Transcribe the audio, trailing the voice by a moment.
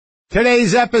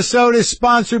Today's episode is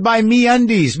sponsored by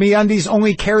MeUndies. MeUndies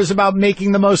only cares about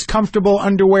making the most comfortable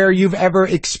underwear you've ever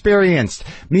experienced.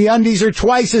 MeUndies are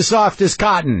twice as soft as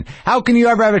cotton. How can you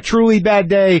ever have a truly bad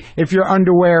day if your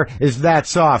underwear is that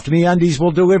soft? MeUndies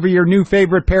will deliver your new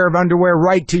favorite pair of underwear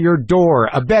right to your door.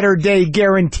 A better day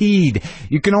guaranteed.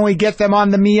 You can only get them on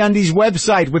the MeUndies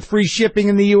website with free shipping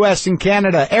in the U.S. and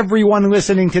Canada. Everyone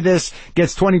listening to this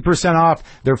gets 20% off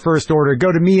their first order.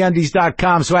 Go to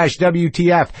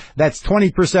MeUndies.com/WTF. That's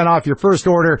 20% off your first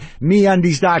order,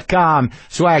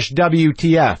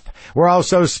 MeUndies.com/WTF. We're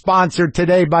also sponsored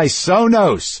today by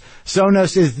Sonos.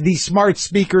 Sonos is the smart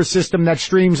speaker system that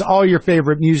streams all your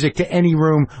favorite music to any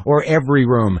room or every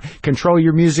room. Control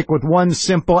your music with one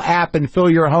simple app and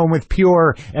fill your home with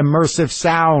pure, immersive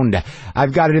sound.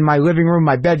 I've got it in my living room,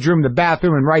 my bedroom, the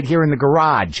bathroom, and right here in the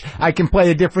garage. I can play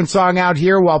a different song out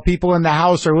here while people in the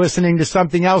house are listening to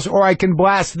something else, or I can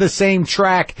blast the same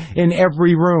track in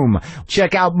every room.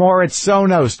 Check out more at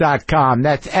Sonos.com.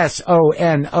 That's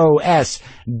SONOS.com.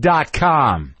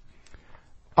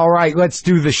 All right, let's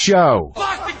do the show.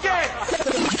 Lock the gate!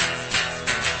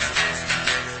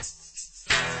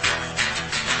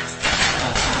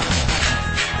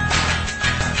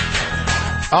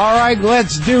 All right,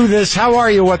 let's do this. How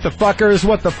are you, what the fuckers,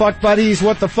 what the fuck buddies,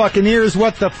 what the fucking ears,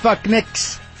 what the fuck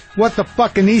nicks, what the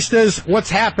fuckinistas, what's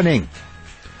happening?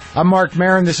 I'm Marc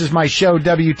Maron. This is my show,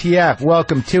 WTF.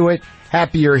 Welcome to it.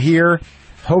 Happy you're here.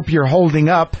 Hope you're holding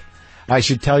up. I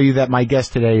should tell you that my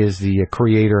guest today is the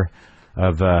creator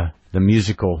of the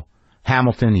musical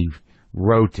Hamilton. He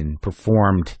wrote and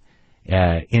performed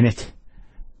in it.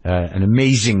 An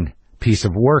amazing piece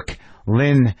of work.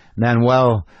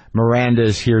 Lin-Manuel Miranda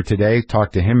is here today.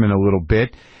 Talk to him in a little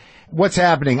bit. What's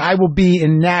happening? I will be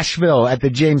in Nashville at the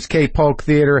James K. Polk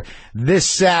Theater this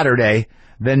Saturday,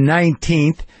 the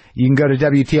 19th. You can go to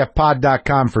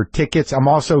WTFpod.com for tickets. I'm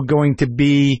also going to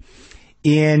be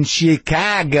in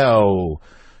Chicago.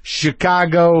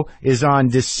 Chicago is on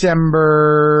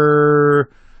December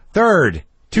 3rd.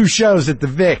 2 shows at the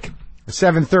Vic, a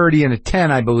 7:30 and a 10,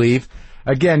 I believe.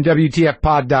 Again,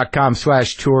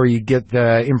 WTFpod.com/tour. You get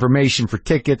the information for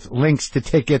tickets, links to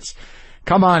tickets.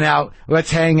 Come on out.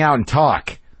 Let's hang out and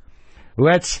talk.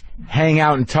 Let's hang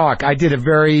out and talk. I did a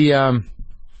very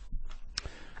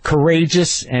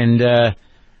courageous and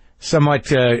somewhat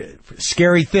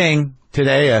scary thing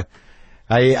today.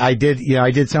 I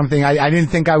did something I didn't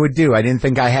think I would do. I didn't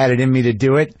think I had it in me to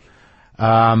do it.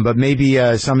 But maybe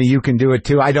some of you can do it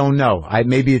too. I don't know.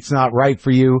 Maybe it's not right for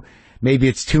you. Maybe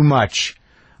it's too much.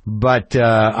 But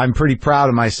I'm pretty proud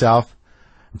of myself.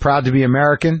 I'm proud to be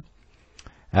American.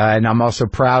 And I'm also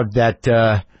proud that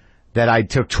I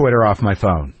took Twitter off my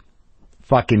phone.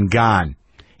 Fucking gone.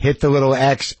 Hit the little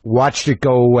X, watched it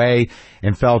go away,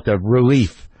 and felt a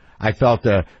relief. I felt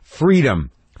a freedom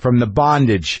from the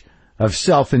bondage of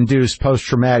self-induced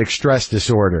post-traumatic stress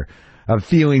disorder, of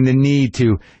feeling the need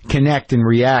to connect and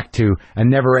react to a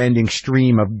never-ending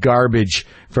stream of garbage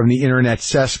from the internet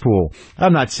cesspool.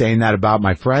 I'm not saying that about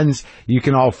my friends. You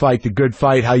can all fight the good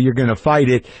fight how you're going to fight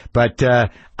it, but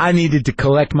I needed to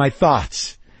collect my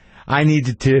thoughts. I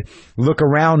needed to look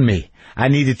around me. I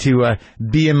needed to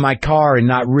be in my car and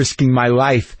not risking my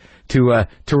life to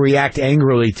react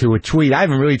angrily to a tweet. I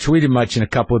haven't really tweeted much in a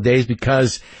couple of days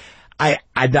because I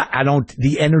don't.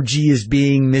 The energy is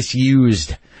being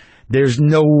misused. There's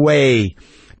no way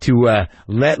to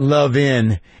let love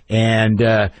in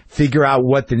and figure out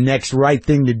what the next right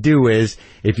thing to do is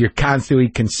if you're constantly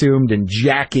consumed and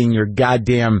jacking your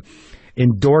goddamn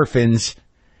endorphins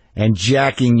and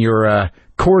jacking your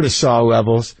cortisol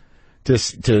levels to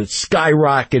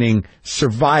skyrocketing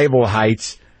survival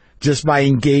heights just by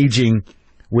engaging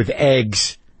with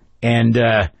eggs and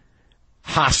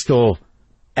hostile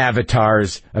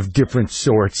avatars of different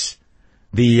sorts,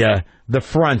 the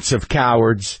fronts of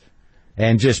cowards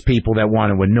and just people that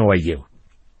want to annoy you.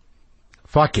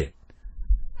 Fuck it.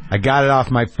 I got it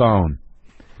off my phone,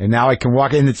 and now I can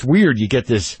walk in. It's weird. You get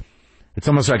this. It's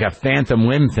almost like a phantom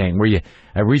limb thing where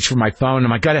I reach for my phone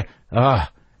and I gotta.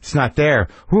 It's not there.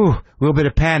 Whew, a little bit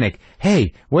of panic.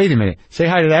 Hey, wait a minute. Say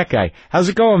hi to that guy. How's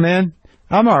it going, man?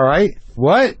 I'm all right.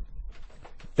 What?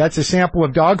 That's a sample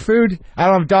of dog food? I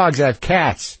don't have dogs. I have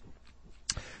cats.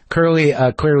 Clearly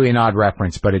an odd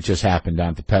reference, but it just happened down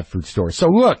at the pet food store. So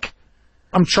look,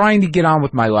 I'm trying to get on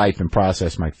with my life and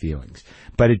process my feelings,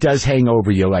 but it does hang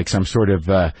over you like some sort of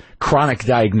chronic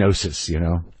diagnosis, you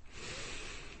know?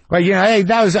 Like, you know, hey,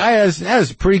 that was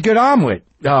a pretty good omelet.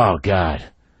 Oh God.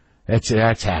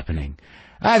 That's happening.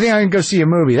 I think I can go see a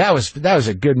movie. That was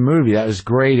a good movie. That was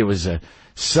great. It was a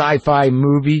sci-fi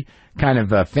movie, kind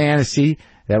of a fantasy.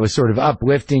 that was sort of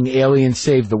uplifting, alien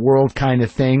save the world kind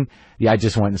of thing. Yeah, I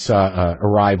just went and saw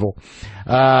Arrival.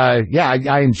 I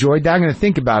enjoyed that. I'm going to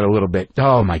think about it a little bit.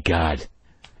 Oh, my God.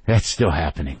 That's still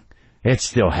happening. It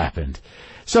still happened.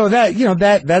 So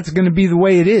that's going to be the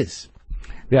way it is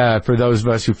for those of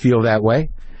us who feel that way.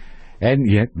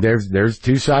 And yeah, there's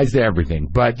two sides to everything.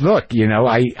 But look,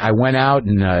 I went out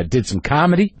and did some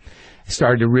comedy. I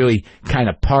started to really kind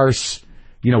of parse,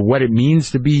 what it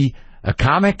means to be a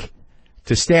comic,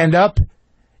 to stand up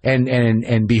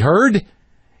and be heard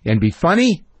and be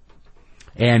funny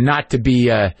and not to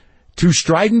be too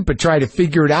strident, but try to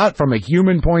figure it out from a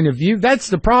human point of view. That's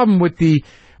the problem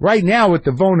right now with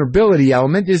the vulnerability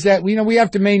element, is that, we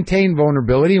have to maintain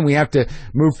vulnerability, and we have to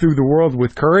move through the world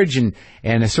with courage and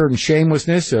a certain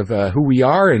shamelessness of who we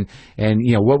are and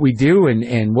what we do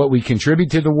and what we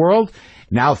contribute to the world.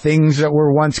 Now things that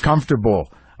were once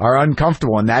comfortable are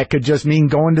uncomfortable, and that could just mean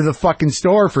going to the fucking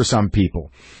store for some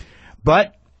people.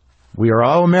 But we are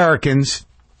all Americans,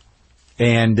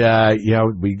 and,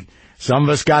 some of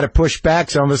us got to push back,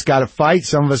 some of us got to fight,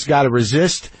 some of us got to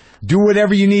resist. Do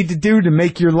whatever you need to do to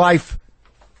make your life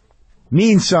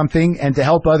mean something and to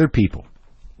help other people.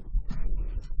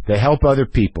 To help other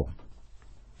people.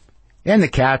 And the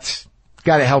cats.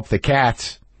 Got to help the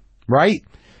cats. Right?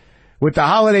 With the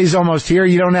holidays almost here,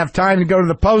 you don't have time to go to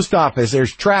the post office.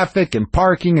 There's traffic and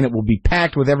parking, and it will be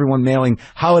packed with everyone mailing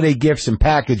holiday gifts and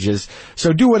packages.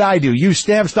 So do what I do. Use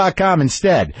Stamps.com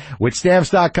instead. With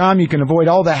Stamps.com, you can avoid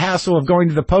all the hassle of going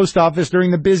to the post office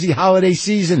during the busy holiday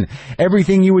season.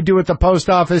 Everything you would do at the post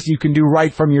office, you can do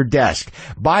right from your desk.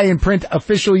 Buy and print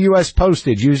official U.S.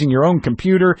 postage using your own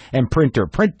computer and printer.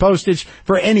 Print postage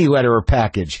for any letter or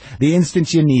package the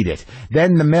instant you need it.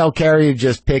 Then the mail carrier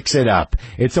just picks it up.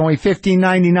 It's only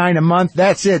 $15.99 a month.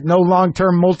 That's it. No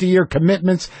long-term multi-year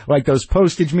commitments like those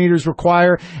postage meters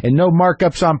require, and no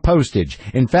markups on postage.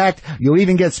 In fact, you'll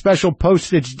even get special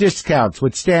postage discounts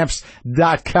with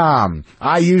Stamps.com.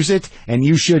 I use it, and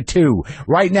you should too.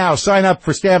 Right now, sign up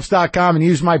for Stamps.com and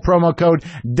use my promo code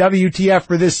WTF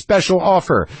for this special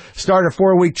offer. Start a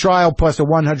 4-week trial plus a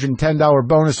 $110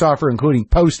 bonus offer, including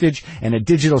postage and a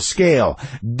digital scale.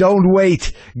 Don't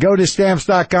wait. Go to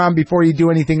Stamps.com before you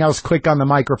do anything else. Click on the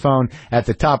microphone at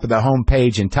the top of the home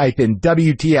page and type in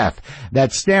WTF.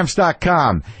 That's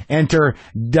Stamps.com. Enter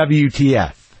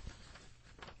WTF.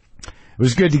 It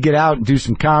was good to get out and do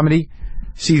some comedy.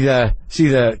 See the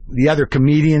other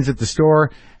comedians at the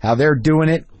store, how they're doing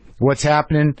it, what's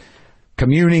happening,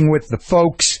 communing with the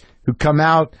folks who come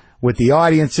out, with the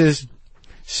audiences,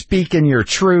 speaking your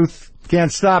truth.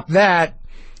 Can't stop that.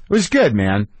 It was good,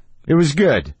 man. It was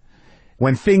good.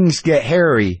 When things get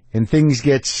hairy and things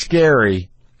get scary,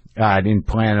 I didn't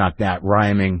plan on that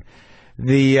rhyming.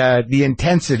 The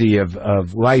intensity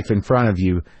of life in front of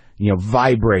you,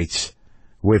 vibrates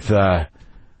with an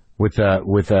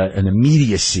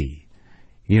immediacy.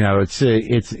 It's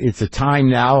a time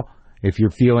now, if you're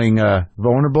feeling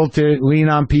vulnerable, to lean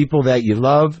on people that you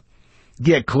love,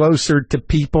 get closer to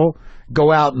people,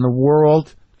 go out in the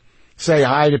world, say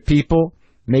hi to people,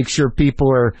 make sure people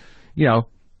are,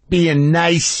 being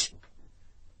nice.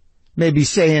 Maybe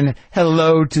saying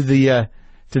hello to the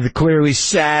clearly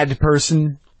sad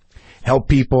person. Help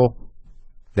people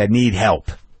that need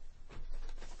help.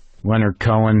 Leonard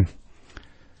Cohen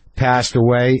passed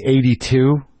away,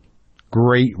 82.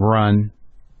 Great run.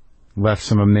 Left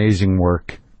some amazing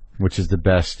work, which is the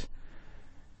best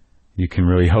you can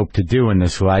really hope to do in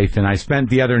this life. And I spent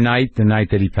the other night, the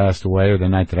night that he passed away, or the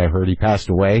night that I heard he passed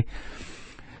away,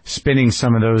 spinning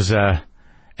some of those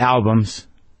albums.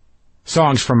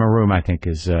 Songs from a Room, I think,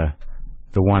 is the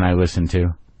one I listened to.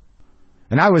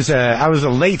 And I was a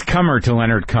late comer to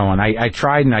Leonard Cohen. I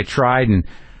tried, and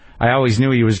I always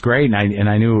knew he was great, and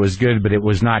I knew it was good, but it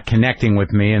was not connecting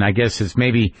with me. And I guess it's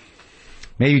maybe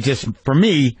just for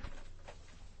me,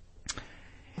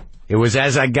 it was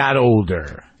as I got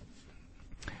older,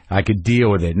 I could deal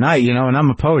with it. And and I'm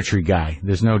a poetry guy.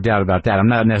 There's no doubt about that. I'm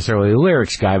not necessarily a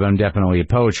lyrics guy, but I'm definitely a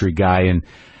poetry guy,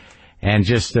 and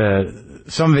just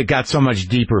some of it got so much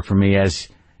deeper for me as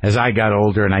I got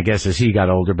older, and I guess as he got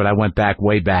older. But I went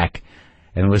way back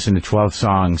and listened to 12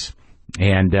 songs,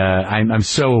 and I'm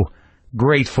so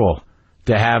grateful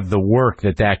to have the work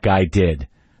that guy did.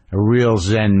 A real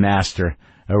Zen master,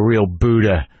 a real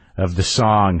Buddha of the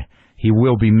song. He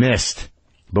will be missed,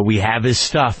 but we have his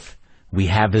stuff. We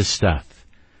have his stuff.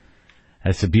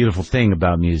 That's the beautiful thing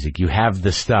about music. You have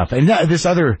the stuff. And this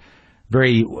other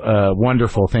very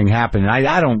wonderful thing happened. And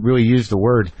I don't really use the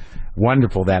word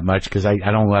wonderful that much because I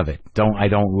don't love it. I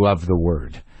don't love the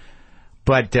word.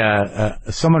 But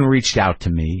someone reached out to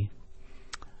me,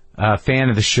 a fan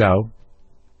of the show,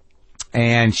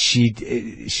 And she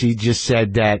just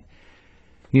said that,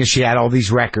 she had all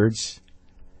these records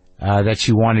that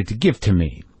she wanted to give to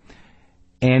me.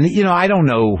 And, I don't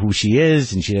know who she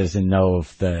is, and she doesn't know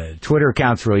if the Twitter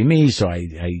account's really me, so I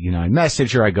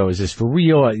message her. I go, is this for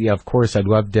real? Yeah, of course, I'd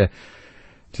love to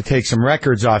take some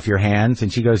records off your hands.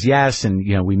 And she goes, yes. And,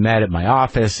 we met at my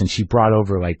office, and she brought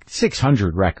over like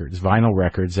 600 records, vinyl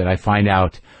records, that I find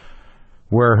out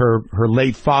were her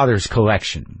late father's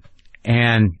collection.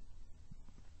 And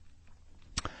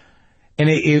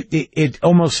it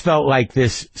almost felt like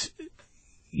this,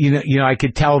 I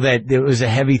could tell that it was a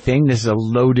heavy thing. This is a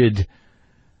loaded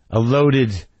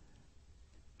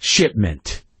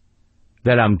shipment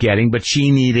that I'm getting, but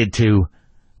she needed to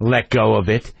let go of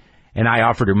it. And I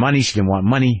offered her money. She didn't want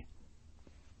money.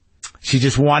 She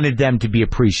just wanted them to be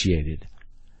appreciated.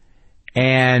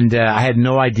 And I had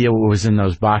no idea what was in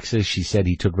those boxes. She said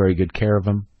he took very good care of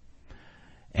them.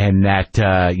 And that,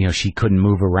 she couldn't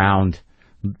move around.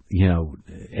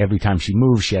 Every time she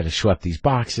moved, she had to schlep these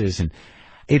boxes. And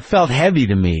it felt heavy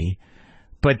to me.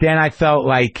 But then I felt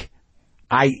like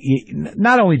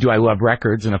not only do I love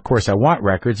records, and of course I want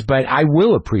records, but I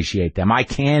will appreciate them. I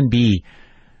can be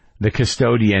the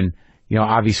custodian,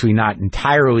 obviously not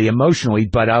entirely emotionally,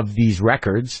 but of these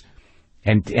records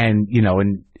and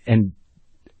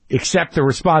accept the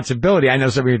responsibility. I know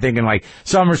some of you are thinking like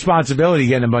some responsibility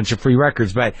getting a bunch of free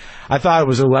records, but I thought it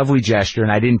was a lovely gesture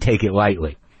and I didn't take it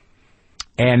lightly.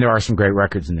 And there are some great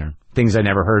records in there. Things I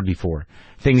never heard before.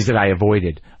 Things that I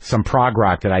avoided. Some prog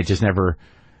rock that I just never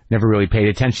really paid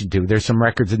attention to. There's some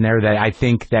records in there that I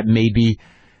think that maybe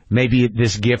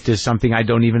this gift is something I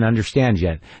don't even understand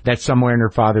yet. That somewhere in her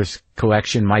father's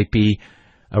collection might be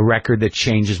a record that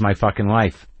changes my fucking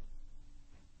life.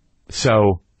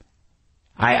 So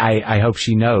I hope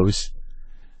she knows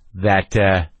that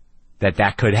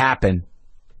could happen.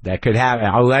 That could happen.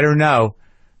 I'll let her know.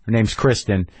 Her name's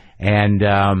Kristen, and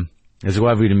it's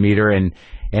lovely to meet her. And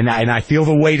I feel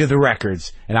the weight of the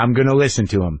records, and I'm going to listen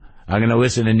to them. I'm going to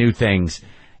listen to new things,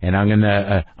 and I'm going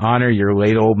to honor your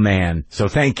late old man. So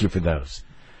thank you for those.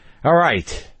 All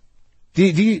right. Do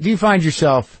you find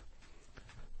yourself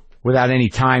without any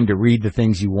time to read the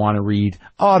things you want to read?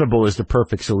 Audible is the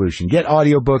perfect solution. Get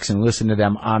audiobooks and listen to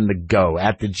them on the go,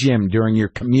 at the gym, during your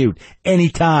commute,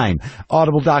 anytime.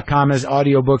 Audible.com has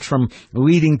audiobooks from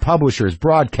leading publishers,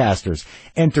 broadcasters,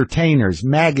 entertainers,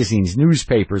 magazines,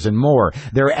 newspapers, and more.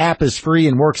 Their app is free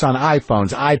and works on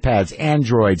iPhones, iPads,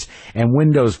 Androids, and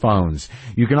Windows phones.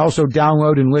 You can also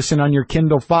download and listen on your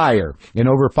Kindle Fire in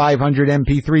over 500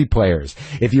 MP3 players.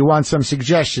 If you want some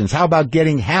suggestions, how about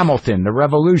getting Hamilton, the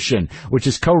Revolution, which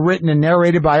is co-written and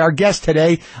narrated by our guest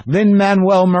today,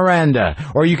 Lin-Manuel Miranda.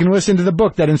 Or you can listen to the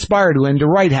book that inspired Lin to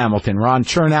write Hamilton, Ron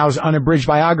Chernow's unabridged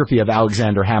biography of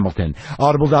Alexander Hamilton.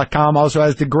 Audible.com also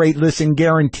has the great listen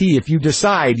guarantee. If you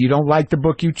decide you don't like the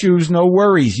book you choose, no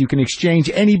worries. You can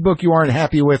exchange any book you aren't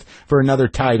happy with for another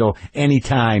title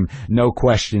anytime, no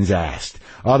questions asked.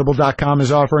 Audible.com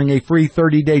is offering a free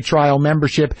 30-day trial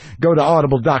membership. Go to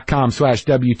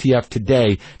audible.com/WTF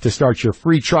today to start your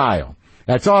free trial.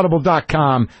 That's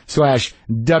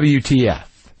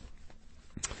audible.com/WTF.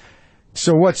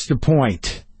 So what's the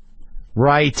point?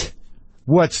 Right?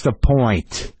 What's the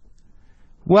point?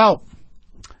 Well,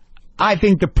 I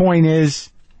think the point is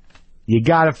you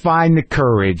got to find the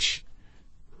courage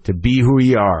to be who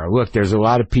you are. Look, there's a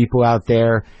lot of people out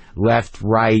there, left,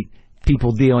 right,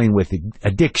 people dealing with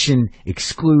addiction,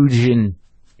 exclusion,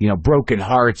 broken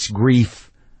hearts,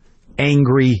 grief,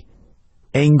 angry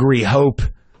hope,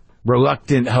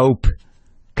 reluctant hope,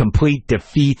 complete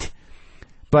defeat.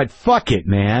 But fuck it,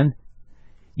 man.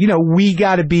 We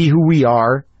got to be who we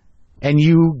are, and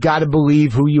you got to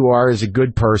believe who you are as a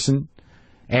good person,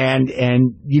 and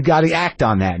you got to act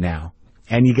on that now.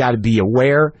 And you got to be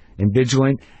aware and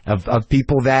vigilant of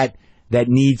people that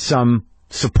need some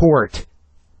support.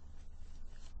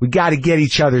 We got to get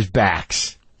each other's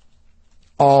backs.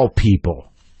 All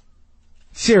people.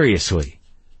 Seriously.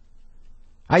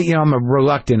 I'm a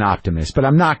reluctant optimist, but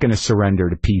I'm not going to surrender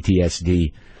to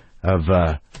PTSD of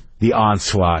the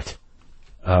onslaught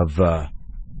of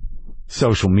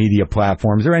social media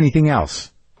platforms or anything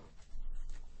else.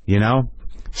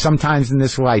 Sometimes in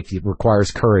this life it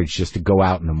requires courage just to go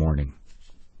out in the morning.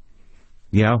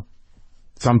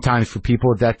 Sometimes for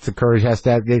people that's the courage has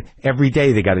to have, every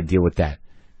day they got to deal with that.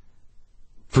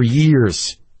 For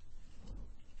years.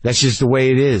 That's just the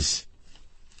way it is.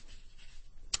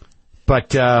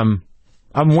 But I'm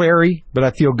wary, but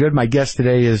I feel good. My guest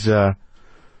today is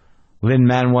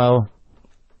Lin-Manuel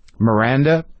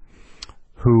Miranda,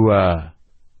 who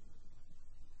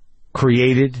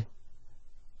created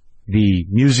the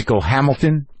musical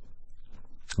Hamilton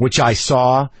which I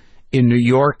saw in New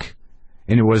York,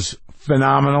 and it was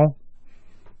phenomenal.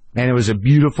 And it was a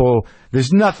beautiful,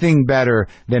 there's nothing better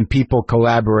than people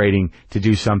collaborating to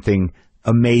do something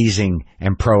amazing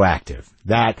and proactive.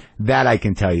 That I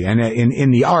can tell you. And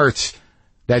in the arts,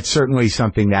 that's certainly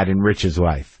something that enriches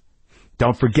life.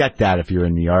 Don't forget that if you're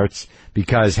in the arts,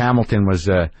 because Hamilton was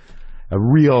a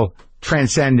real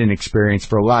transcendent experience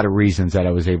for a lot of reasons that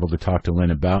I was able to talk to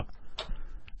Lin about.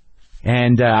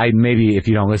 And maybe if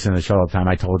you don't listen to the show all the time,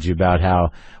 I told you about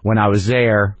how when I was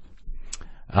there,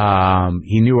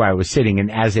 he knew where I was sitting, and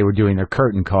as they were doing their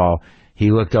curtain call,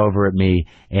 he looked over at me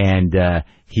and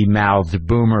he mouthed,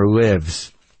 "Boomer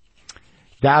lives."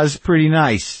 That was pretty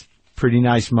nice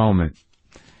moment.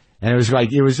 And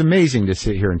it was amazing to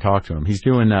sit here and talk to him. He's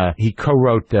doing, he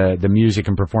co-wrote the music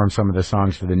and performed some of the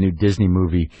songs for the new Disney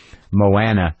movie,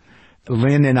 Moana.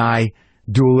 Lin and I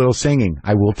do a little singing.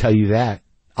 I will tell you that.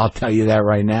 I'll tell you that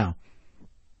right now.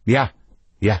 Yeah.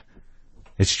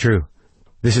 It's true.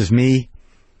 This is me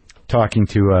talking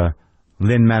to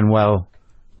Lin-Manuel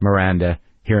Miranda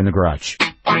here in the garage.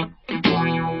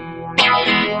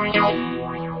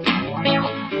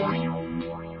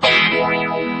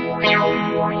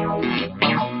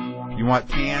 You want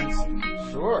cans?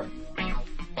 Sure.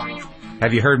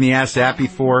 Have you heard me ask that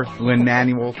before,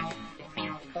 Lin-Manuel?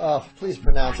 Oh, please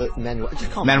pronounce it Manuel.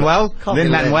 Just call me Manuel?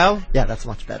 Lin-Manuel? Lin. Yeah, that's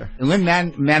much better.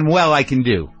 Manuel I can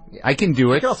do. Yeah. I can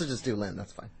do it. You can also just do Lin,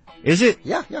 that's fine. Is it?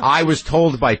 Yeah. I was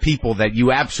told by people that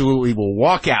you absolutely will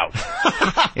walk out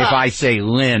if I say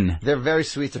Lin. They're very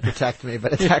sweet to protect me,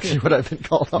 but it's actually what I've been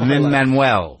called all my life.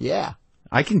 Lin-Manuel. Yeah.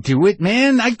 I can do it,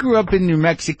 man. I grew up in New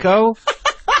Mexico.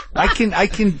 I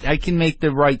can make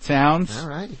the right sounds. All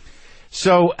right.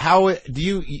 So how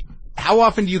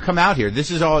often do you come out here? This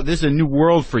is a new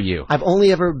world for you. I've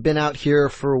only ever been out here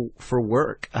for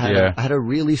work. I had a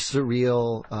really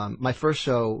surreal, my first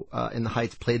show, in the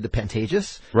Heights played the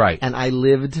Pantages. Right.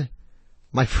 And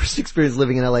my first experience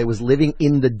living in LA was living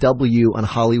in the W on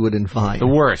Hollywood and Vine. The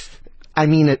worst. I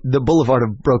mean, the Boulevard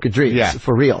of Broken Dreams,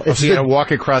 for real. So you gotta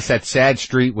walk across that sad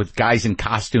street with guys in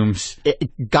costumes.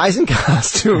 Guys in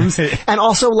costumes. And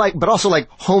also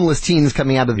homeless teens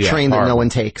coming out of the train that no one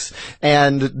takes.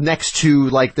 And next to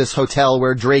this hotel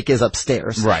where Drake is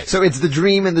upstairs. Right. So it's the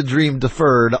dream and the dream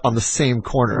deferred on the same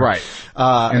corner. Right.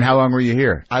 And how long were you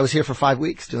here? I was here for 5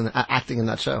 weeks acting in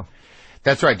that show.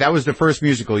 That's right. That was the first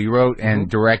musical you wrote and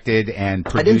directed and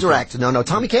produced. I didn't direct. No.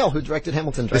 Tommy Kail, who directed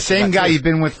Hamilton, directed the same guy you've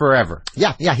been with forever.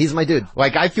 Yeah, he's my dude.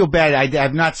 I feel bad.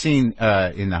 I've not seen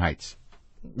In the Heights.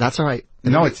 That's all right.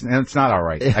 No, it's not all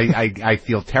right. I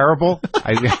feel terrible.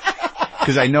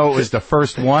 Because I know it was the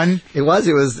first one. It was.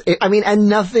 And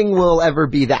nothing will ever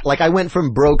be that. I went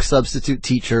from broke substitute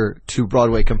teacher to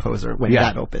Broadway composer when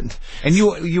that opened. And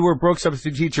you were a broke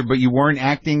substitute teacher, but you weren't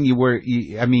acting. You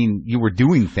were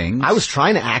doing things. I was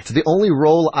trying to act. The only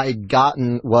role I'd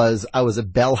gotten was I was a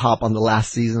bellhop on the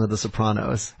last season of The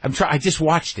Sopranos. I just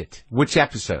watched it. Which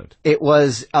episode? It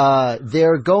was,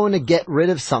 they're going to get rid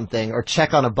of something or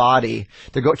check on a body.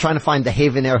 They're trying to find the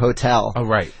Haven Air Hotel. Oh,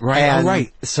 right. And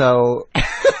right. So,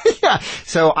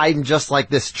 so I'm just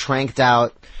this tranked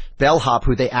out bellhop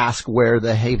who they ask where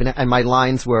the Haven, and my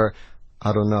lines were,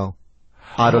 I don't know,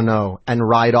 and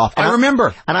ride off. I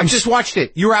remember. And I just watched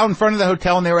it. You were out in front of the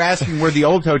hotel and they were asking where the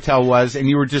old hotel was and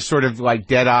you were just sort of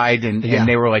dead-eyed and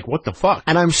they were like, what the fuck?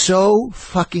 And I'm so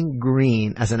fucking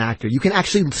green as an actor. You can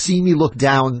actually see me look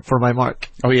down for my mark.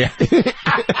 Oh, yeah.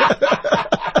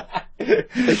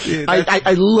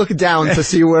 I look down to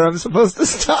see where I'm supposed to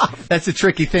stop. That's a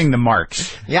tricky thing, the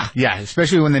marks. Yeah. Yeah,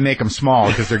 especially when they make them small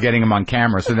because they're getting them on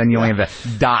camera. So then you only have a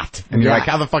dot. And you're like,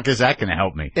 how the fuck is that going to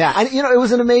help me? Yeah, and it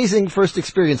was an amazing first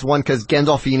experience. One, because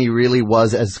Gandolfini really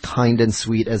was as kind and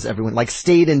sweet as everyone.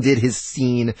 Stayed and did his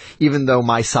scene, even though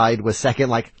my side was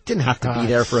second. Didn't have to be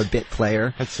there for a bit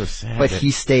player. That's so sad. But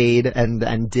he stayed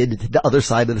and did the other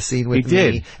side of the scene with me. He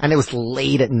did. And it was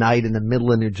late at night in the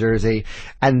middle of New Jersey.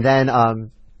 And then,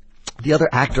 the other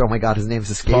actor, oh my God, his name's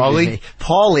escaping me.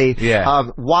 Paulie. Yeah.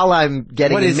 While I'm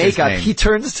getting in makeup, he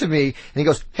turns to me and he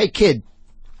goes, "Hey kid,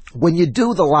 when you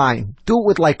do the line, do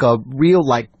it with a real,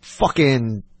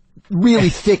 fucking really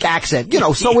thick accent,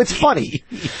 so it's funny."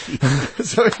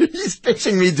 So he's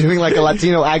pitching me doing a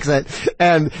Latino accent,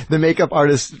 and the makeup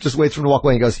artist just waits for him to walk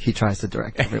away and goes, he tries to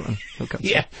direct everyone.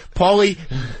 Yeah. Paulie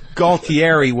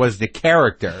Gualtieri was the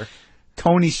character.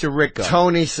 Tony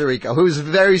Sirico, who's a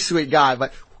very sweet guy,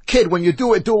 but kid, when you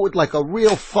do it with a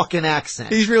real fucking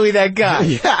accent. He's really that guy.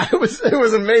 Yeah, it was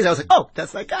amazing. I was like, oh,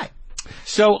 that's that guy.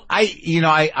 So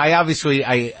I obviously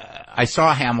I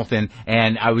saw Hamilton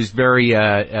and I was very,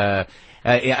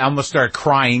 I almost started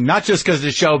crying, not just because of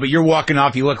the show, but you're walking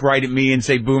off, you look right at me and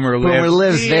say, Boomer lives. Boomer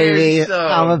lives, baby.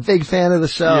 I'm a big fan of the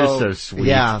show. You're so sweet.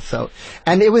 Yeah,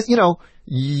 and it was,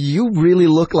 you really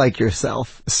look like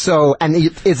yourself. So, and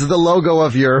it's the logo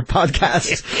of your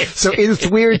podcast. So it's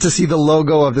weird to see the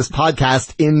logo of this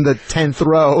podcast in the 10th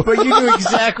row. But you knew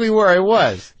exactly where I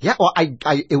was. Yeah, well,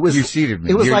 it was. You seated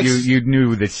me. It was you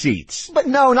knew the seats. But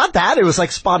no, not that. It was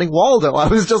like spotting Waldo. I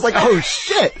was just like, oh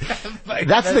shit.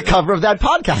 That's the cover of that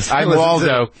podcast. I'm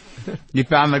Waldo. You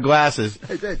found the glasses.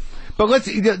 I did. But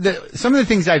some of the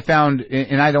things I found,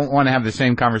 and I don't want to have the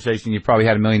same conversation you probably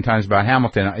had a million times about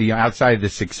Hamilton, outside of the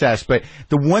success, but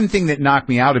the one thing that knocked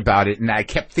me out about it, and I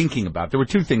kept thinking about, there were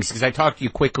two things, because I talked to you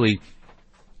quickly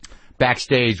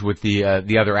backstage with the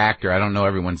other actor. I don't know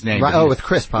everyone's name. Right, with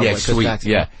Chris, probably. Yeah, Chris sweet,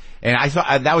 Jackson. yeah. And I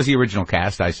thought that was the original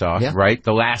cast I saw, right?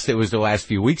 It was the last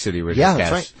few weeks of the original cast.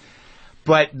 That's right.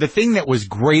 But the thing that was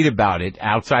great about it,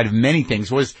 outside of many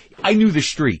things, was I knew the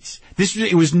streets.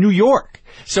 It was New York.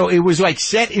 So it was like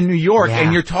set in New York,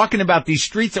 and you're talking about these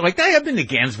streets. Like, hey, I've been to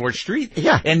Gansevoort Street.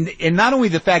 Yeah. And not only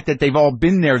the fact that they've all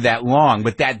been there that long,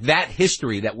 but that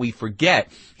history that we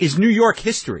forget is New York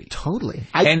history. Totally.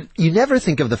 And you never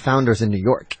think of the founders in New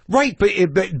York. Right,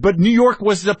 but New York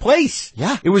was the place.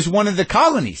 Yeah. It was one of the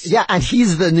colonies. Yeah, and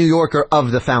he's the New Yorker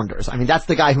of the founders. I mean, that's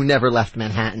the guy who never left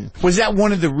Manhattan. Was that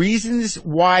one of the reasons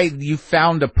why you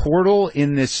found a portal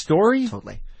in this story?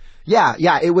 Totally. Yeah,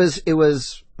 it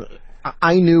was,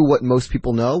 I knew what most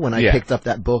people know when I picked up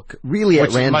that book, really at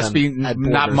random. Which must be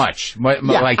not much.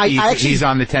 Like he's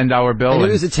on the $10 bill. I knew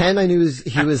he was a 10. I knew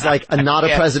he was like not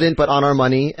a president, but on our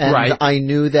money. And I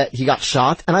knew that he got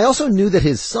shot. And I also knew that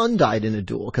his son died in a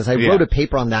duel, because I wrote a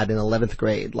paper on that in 11th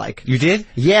grade. Like, you did?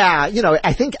 Yeah,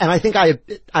 I think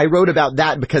I wrote about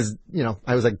that because,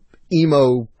 I was like,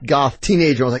 emo goth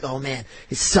teenager. I was like, oh man,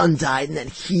 his son died and then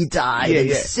he died in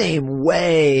the same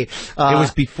way. It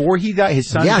was before he died? His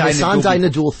son died? Yeah, his son died in a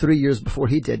duel 3 years before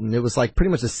he did. And it was like pretty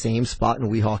much the same spot in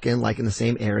Weehawken, like in the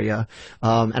same area.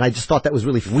 And I just thought that was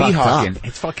really fucked up.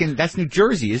 It's that's New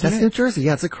Jersey, isn't it? That's New Jersey.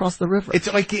 Yeah, it's across the river.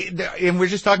 It's like, and we're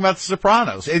just talking about The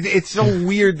Sopranos. It's so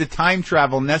weird, the time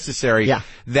travel necessary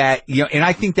that, and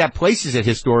I think that places it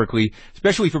historically,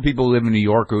 especially for people who live in New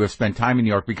York or who have spent time in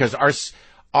New York, because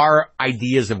our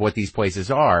ideas of what these places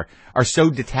are so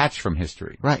detached from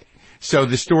history. Right. So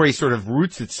the story sort of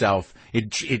roots itself.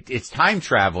 It's time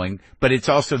traveling, but it's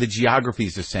also the geography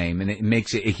is the same, and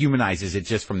it humanizes it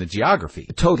just from the geography.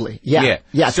 Totally. Yeah.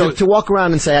 So to walk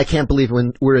around and say, I can't believe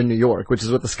we're in New York, which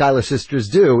is what the Schuyler sisters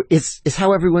do, is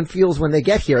how everyone feels when they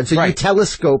get here. And so you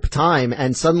telescope time,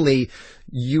 and suddenly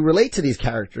you relate to these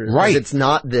characters. Right. It's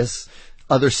not this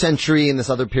other century in this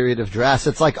other period of dress.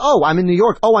 It's like, oh, I'm in New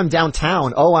York. Oh, I'm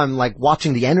downtown. Oh, I'm like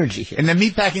watching the energy here. And the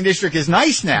meatpacking district is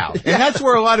nice now. And that's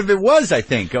where a lot of it was, I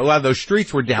think. A lot of those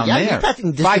streets were down there. The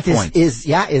meatpacking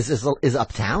district is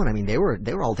uptown. I mean, they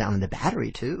were all down in the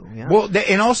Battery too. Yeah. Well,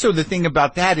 and also the thing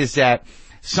about that is that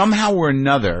somehow or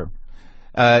another,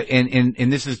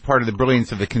 and this is part of the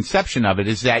brilliance of the conception of it,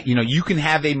 is that, you can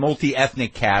have a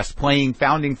multi-ethnic cast playing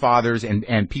founding fathers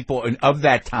and people of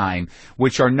that time,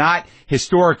 which are not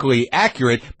historically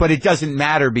accurate, but it doesn't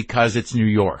matter because it's New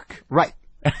York. Right.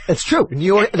 It's true. New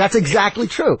York, that's exactly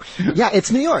true. Yeah, it's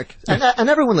New York. And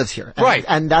everyone lives here. Right.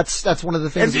 And that's one of the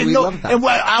things that we love about it. And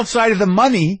outside of the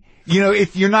money,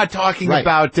 if you're not talking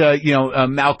about,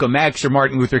 Malcolm X or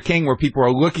Martin Luther King, where people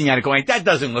are looking at it going, that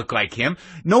doesn't look like him.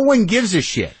 No one gives a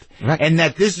shit. Right. And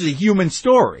that this is a human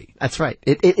story. That's right.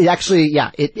 It actually,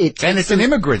 and it's an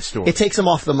immigrant story. It takes them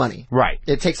off the money. Right.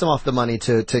 It takes them off the money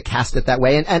to cast it that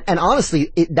way. And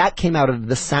honestly, that came out of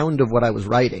the sound of what I was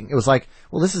writing. It was like,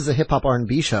 well, this is a hip hop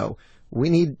R&B show. We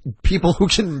need people who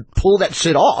can pull that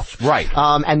shit off. Right.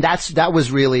 And that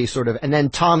was really sort of, and then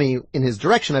Tommy, in his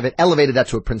direction of it, elevated that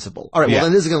to a principle. All right, well,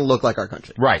 then this is going to look like our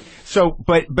country. Right. So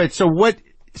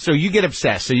you get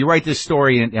obsessed. So you write this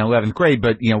story in 11th grade,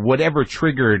 but, whatever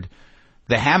triggered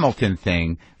the Hamilton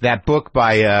thing, that book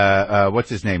by, what's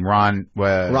his name? Ron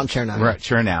Chernow.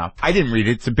 Chernow. I didn't read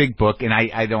it. It's a big book, and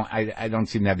I don't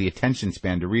seem to have the attention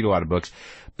span to read a lot of books.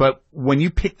 But when you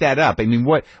pick that up, I mean,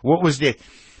 what was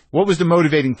the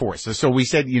motivating force? So we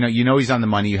said, he's on the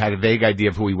money. You had a vague idea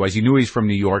of who he was. You knew he's from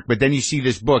New York, but then you see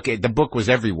this book. The book was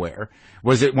everywhere.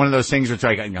 Was it one of those things where it's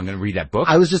like, I'm going to read that book?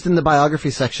 I was just in the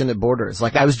biography section at Borders.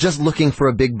 Like, I was just looking for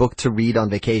a big book to read on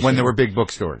vacation. When there were big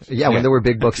bookstores. Yeah, when there were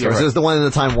big bookstores. Right. It was the one in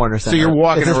the Time Warner Center. So you're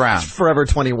walking around. Forever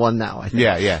 21 now, I think.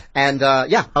 Yeah. And, I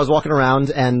was walking around,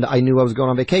 and I knew I was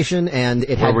going on vacation, and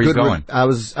it had Where were you going?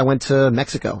 I went to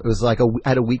Mexico. It was like I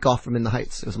had a week off from In the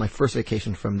Heights. It was my first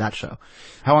vacation from that show.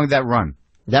 How long did that run?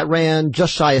 That ran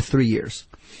just shy of 3 years.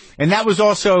 And that was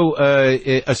also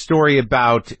a story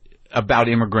about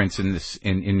immigrants in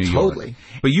New York. Totally.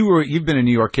 But you've been a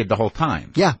New York kid the whole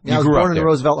time. Yeah. I was born in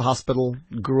Roosevelt Hospital,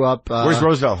 grew up... Where's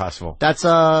Roosevelt Hospital? That's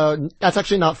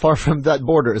actually not far from that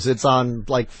borders. It's on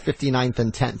like 59th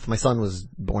and 10th. My son was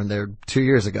born there 2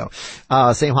 years ago.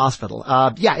 Same hospital.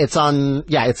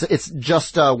 It's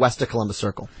just west of Columbus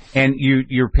Circle. And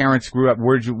your parents grew up,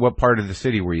 what part of the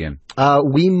city were you in?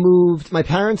 My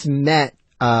parents met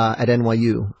at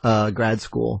NYU, grad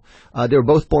school. They were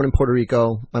both born in Puerto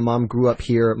Rico. My mom grew up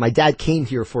here. My dad came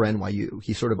here for NYU.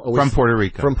 He sort of always... From Puerto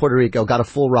Rico. From Puerto Rico. Got a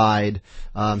full ride.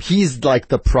 He's like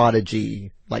the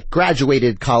prodigy, like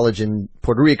graduated college in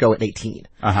Puerto Rico at 18.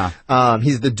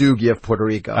 He's the Doogie of Puerto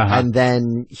Rico. And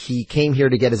then he came here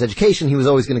to get his education. He was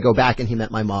always going to go back, and he met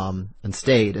my mom and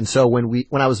stayed. And so when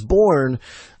I was born,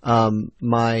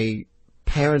 my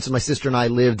parents and my sister and I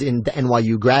lived in the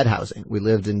NYU grad housing. We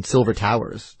lived in Silver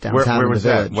Towers downtown. Where was in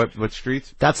the village. That? What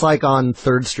streets? That's like on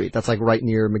 3rd Street. That's like right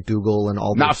near McDougal and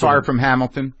all. Not far from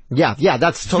Hamilton. Yeah,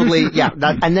 that's totally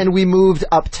and then we moved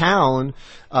uptown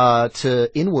to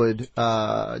Inwood,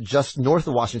 just north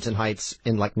of Washington Heights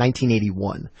in like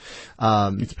 1981.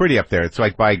 It's pretty up there. It's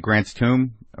like by Grant's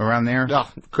Tomb. Around there? No,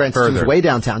 Grant's Tomb's way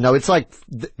downtown. No, it's like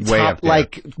way up there.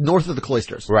 Like north of the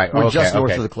Cloisters. Right. We're just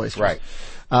north of the Cloisters. Right.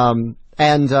 I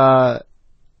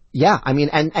mean,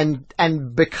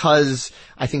 and because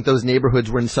I think those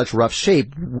neighborhoods were in such rough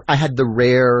shape, I had the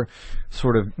rare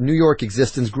sort of New York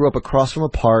existence, grew up across from a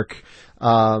park,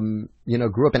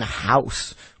 grew up in a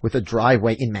house with a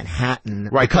driveway in Manhattan.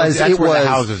 Right, because that's where the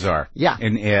houses are. Yeah.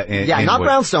 Not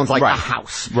brownstones, like a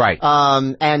house. Right.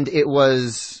 And it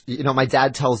was, my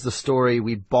dad tells the story,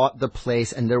 we bought the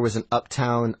place and there was an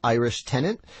uptown Irish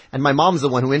tenant, and my mom's the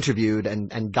one who interviewed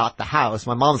and got the house.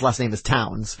 My mom's last name is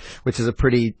Towns, which is a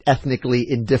pretty ethnically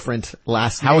indifferent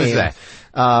last name. How is that?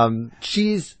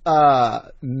 She's, that's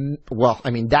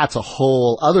a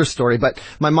whole other story, but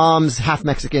my mom's half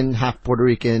Mexican, half Puerto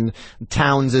Rican.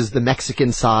 Towns is the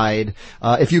Mexican side.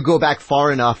 If you go back far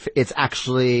enough, it's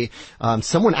actually,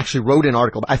 someone actually wrote an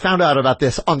article. I found out about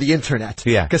this on the internet.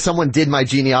 Yeah. Cause someone did my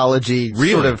genealogy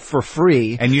sort of for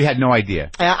free. And you had no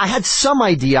idea? I had some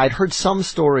idea. I'd heard some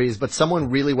stories, but someone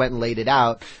really went and laid it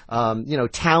out.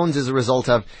 Towns is a result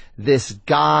of this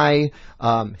guy,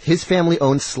 his family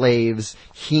owned slaves.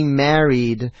 He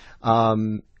married,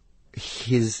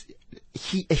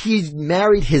 he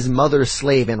married his mother's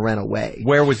slave and ran away.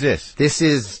 Where was this? This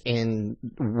is in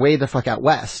way the fuck out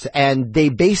west. And they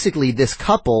basically, this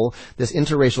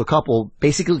interracial couple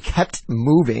basically kept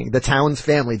moving. The Towns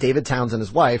family, David Towns and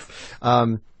his wife,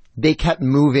 they kept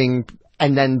moving.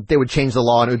 And then they would change the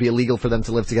law and it would be illegal for them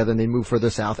to live together, and they'd move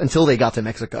further south until they got to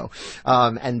Mexico.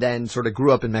 And then sort of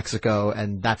grew up in Mexico,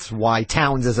 and that's why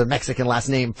Towns is a Mexican last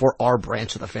name for our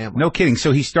branch of the family. No kidding.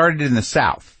 So he started in the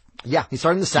South. Yeah, he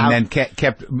started in the South. And then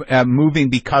kept moving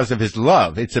because of his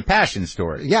love. It's a passion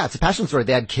story. Yeah, it's a passion story.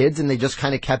 They had kids and they just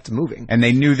kind of kept moving. And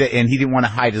they knew that, and he didn't want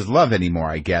to hide his love anymore,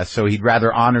 I guess. So he'd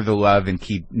rather honor the love and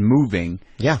keep moving.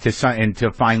 Yeah.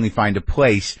 To finally find a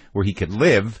place where he could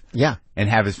live. Yeah. And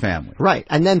have his family. Right.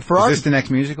 And then Is this the next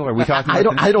musical? Are we talking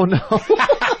about I don't know.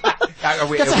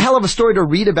 That's a hell of a story to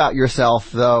read about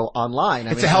yourself, though, online.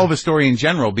 It's a hell of a story in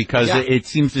general because it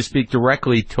seems to speak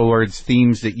directly towards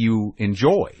themes that you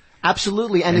enjoy.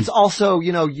 Absolutely. And it's also,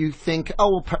 you think,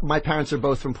 my parents are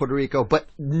both from Puerto Rico, but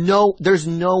there's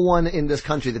no one in this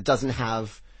country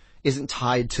that isn't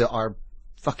tied to our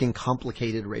fucking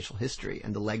complicated racial history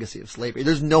and the legacy of slavery.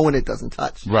 There's no one it doesn't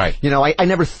touch. Right. I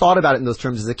never thought about it in those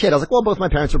terms as a kid. I was like, well, both my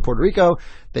parents were Puerto Rico.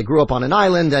 They grew up on an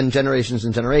island and generations,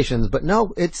 but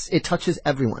no, it touches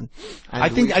everyone. I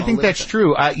think that's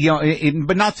true.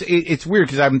 It's weird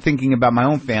because I'm thinking about my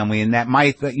own family and that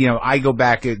I go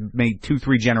back maybe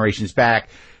 2-3 generations back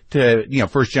to,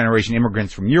 first generation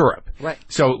immigrants from Europe. Right.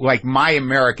 So, like, my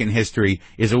American history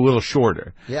is a little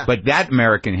shorter. Yeah. But that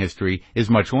American history is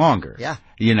much longer. Yeah.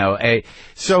 All right,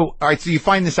 so you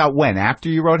find this out when? After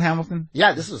you wrote Hamilton?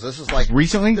 Yeah, this was like...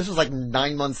 Recently? This was like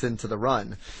 9 months into the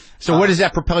run. So what does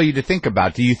that propel you to think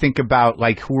about? Do you think about,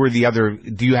 like, who are the other...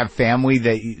 Do you have family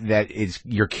that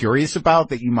you're curious about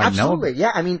that you might know? Absolutely,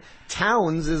 yeah. I mean,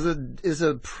 Towns is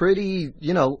a pretty,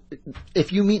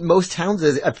 if you meet most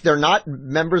Townses, if they're not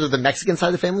members of the Mexican side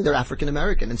of the family, they're African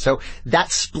American. And so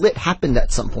that split happened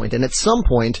at some point. And at some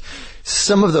point,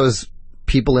 some of those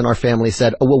people in our family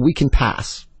said, oh, well, we can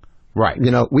pass. Right.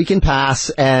 We can pass,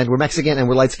 and we're Mexican and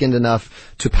we're light-skinned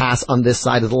enough to pass on this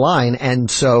side of the line.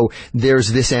 And so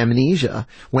there's this amnesia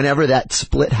whenever that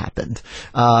split happened.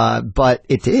 But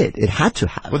it did. It had to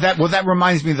happen. Well, that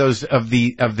reminds me of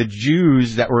the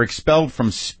Jews that were expelled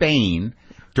from Spain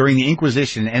during the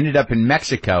Inquisition, ended up in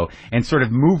Mexico, and sort of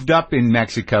moved up in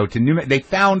Mexico to they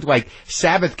found like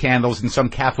Sabbath candles in some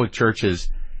Catholic churches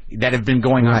that have been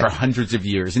going on for hundreds of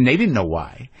years, and they didn't know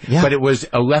why. Yeah. But it was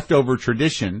a leftover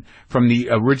tradition from the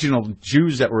original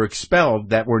Jews that were expelled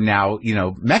that were now,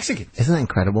 Mexicans. Isn't that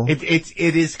incredible? It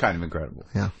is kind of incredible.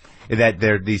 Yeah. That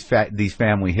there are these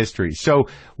family histories. So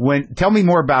tell me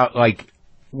more about like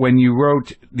when you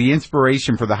wrote the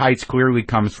inspiration for The Heights clearly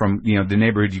comes from, the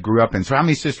neighborhood you grew up in. So how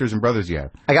many sisters and brothers do you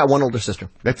have? I got one older sister.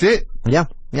 That's it? Yeah.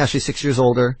 Yeah, she's 6 years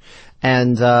older.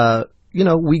 And,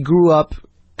 we grew up,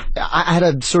 I had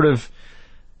a sort of,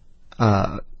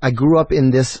 I grew up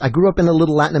in a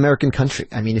little Latin American country.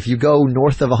 I mean, if you go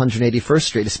north of 181st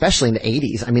Street, especially in the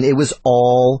 80s, I mean, it was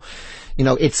all,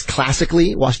 it's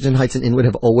classically, Washington Heights and Inwood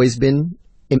have always been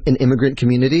an immigrant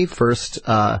community. First,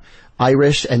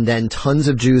 Irish, and then tons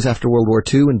of Jews after World War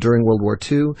II and during World War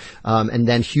II, and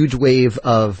then huge wave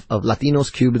of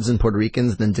Latinos, Cubans, and Puerto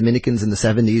Ricans, and then Dominicans in the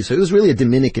 70s. So it was really a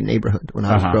Dominican neighborhood when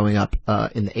I was growing up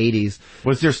in the 80s.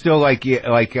 Was there still like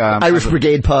Irish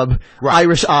Brigade Pub,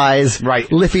 Irish Eyes,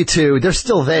 Liffey 2? They're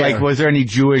still there. Like, was there any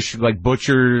Jewish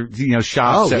butcher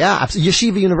shops? Oh yeah, absolutely.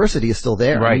 Yeshiva University is still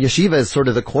there. Right. I mean, Yeshiva is sort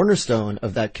of the cornerstone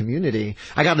of that community.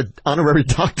 I got an honorary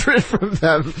doctorate from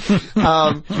them,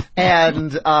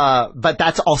 but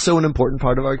that's also an important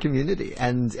part of our community.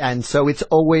 And so it's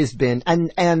always been,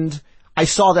 and I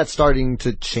saw that starting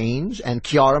to change. And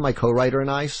Kiara, my co-writer,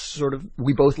 and I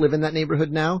we both live in that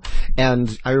neighborhood now.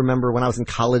 And I remember when I was in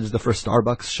college, the first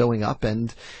Starbucks showing up,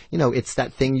 and, it's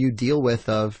that thing you deal with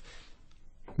of,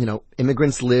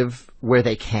 immigrants live where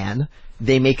they can.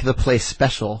 They make the place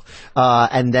special,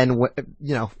 and then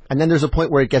there's a point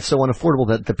where it gets so unaffordable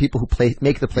that the people who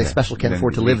make the place special can't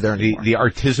afford to live there anymore. The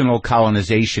artisanal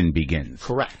colonization begins.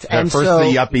 Correct. And first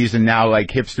the yuppies, and now like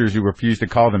hipsters who refuse to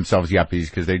call themselves yuppies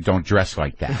because they don't dress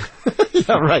like that.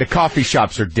 Yeah, right. The coffee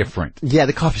shops are different. Yeah,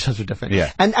 the coffee shops are different.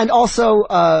 Yeah. And also,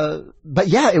 but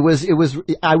yeah,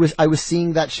 I was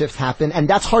seeing that shift happen, and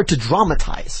that's hard to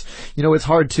dramatize. It's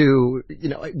hard to,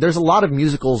 there's a lot of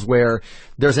musicals where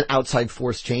there's an outside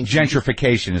force change.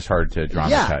 Gentrification is hard to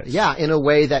dramatize. Yeah, in a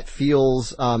way that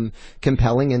feels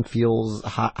compelling and feels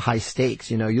high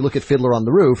stakes. You look at Fiddler on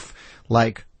the Roof,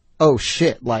 like, oh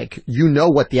shit, like,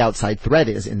 what the outside threat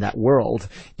is in that world.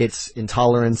 It's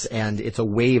intolerance, and it's a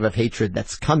wave of hatred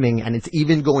that's coming, and it's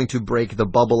even going to break the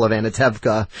bubble of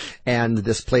Anatevka and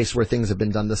this place where things have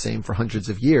been done the same for hundreds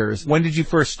of years. When did you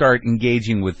first start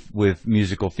engaging with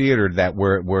musical theater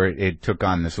where it took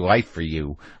on this life for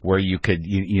you, where you could,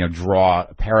 draw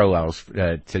parallels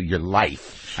to your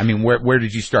life? I mean, where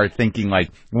did you start thinking, like,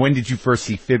 when did you first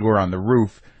see Fiddler on the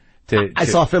Roof? I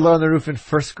saw Fiddler on the Roof in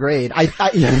first grade.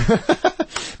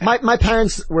 My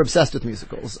parents were obsessed with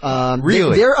musicals.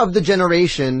 Really? They're of the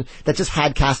generation that just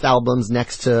had cast albums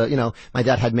next to, my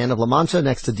dad had Man of La Mancha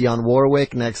next to Dionne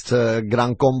Warwick, next to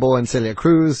Gran Combo and Celia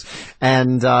Cruz,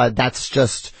 and that's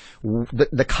just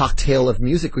the cocktail of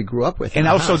music we grew up with. And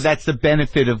also that's the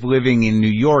benefit of living in New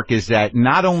York, is that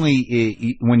not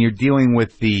only when you're dealing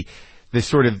with the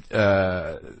sort of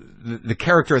the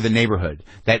character of the neighborhood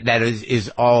that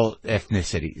is all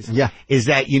ethnicities. Yeah. Is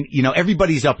that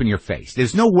everybody's up in your face.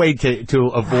 There's no way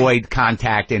to avoid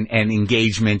contact and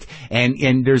engagement,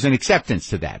 and there's an acceptance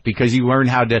to that because you learn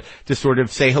how to sort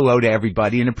of say hello to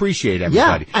everybody and appreciate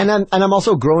everybody. Yeah. And I'm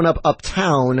also growing up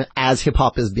uptown as hip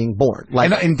hop is being born.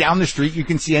 And down the street you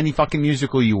can see any fucking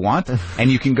musical you want, and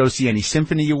you can go see any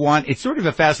symphony you want. It's sort of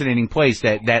a fascinating place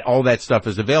that all that stuff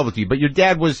is available to you. But your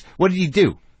dad what did he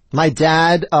do? My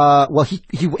dad,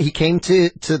 he came to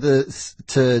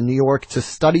New York to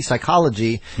study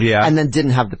psychology, and then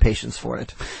didn't have the patience for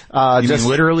it. You mean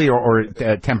literally or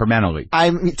temperamentally?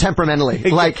 Temperamentally.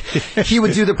 Like, he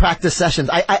would do the practice sessions.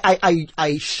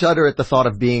 I shudder at the thought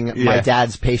of being my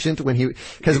dad's patient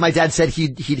because my dad said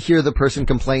he'd hear the person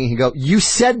complaining, he'd go, "You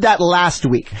said that last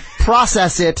week.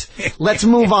 Process it. Let's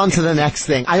move on to the next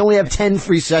thing. I only have 10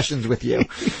 free sessions with you."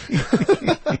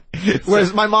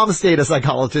 Whereas my mom stayed a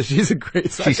psychologist. She's a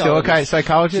great psychologist. She's still a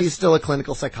psychologist? She's still a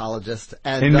clinical psychologist.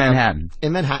 And, in Manhattan?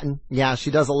 In Manhattan, yeah.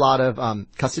 She does a lot of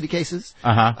custody cases.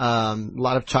 A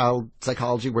lot of child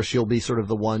psychology where she'll be sort of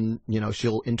the one,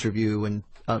 she'll interview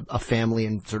a family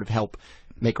and sort of help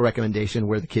make a recommendation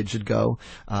where the kid should go.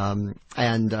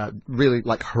 And really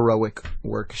like heroic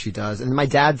work she does. And my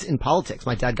dad's in politics.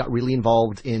 My dad got really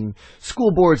involved in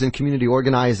school boards and community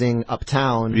organizing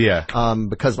uptown. Yeah.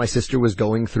 Because my sister was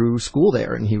going through school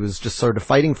there and he was just sort of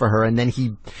fighting for her. And then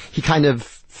he kind of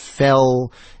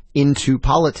fell into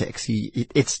politics.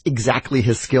 It's exactly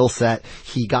his skill set.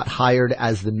 He got hired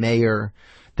as the mayor.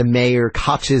 the mayor,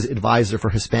 Koch's advisor for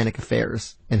Hispanic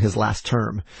affairs in his last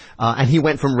term. And he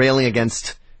went from railing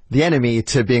against the enemy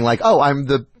to being like, oh, I'm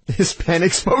the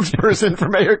Hispanic spokesperson for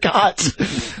Mayor Koch.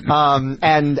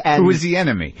 And who is the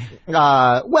enemy?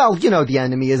 Well, the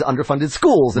enemy is underfunded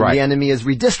schools, and the enemy is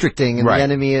redistricting, and the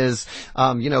enemy is,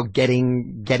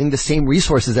 getting the same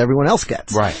resources everyone else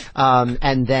gets. Right.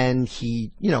 And then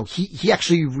he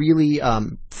actually really,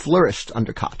 flourished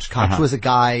under Koch. Koch was a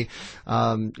guy,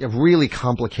 a really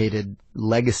complicated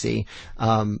legacy.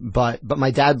 But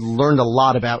my dad learned a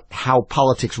lot about how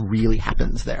politics really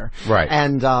happens there. Right.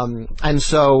 And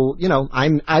so,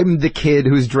 I'm the kid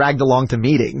who's dragged along to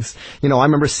meetings. I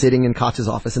remember sitting in Koch's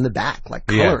office in the back, like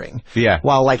coloring. Yeah.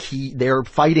 While they're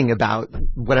fighting about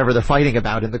whatever they're fighting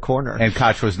about in the corner. And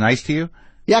Koch was nice to you?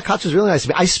 Yeah, Koch was really nice to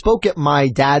me. I spoke at my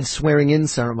dad's swearing-in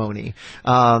ceremony,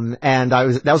 and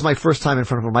that was my first time in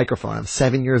front of a microphone. I'm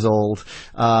 7 years old,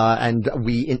 and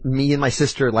me and my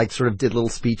sister sort of did little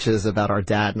speeches about our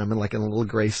dad, and I'm in a little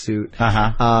gray suit.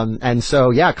 And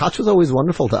so yeah, Koch was always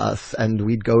wonderful to us, and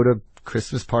we'd go to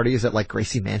Christmas parties at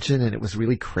Gracie Mansion, and it was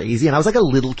really crazy. And I was like a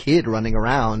little kid running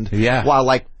around,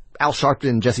 while Al Sharpton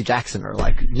and Jesse Jackson are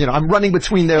I'm running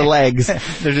between their legs.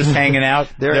 They're just hanging out.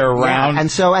 They're around.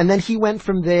 Yeah. And then he went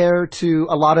from there to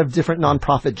a lot of different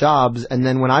nonprofit jobs. And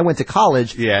then when I went to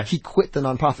college, he quit the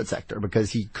nonprofit sector because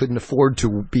he couldn't afford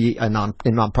to be in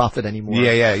nonprofit anymore.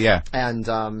 Yeah.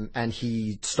 And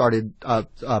he started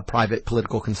a private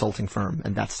political consulting firm,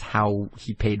 and that's how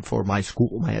he paid for my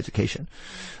school, my education.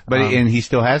 But and he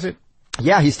still has it?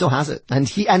 Yeah, he still has it. And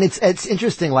it's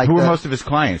interesting, who are most of his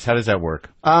clients? How does that work?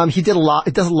 He does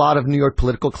a lot of New York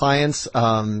political clients.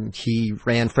 He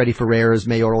ran Freddie Ferrer's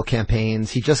mayoral campaigns.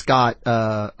 He just got,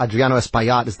 Adriano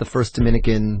Espaillat is the first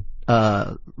Dominican,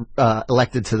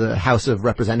 elected to the House of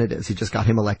Representatives. He just got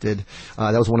him elected.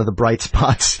 That was one of the bright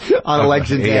spots on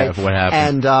election day. Yeah, what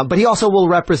happened? And, but he also will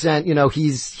represent,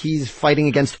 he's fighting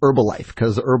against Herbalife,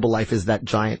 because Herbalife is that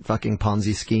giant fucking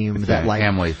Ponzi scheme it's that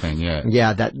Amway thing, yeah.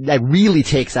 Yeah, that really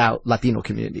takes out Latino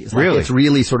communities. Really? It's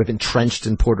really sort of entrenched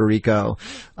in Puerto Rico.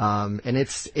 And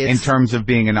it's in terms of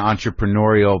being an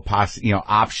entrepreneurial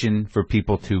option for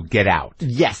people to get out.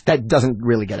 Yes, that doesn't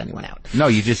really get anyone out. No,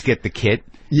 you just get the kit.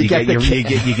 You get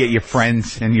your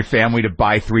friends and your family to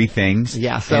buy 3 things.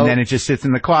 Yeah. And then it just sits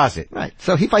in the closet. Right.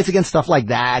 So he fights against stuff like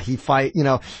that. He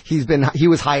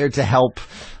was hired to help,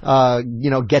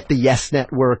 get the Yes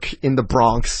Network in the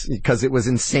Bronx, because it was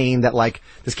insane that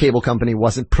this cable company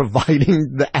wasn't providing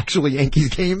the actual Yankees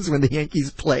games when the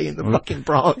Yankees play in the fucking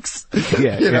Bronx.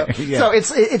 Yeah. So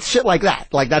it's shit like that.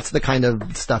 That's the kind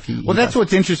of stuff he that's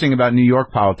what's interesting about New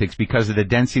York politics, because of the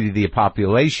density of the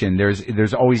population.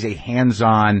 There's always a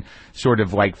hands-on sort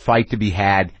of fight to be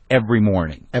had every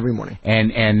morning.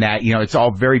 And that, it's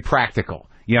all very practical.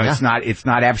 It's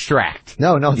not abstract.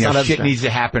 No, it's not abstract. Shit needs to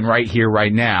happen right here,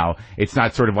 right now. It's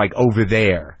not sort of over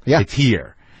there. Yeah. It's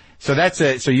here. So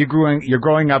so you're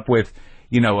growing up with,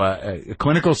 a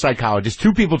clinical psychologist,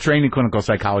 2 people trained in clinical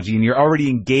psychology, and you're already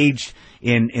engaged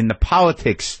in the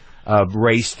politics of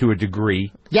race to a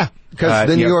degree. Yeah. Because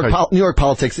the New York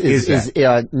politics is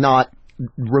not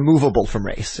removable from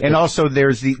race. And also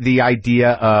there's the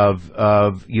idea of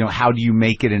how do you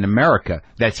make it in America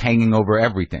that's hanging over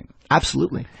everything.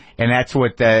 Absolutely. And that's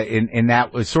what and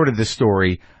that was sort of the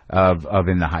story of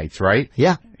In the Heights, right?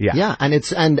 Yeah. And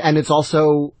it's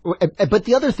also, but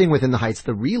the other thing with In the Heights,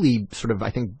 the really sort of, I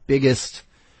think, biggest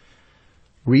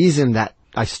reason that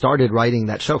I started writing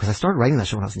that show, because I started writing that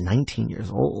show when I was 19 years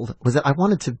old, was that I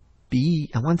wanted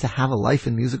to have a life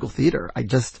in musical theater.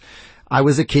 I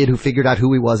was a kid who figured out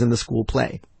who he was in the school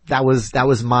play. That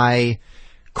was my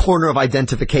corner of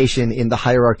identification in the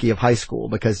hierarchy of high school,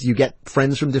 because you get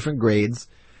friends from different grades.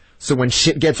 So when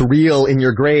shit gets real in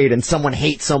your grade and someone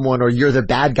hates someone, or you're the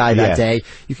bad guy that day,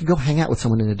 you can go hang out with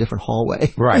someone in a different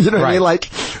hallway. Right. You know what I mean?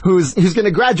 Who's going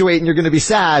to graduate and you're going to be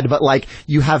sad, but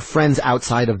you have friends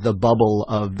outside of the bubble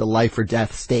of the life or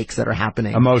death stakes that are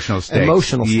happening. Emotional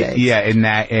stakes. Yeah, in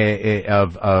that,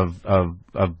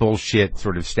 of bullshit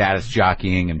sort of status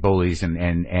jockeying and bullies and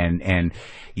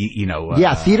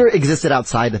theater existed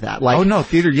outside of that.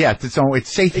 Theater, it's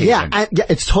safe haven. Yeah,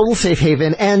 it's total safe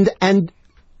haven, and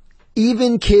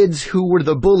even kids who were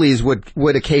the bullies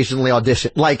would occasionally audition.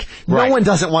 No one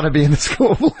doesn't want to be in the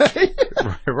school play.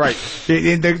 Right.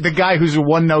 The guy who's a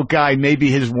one-note guy, maybe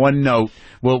his one note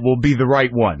will be the right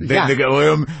one. They go,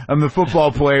 well, I'm the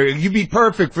football player. You'd be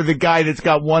perfect for the guy that's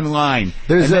got one line.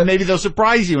 Then maybe they'll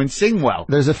surprise you and sing well.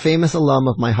 There's a famous alum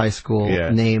of my high school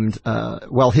named,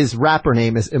 his rapper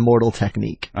name is Immortal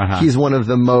Technique. He's one of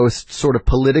the most sort of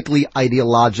politically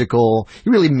ideological. He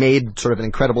really made sort of an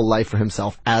incredible life for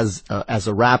himself as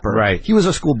a rapper. Right. He was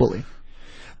a school bully.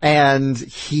 And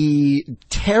he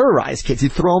terrorized kids.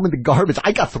 He'd throw them in the garbage.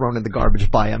 I got thrown in the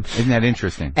garbage by him. Isn't that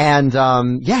interesting? And,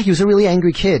 he was a really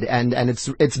angry kid. And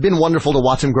it's been wonderful to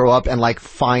watch him grow up and like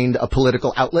find a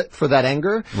political outlet for that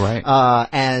anger. Right.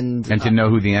 And to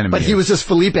know who the enemy is. But he was just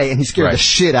Felipe and he scared the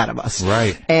shit out of us.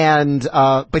 Right. And,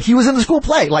 but he was in the school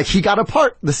play. Like he got a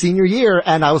part the senior year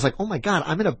and I was like, oh my God,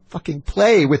 I'm in a fucking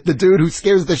play with the dude who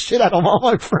scares the shit out of all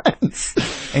my friends.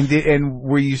 And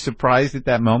were you surprised at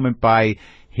that moment by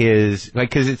his,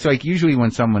 like, cause it's like usually when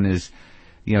someone is,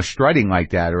 strutting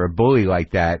like that or a bully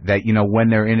like that, when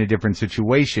they're in a different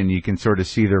situation, you can sort of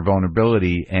see their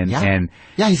vulnerability and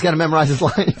he's got to memorize his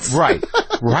lines.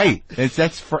 Right.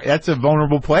 That's a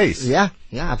vulnerable place. Yeah,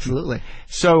 absolutely.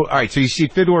 So, all right. So you see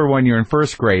Fiddler when you're in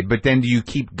first grade, but then do you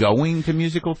keep going to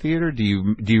musical theater?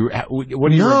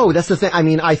 No, that's the thing. I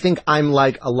mean, I think I'm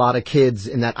like a lot of kids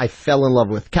in that I fell in love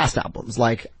with cast albums.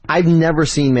 Like, I've never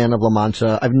seen Man of La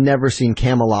Mancha. I've never seen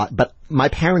Camelot, but my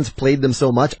parents played them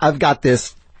so much. I've got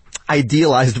this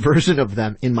idealized version of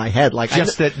them in my head. Like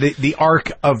just the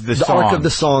arc of the song. Arc of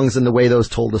the songs and the way those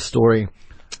told a story.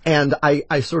 And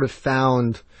I sort of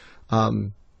found,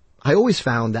 I always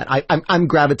found that I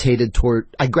gravitate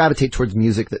towards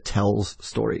music that tells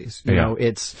stories. You know,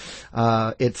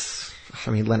 I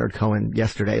mean, Leonard Cohen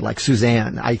yesterday, like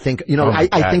Suzanne. I think,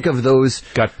 I think of those.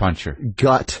 Gut puncher.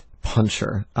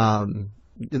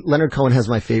 Leonard Cohen has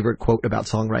my favorite quote about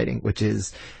songwriting, which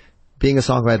is, being a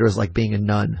songwriter is like being a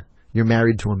nun. You're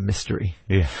married to a mystery.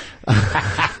 Yeah.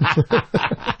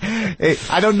 Hey,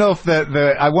 I don't know if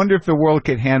I wonder if the world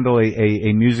could handle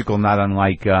a musical not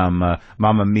unlike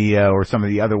Mamma Mia or some of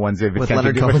the other ones they've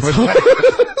attempted to do.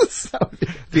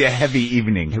 Be a heavy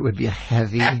evening. It would be a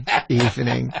heavy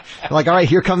evening. Like, all right,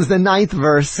 here comes the 9th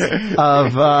verse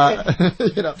of,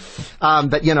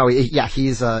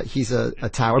 he's a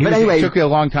tower. But anyway. It took me a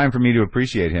long time for me to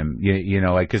appreciate him,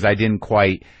 cause I didn't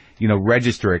quite,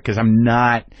 register it, cause I'm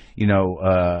not,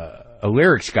 a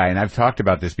lyrics guy, and I've talked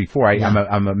about this before.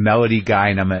 I'm a melody guy,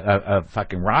 and I'm a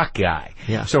fucking rock guy.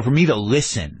 Yeah. So for me to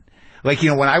listen, like,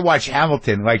 when I watch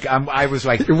Hamilton, like, I was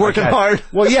like, you're working hard.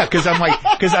 Well, yeah, cause I'm like,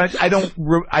 cause I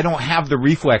don't have the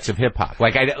reflex of hip hop.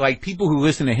 Like people who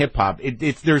listen to hip hop,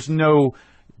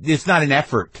 it's not an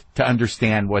effort to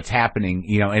understand what's happening,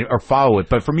 or follow it.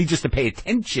 But for me just to pay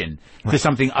attention to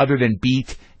something other than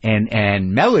beat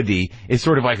and melody is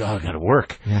sort of like, oh, I gotta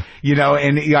work. Yeah.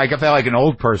 And I felt like an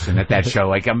old person at that show.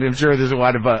 Like, I'm sure there's a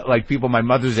lot of, like, people my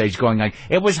mother's age going like,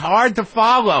 it was hard to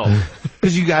follow.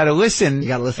 Cause you gotta listen.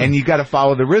 And you gotta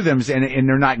follow the rhythms and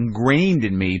they're not ingrained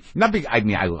in me.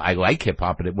 I like hip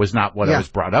hop, but it was not what I was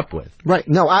brought up with. Right.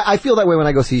 No, I feel that way when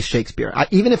I go see Shakespeare.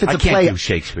 Even if it's a play. I can't do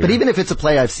Shakespeare. But even if it's a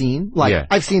play I've seen,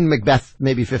 I've seen Macbeth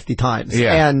maybe 50 times.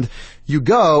 Yeah. And you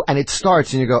go and it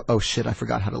starts and you go, oh shit, I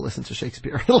forgot how to listen to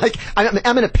Shakespeare. Like,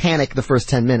 I'm in a panic the first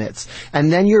 10 minutes. And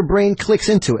then your brain clicks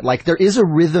into it. Like, there is a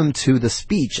rhythm to the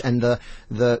speech and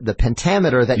the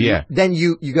pentameter that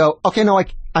you go, okay, no,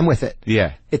 I'm with it.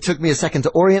 Yeah. It took me a second to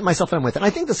orient myself and I'm with it. And I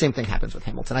think the same thing happens with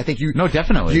Hamilton. I think No,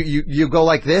 definitely. You go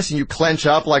like this and you clench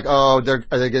up like, oh,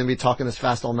 are they going to be talking this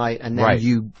fast all night? And then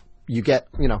you get,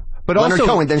 but Leonard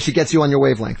Cohen, then she gets you on your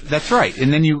wavelength. That's right.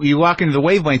 And then you walk into the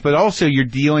wavelength, but also you're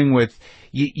dealing with,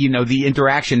 the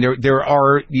interaction. There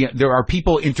are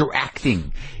people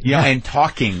interacting, and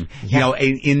talking,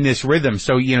 in this rhythm.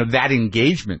 So, that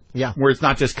engagement, where it's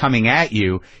not just coming at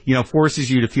you, forces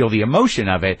you to feel the emotion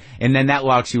of it. And then that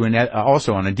locks you in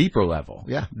also on a deeper level.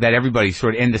 Yeah. That everybody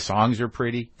and the songs are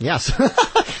pretty. Yes.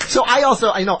 So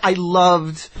I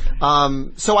love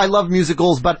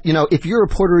musicals, but, if you're a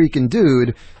Puerto Rican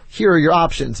dude, here are your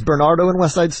options. Bernardo in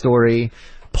West Side Story,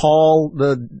 Paul,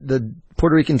 the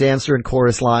Puerto Rican dancer in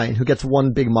Chorus Line, who gets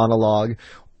one big monologue,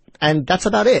 and that's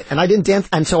about it. And I didn't dance,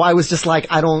 and so I was just like,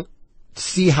 I don't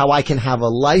see how I can have a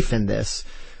life in this.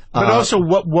 But also,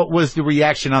 what was the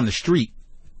reaction on the street?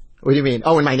 What do you mean?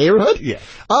 Oh, in my neighborhood? Yeah.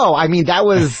 Oh, I mean,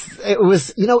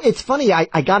 it's funny.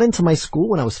 I got into my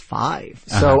school when I was 5.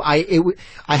 So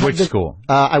Which school?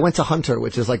 I went to Hunter,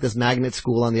 which is like this magnet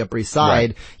school on the Upper East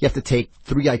Side. Right. You have to take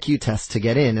 3 IQ tests to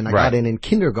get in, and I got in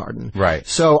kindergarten. Right.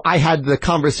 So I had the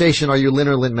conversation, are you Lin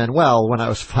or Lin-Manuel, when I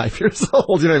was 5 years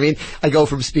old. You know what I mean? I go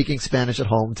from speaking Spanish at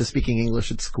home to speaking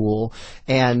English at school,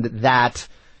 and that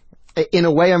in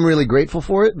a way, I'm really grateful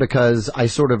for it because I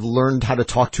sort of learned how to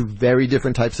talk to very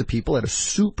different types of people at a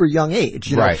super young age.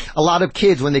 You know, a lot of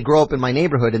kids, when they grow up in my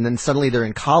neighborhood and then suddenly they're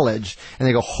in college and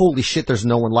they go, holy shit, there's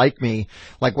no one like me.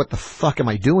 Like, what the fuck am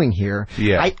I doing here?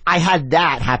 Yeah. I had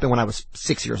that happen when I was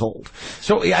 6 years old.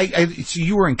 So, so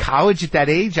you were in college at that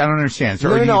age? I don't understand.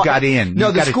 So you got in.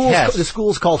 No, the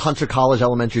school's called Hunter College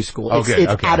Elementary School.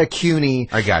 It's at a CUNY.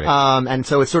 I got it. And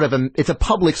so it's sort of it's a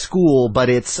public school, but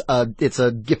it's a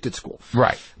gifted school.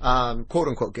 Right. Quote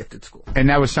unquote gifted school. And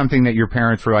that was something that your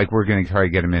parents were like, we're going to try to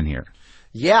get him in here.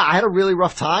 Yeah, I had a really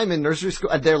rough time in nursery school.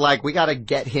 They're like, we gotta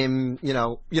get him, you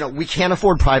know, we can't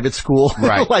afford private school.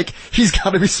 Right. Like, he's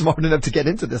gotta be smart enough to get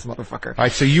into this motherfucker. All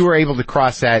right, so you were able to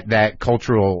cross that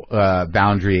cultural,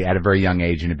 boundary at a very young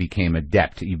age and it became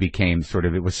adept. You became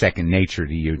it was second nature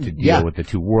to you to deal with the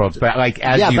two worlds. But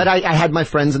but I had my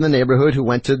friends in the neighborhood who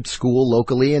went to school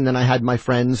locally, and then I had my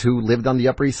friends who lived on the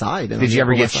Upper East Side. Did you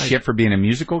ever get shit for being a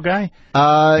musical guy?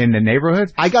 In the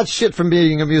neighborhood? I got shit from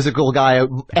being a musical guy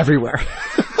everywhere.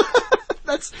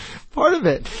 That's part of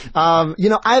it.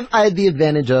 I had the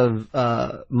advantage of,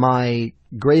 my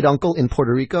great uncle in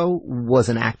Puerto Rico was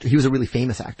an actor. He was a really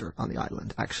famous actor on the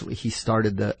island, actually. He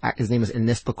started his name is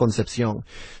Ernesto Concepcion.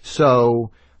 So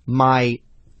my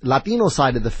Latino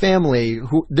side of the family,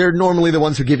 who they're normally the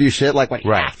ones who give you shit, like, what,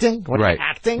 acting? What,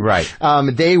 acting? Right.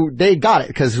 They got it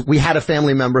because we had a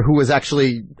family member who was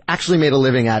actually made a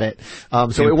living at it.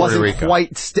 So it wasn't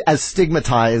quite as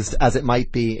stigmatized as it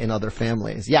might be in other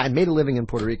families. Yeah, I made a living in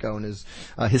Puerto Rico, and his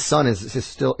son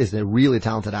is a really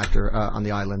talented actor, on the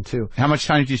island too. How much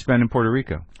time did you spend in Puerto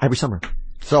Rico? Every summer.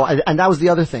 So, and that was the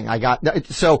other thing I got.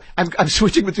 So I'm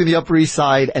switching between the Upper East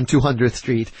Side and 200th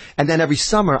Street. And then every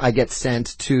summer I get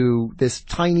sent to this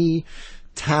tiny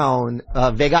town,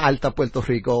 Vega Alta, Puerto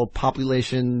Rico,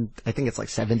 population, I think it's like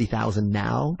 70,000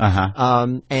 now.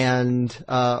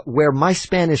 Where my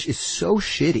Spanish is so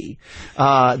shitty,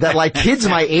 that like kids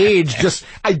my age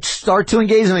I start to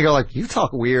engage and they go like, you talk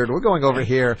weird. We're going over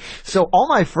here. So all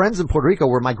my friends in Puerto Rico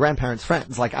were my grandparents'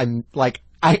 friends.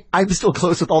 I'm still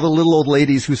close with all the little old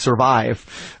ladies who survive,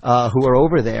 who are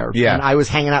over there. Yeah. And I was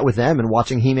hanging out with them and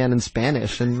watching He-Man in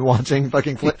Spanish and watching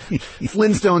fucking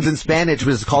Flintstones in Spanish,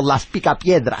 which is called Las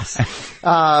Picapiedras,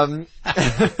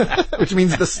 which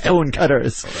means the stone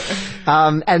cutters.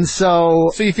 So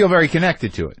you feel very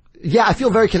connected to it. Yeah, I feel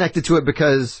very connected to it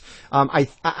because, and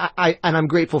I'm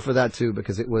grateful for that too,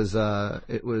 because it was I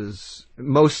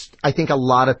think a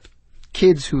lot of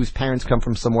kids whose parents come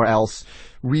from somewhere else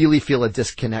really feel a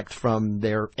disconnect from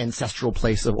their ancestral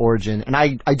place of origin. And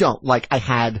I don't. Like, I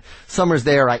had summers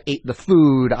there, I ate the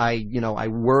food, I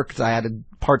worked, I had a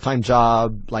part-time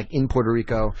job, like, in Puerto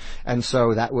Rico. And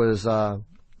so that was,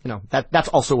 that's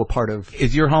also a part of...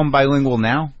 Is your home bilingual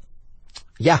now?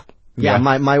 Yeah.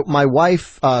 My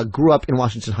wife, grew up in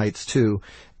Washington Heights too.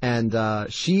 And,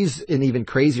 she's an even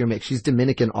crazier mix. She's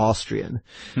Dominican Austrian.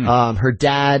 Her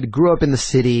dad grew up in the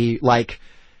city, like,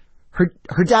 her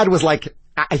dad was like,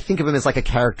 I think of him as like a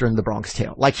character in the Bronx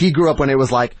Tale. Like, he grew up when it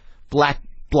was like black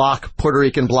bloc, Puerto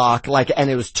Rican bloc, like, and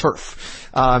it was turf.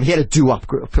 He had a doo-wop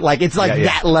group. Like, it's like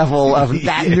that level of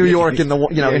that New York in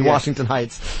in Washington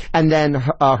Heights. And then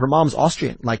her mom's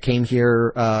Austrian, like, came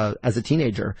here as a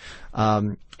teenager.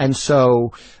 And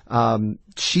so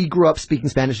she grew up speaking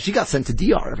Spanish. She got sent to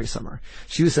DR every summer.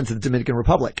 She was sent to the Dominican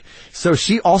Republic. So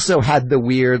she also had the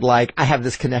weird, like, I have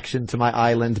this connection to my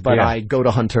island, but I go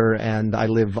to Hunter and I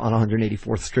live on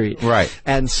 184th Street. Right.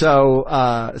 And so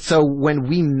when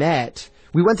we met,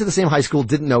 we went to the same high school,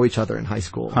 didn't know each other in high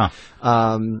school.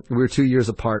 We were 2 years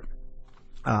apart.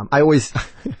 I always,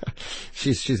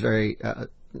 she's very,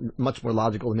 much more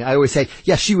logical than me. I always say,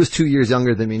 yeah, she was 2 years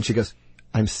younger than me. And she goes,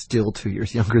 I'm still 2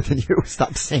 years younger than you.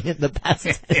 Stop saying it in the past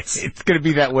tense. It's going to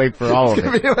be that way for all of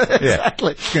it.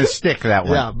 Exactly. It's going to stick that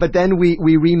way. Yeah. But then we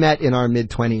re-met in our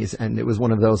mid-20s, and it was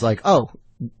one of those like, oh,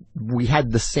 we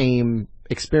had the same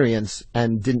experience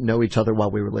and didn't know each other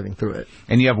while we were living through it.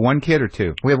 And you have one kid or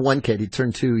two? We have one kid. He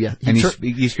turned 2, yeah.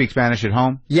 You speak Spanish at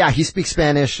home? Yeah, he speaks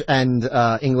Spanish and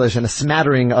English and a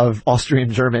smattering of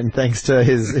Austrian German thanks to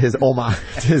his Oma,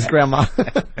 to his grandma.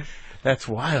 That's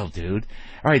wild, dude.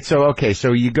 All right, so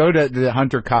you go to the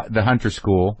Hunter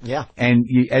school. Yeah. And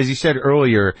as you said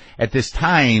earlier, at this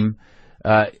time,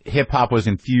 hip hop was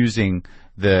infusing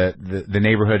the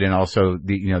neighborhood and also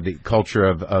the culture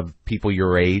of people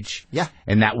your age. Yeah.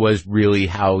 And that was really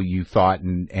how you thought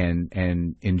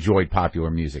and enjoyed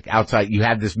popular music. Outside, you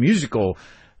had this musical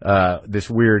this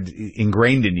weird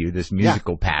ingrained in you, this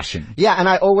musical passion. Yeah, and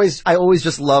I always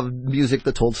just loved music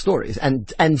that told stories,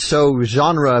 and so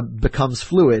genre becomes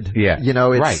fluid. Yeah, you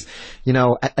know, it's right. You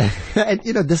know, and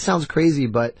you know, this sounds crazy,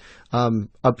 but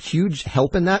a huge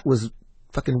help in that was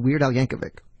fucking Weird Al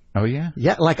Yankovic. Oh yeah,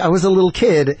 yeah. Like I was a little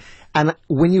kid, and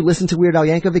when you listen to Weird Al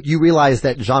Yankovic, you realize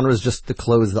that genre is just the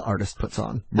clothes the artist puts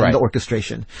on and the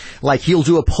orchestration. Like he'll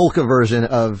do a polka version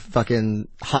of fucking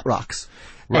Hot Rocks.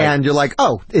 Right. And you're like,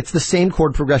 oh, it's the same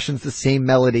chord progressions, the same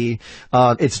melody.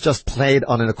 It's just played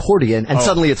on an accordion, and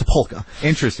suddenly it's a polka.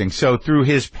 Interesting. So through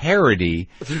his parody,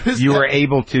 you were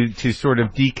able to sort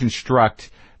of deconstruct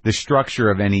the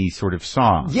structure of any sort of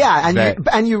song. Yeah,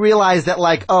 and you realize that,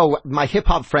 like, oh, my hip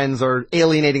hop friends are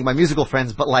alienating my musical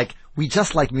friends, but like, we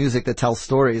just like music that tells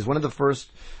stories. One of the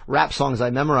first rap songs I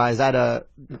memorized, I had a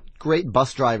great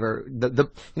bus driver. You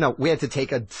know, we had to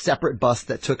take a separate bus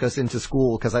that took us into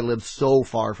school because I lived so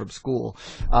far from school.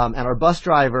 And our bus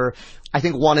driver, I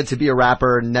think, wanted to be a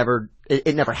rapper and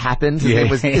it never happened.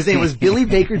 His name was Billy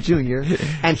Baker Jr.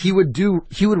 and he would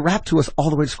rap to us all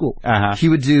the way to school. Uh-huh. He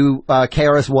would do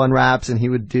KRS-One raps, and he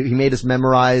made us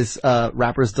memorize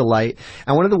Rapper's Delight.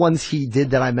 And one of the ones he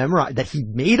did that he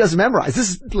made us memorize, this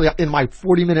is in my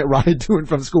 40-minute ride to and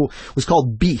from school, was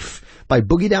called Beef by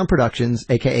Boogie Down Productions,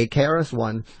 aka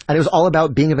KRS-One, and it was all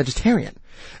about being a vegetarian.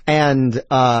 And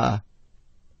I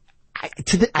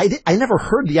never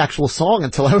heard the actual song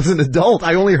until I was an adult.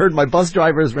 I only heard my bus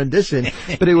driver's rendition,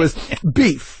 but it was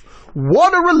beef.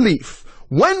 What a relief.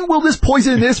 When will this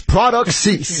poisonous product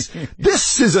cease?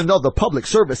 This is another public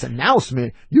service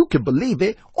announcement. You can believe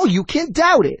it or you can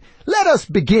doubt it. Let us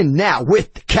begin now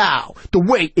with the cow. The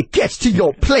way it gets to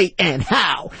your plate and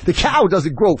how. The cow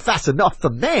doesn't grow fast enough for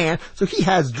man, so he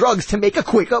has drugs to make a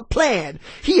quicker plan.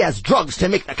 He has drugs to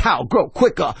make the cow grow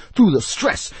quicker. Through the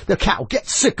stress, the cow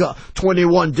gets sicker.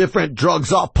 21 different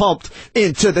drugs are pumped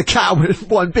into the cow in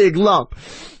one big lump.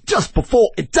 Just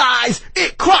before it dies,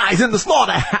 it cries in the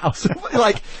slaughterhouse.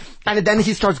 And then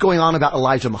he starts going on about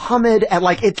Elijah Muhammad, and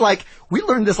it's like, we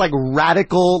learned this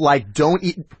radical, don't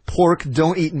eat pork,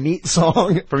 don't eat meat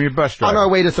song. From your bus driver. On our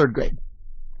way to third grade.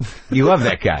 You love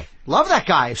that guy. Love that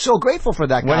guy. So grateful for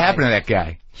that guy. What happened to that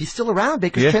guy? He's still around.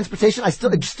 Baker's Transportation.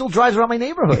 It still drives around my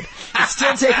neighborhood. He's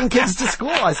still taking kids to school.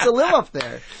 I still live up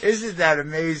there. Isn't that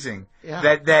amazing? Yeah.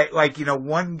 That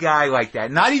one guy like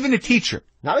that, not even a teacher.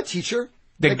 Not a teacher.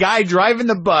 The guy driving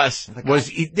the bus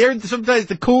they're sometimes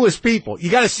the coolest people.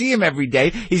 You got to see him every day.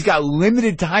 He's got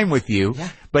limited time with you,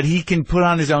 but he can put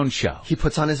on his own show. He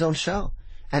puts on his own show.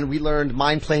 And we learned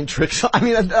mind playing tricks. I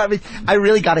mean, I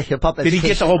really got a hip hop education. Did he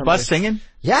get the whole bus singing?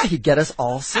 Yeah, he'd get us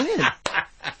all singing.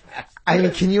 I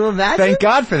mean, can you imagine? Thank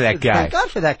God for that guy. Thank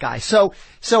God for that guy. So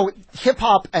hip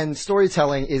hop and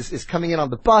storytelling is coming in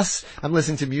on the bus. I'm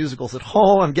listening to musicals at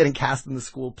home. I'm getting cast in the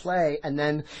school play. And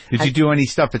then. Did you do any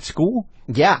stuff at school?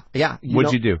 Yeah.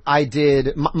 What'd you do? I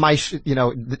did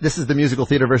this is the musical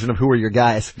theater version of Who Are Your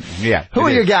Guys? Yeah. Who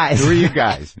are your guys? Who are your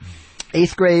guys?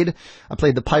 8th grade, I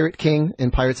played the Pirate King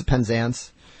in Pirates of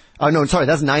Penzance. Oh, no, sorry,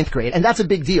 that's 9th grade. And that's a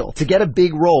big deal. To get a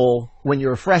big role when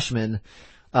you're a freshman,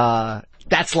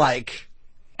 that's like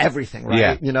everything, right?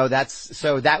 Yeah. You know,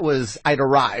 I'd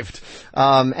arrived.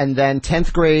 And then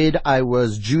 10th grade, I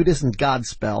was Judas in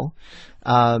Godspell.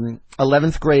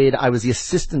 11th grade, I was the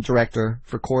assistant director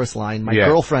for Chorus Line. My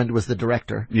girlfriend was the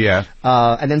director. Yeah.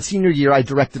 And then senior year, I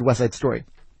directed West Side Story.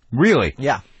 Really?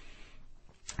 Yeah.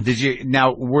 Did you,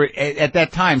 now, at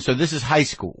that time, so this is high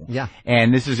school. Yeah.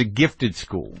 And this is a gifted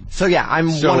school. So yeah, I'm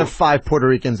one of 5 Puerto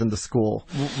Ricans in the school.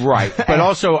 Right. But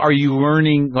also, are you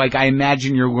learning, I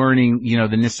imagine you're learning,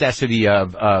 the necessity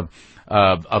of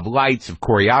lights, of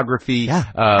choreography. Yeah.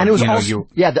 And it was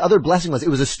the other blessing was it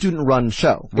was a student-run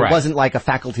show. It wasn't like a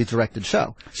faculty-directed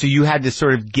show. So you had to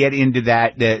sort of get into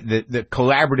that, the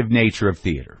collaborative nature of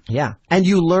theater. Yeah. And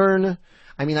you learn,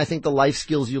 I think the life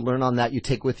skills you learn on that you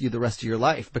take with you the rest of your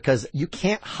life, because you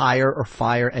can't hire or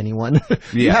fire anyone.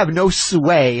 You have no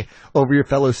sway over your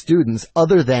fellow students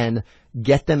other than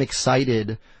get them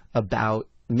excited about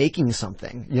making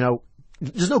something.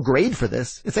 There's no grade for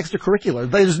this. It's extracurricular.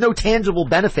 There's no tangible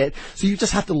benefit. So you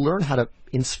just have to learn how to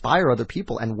inspire other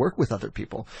people and work with other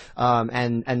people.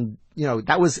 And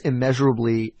that was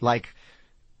immeasurably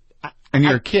And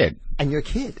you're a kid. And you're a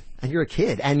kid. And you're a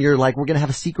kid, and you're like, we're going to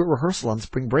have a secret rehearsal on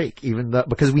spring break,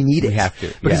 because we need it. We have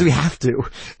to. Because we have to.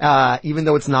 Even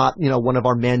though it's not, one of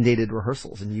our mandated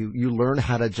rehearsals. And you learn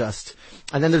how to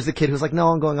and then there's the kid who's like, no,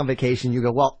 I'm going on vacation. You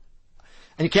go, well,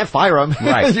 And you can't fire them.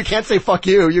 Right. You can't say fuck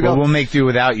you. You go, we'll make do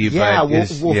without you. Yeah, we'll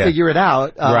figure it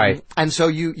out. Right. And so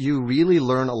you really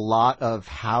learn a lot of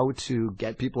how to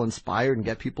get people inspired and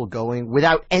get people going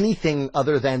without anything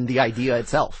other than the idea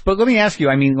itself. But let me ask you,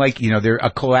 I mean, like, a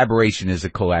collaboration is a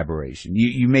collaboration.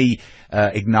 You may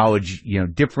acknowledge,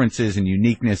 differences and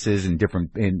uniquenesses and different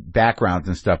backgrounds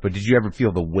and stuff, but did you ever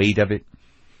feel the weight of it?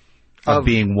 Of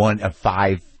being one of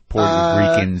 5 Puerto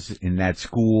Ricans in that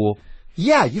school?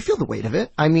 Yeah, you feel the weight of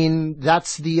it. I mean,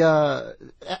 that's and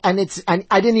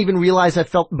I didn't even realize I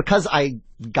felt, because I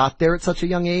got there at such a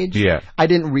young age. Yeah. I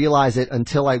didn't realize it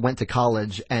until I went to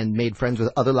college and made friends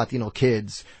with other Latino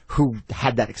kids who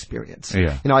had that experience.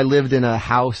 Yeah. I lived in a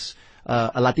house,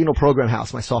 a Latino program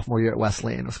house my sophomore year at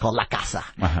Wesleyan. It was called La Casa.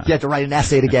 Uh-huh. You had to write an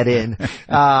essay to get in.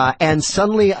 And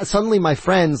suddenly my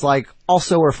friends,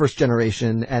 also were first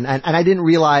generation, and I didn't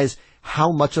realize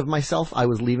how much of myself I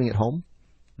was leaving at home.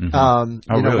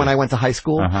 Mm-hmm. Really? When I went to high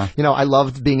school, uh-huh. I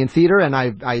loved being in theater, and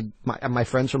my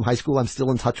friends from high school, I'm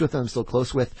still in touch with, and I'm still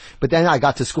close with. But then I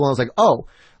got to school, and I was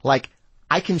like,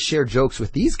 I can share jokes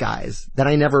with these guys that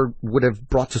I never would have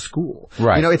brought to school.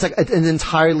 Right. It's like an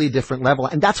entirely different level.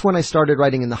 And that's when I started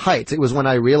writing in the Heights. It was when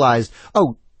I realized,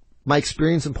 my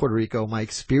experience in Puerto Rico, my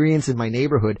experience in my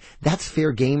neighborhood, that's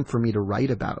fair game for me to write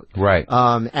about. Right.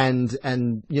 And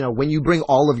when you bring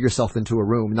all of yourself into a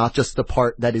room, not just the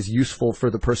part that is useful for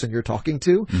the person you're talking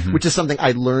to, mm-hmm. which is something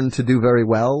I learned to do very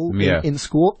well in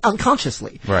school,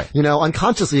 unconsciously. Right.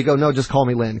 Unconsciously you go, no, just call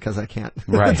me Lin, because I can't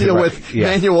deal with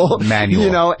yeah. Manuel.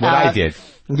 What I did.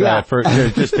 Yeah.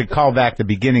 Just to call back the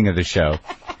beginning of the show,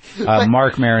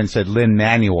 Marc Maron said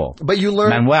Lin-Manuel. But you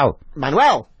learn...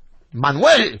 Manuel. But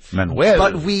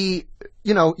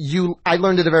I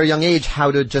learned at a very young age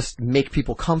how to just make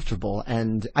people comfortable,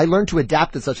 and I learned to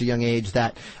adapt at such a young age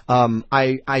that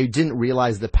I didn't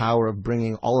realize the power of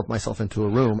bringing all of myself into a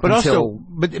room until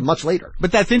much later.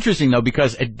 But that's interesting, though,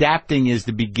 because adapting is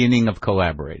the beginning of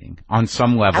collaborating on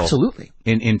some level. Absolutely.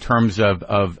 In terms of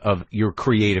your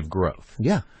creative growth.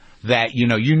 Yeah. That, you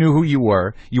knew who you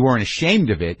were, you weren't ashamed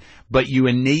of it, but you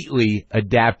innately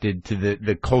adapted to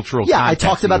the cultural context. Yeah, I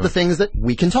talked about the things that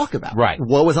we can talk about. Right.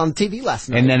 What was on TV last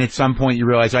night. And then at some point you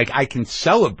realize, I can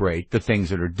celebrate the things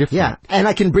that are different. Yeah, and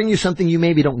I can bring you something you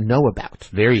maybe don't know about.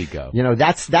 There you go.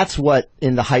 That's what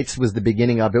In the Heights was the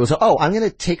beginning of. It was, I'm going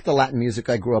to take the Latin music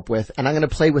I grew up with, and I'm going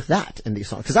to play with that in these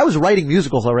songs. Because I was writing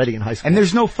musicals already in high school. And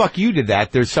there's no fuck you to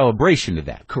that, there's celebration to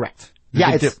that. Correct.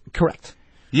 Yeah, it's correct.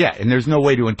 Yeah, and there's no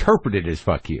way to interpret it as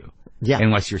fuck you. Yeah.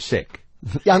 Unless you're sick.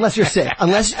 Yeah, unless you're sick.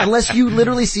 Unless you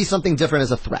literally see something different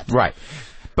as a threat. Right.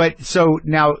 But so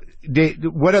now,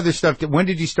 what other stuff? When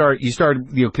did you start? You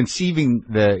started, conceiving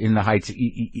In the Heights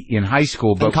in high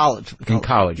school, but in college. In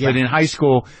college, yeah. But in high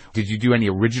school, did you do any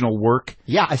original work?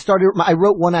 Yeah, I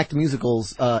wrote one-act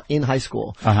musicals in high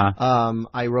school. Uh-huh.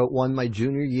 I wrote one my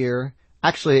junior year.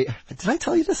 Actually, did I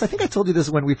tell you this? I think I told you this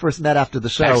when we first met after the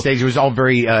show. Backstage, it was all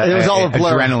very, it was all a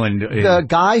blur. Adrenaline. The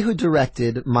guy who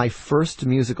directed my first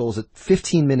musical was a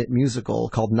 15-minute musical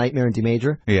called Nightmare in D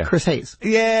Major. Yeah. Chris Hayes.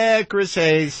 Yeah, Chris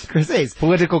Hayes. Chris Hayes.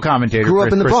 Political commentator. Grew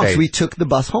up in the Bronx. Hayes. We took the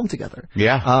bus home together.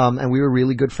 Yeah. And we were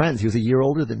really good friends. He was a year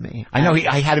older than me. I know.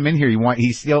 I had him in here.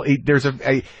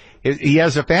 He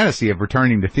has a fantasy of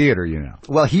returning to theater,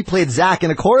 Well, he played Zach in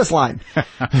a chorus line.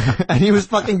 And he was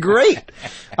fucking great.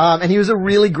 And he was a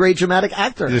really great dramatic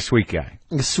actor. He's a sweet guy.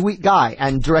 A sweet guy,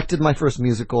 and directed my first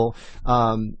musical.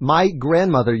 My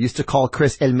grandmother used to call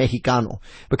Chris El Mexicano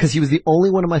because he was the only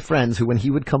one of my friends who, when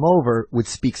he would come over, would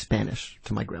speak Spanish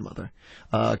to my grandmother.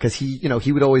 Cause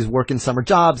he would always work in summer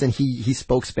jobs, and he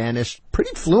spoke Spanish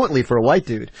pretty fluently for a white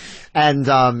dude.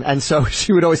 And so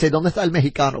she would always say, ¿Dónde está el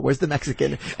mexicano? Where's the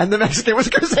Mexican? And the Mexican was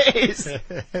Chris Hayes.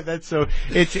 That's so,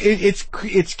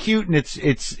 it's cute and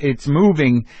it's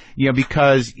moving,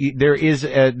 because there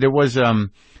was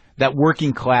that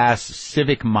working class,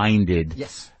 civic minded.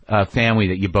 Yes. Family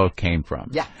that you both came from.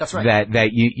 Yeah, that's right. That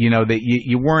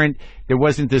you weren't, there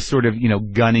wasn't this sort of,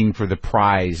 gunning for the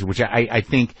prize, which I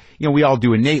think, we all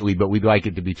do innately, but we'd like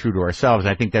it to be true to ourselves.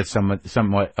 I think that's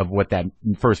somewhat of what that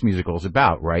first musical is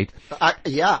about, right?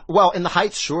 Yeah. Well, In the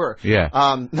Heights, sure. Yeah.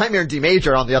 Nightmare in D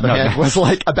Major, on the other hand, was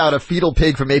like about a fetal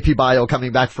pig from AP Bio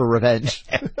coming back for revenge.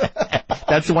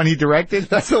 That's the one he directed?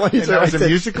 That's the one he directed. That was a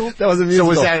musical? That was a musical. So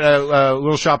was that a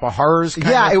Little Shop of Horrors kind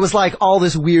Yeah, of? it was like all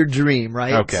this weird dream,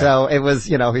 right? Okay. So it was,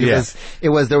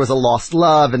 there was a lost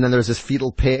love, and then there was this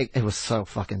fetal pig. It was so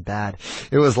fucking bad.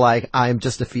 It was like, I'm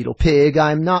just a fetal pig,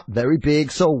 I'm not very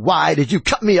big, so why did you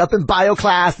cut me up in bio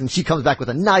class? And she comes back with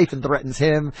a knife and threatens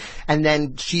him, and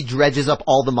then she dredges up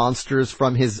all the monsters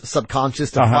from his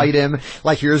subconscious to fight him.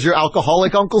 Like, here's your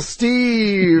alcoholic Uncle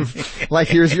Steve. Like,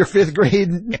 here's your 5th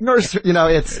grade nurse,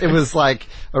 it was like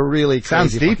a really crazy.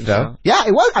 Sounds deep, though. Show. Yeah,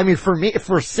 it was. I mean, for me,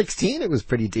 for 16, it was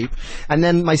pretty deep. And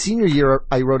then my senior year,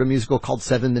 I wrote a musical called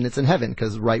 7 Minutes in Heaven,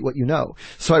 because write what you know.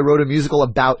 So I wrote a musical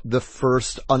about the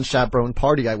first unchaperoned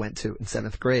party I went to in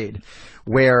 7th grade,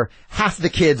 where half the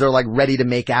kids are like ready to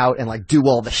make out and like do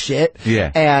all the shit.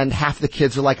 Yeah. And half the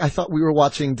kids are like, I thought we were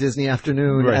watching Disney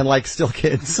Afternoon, and like still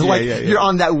kids. So you're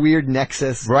on that weird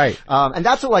nexus. Right. And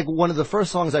that's what, like, one of the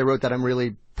first songs I wrote that I'm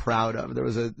really proud of. There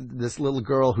was this little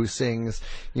girl who sings,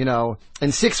 in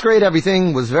 6th grade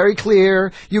everything was very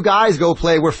clear. You guys go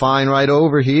play, we're fine right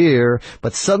over here.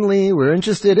 But suddenly we're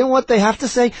interested in what they have to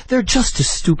say. They're just as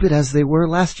stupid as they were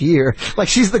last year. Like,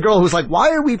 she's the girl who's like,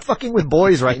 why are we fucking with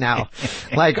boys right now?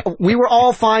 Like, we were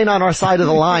all fine on our side of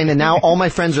the line, and now all my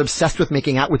friends are obsessed with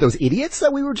making out with those idiots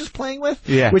that we were just playing with.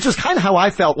 Yeah. Which is kind of how I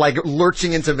felt, like,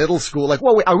 lurching into middle school. Like,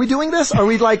 whoa, wait, are we doing this? Are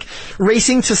we, like,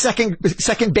 racing to second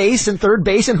base and third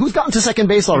base? And who's gotten to second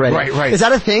base already? Right. Is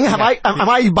that a thing? Am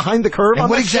I behind the curve? And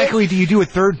what exactly do you do at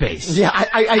third base? Yeah,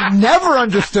 I never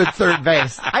understood third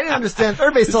base. I didn't understand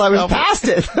third base till I was past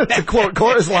it. To quote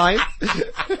Chorus Line.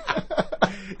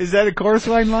 Is that a Chorus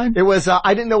Line? It was,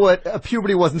 I didn't know what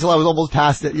puberty was until I was almost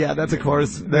past it. Yeah, that's a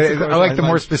chorus. I like the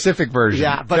more specific version.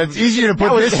 Yeah, but it's easier to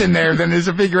put this in there than it is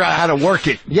to figure out how to work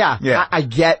it. Yeah. I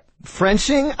get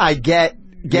Frenching. I get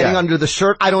getting under the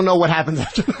shirt. I don't know what happens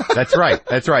after that.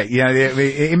 That's right. Yeah,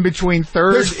 in between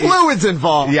third, there's fluids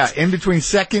involved. Yeah, in between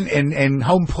second and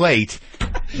home plate.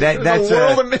 That's a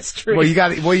world of mystery. Well, you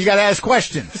got to ask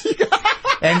questions.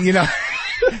 And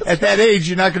at that age,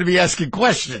 you're not going to be asking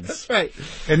questions. That's right.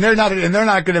 And they're not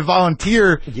going to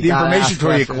volunteer the information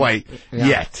for you quite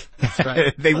yet. That's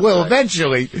right. They will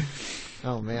eventually.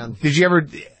 Oh man. Did you ever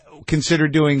consider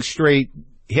doing straight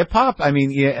hip hop? I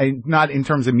mean, not in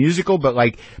terms of musical, but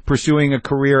like pursuing a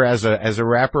career as a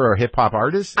rapper or hip hop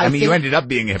artist. I mean, you ended up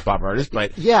being a hip hop artist,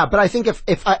 but yeah. But I think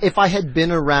if I had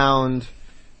been around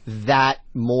that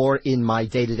more in my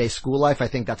day-to-day school life, I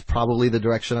think that's probably the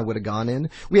direction I would have gone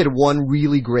in. We had one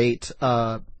really great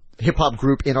hip hop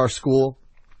group in our school,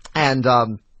 and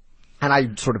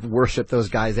I sort of worshiped those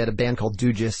guys. They had a band called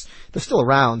Doogis. They're still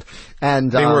around,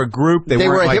 and they were a group. They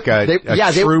weren't like a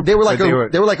troupe. They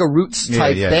were like a roots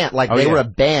type band. Like they were a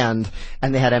band,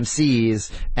 and they had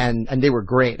MCs, and they were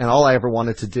great. And all I ever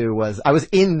wanted to do was, I was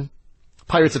in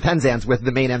Pirates of Penzance with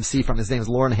the main MC from, his name is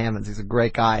Lauren Hammonds. He's a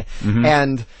great guy. Mm-hmm.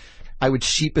 And I would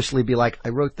sheepishly be like, I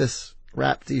wrote this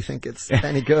rap. Do you think it's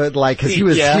any good? Like, cause he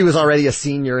was already a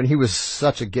senior, and he's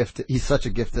such a gifted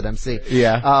MC.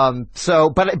 Yeah.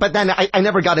 But then I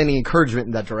never got any encouragement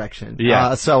in that direction.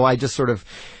 Yeah. So I just sort of,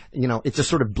 it just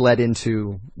sort of bled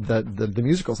into the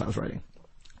musicals I was writing.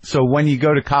 So when you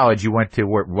go to college, you went to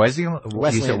Wesleyan?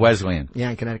 You said Wesleyan. Yeah,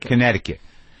 in Connecticut.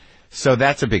 So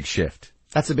that's a big shift.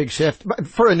 That's a big shift. But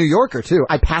for a New Yorker, too.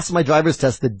 I passed my driver's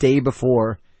test the day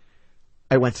before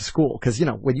I went to school. Because,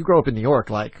 when you grow up in New York,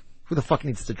 like, who the fuck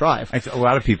needs to drive? A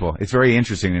lot of people. It's very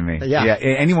interesting to me. Yeah.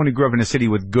 Anyone who grew up in a city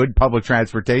with good public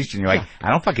transportation, you're like, I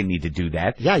don't fucking need to do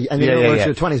that. Yeah, and you don't learn through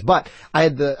your 20s. But I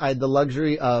had the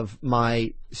luxury of,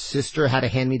 my sister had a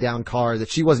hand-me-down car that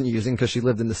she wasn't using because she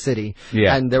lived in the city.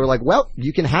 Yeah. And they were like, well,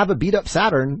 you can have a beat-up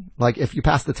Saturn, like, if you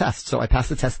pass the test. So I passed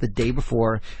the test the day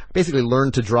before. I basically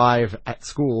learned to drive at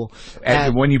school.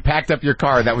 And when you packed up your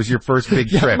car, that was your first big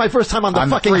trip. My first time on the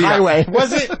fucking highway.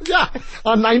 Was it? Yeah.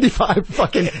 On 95,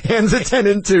 fucking hands at 10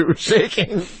 and 2,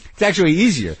 shaking. It's actually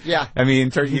easier. Yeah. I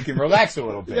mean, you can relax a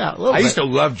little bit. Yeah, a little bit. I used to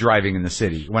love driving in the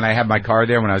city. When I had my car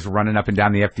there, when I was running up and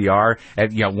down the FDR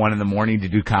at 1 a.m. to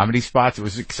do comedy spots, it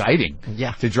was exciting.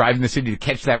 Yeah. To drive in the city to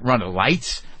catch that run of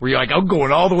lights where you're like, I'm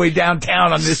going all the way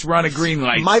downtown on this run of green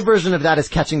lights. My version of that is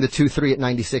catching the 2-3 at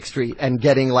 96th Street and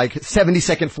getting like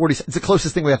 70-second, 40. It's the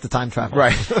closest thing we have to time travel.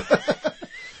 Right.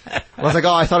 I was like,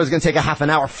 I thought it was going to take a half an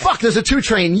hour. Fuck, there's a 2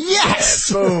 train.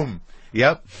 Yes! Boom.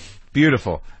 Yep.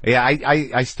 Beautiful. Yeah,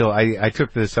 I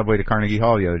took the subway to Carnegie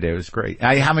Hall the other day. It was great.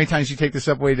 How many times do you take the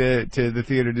subway to the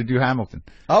theater to do Hamilton?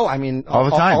 Oh, I mean, all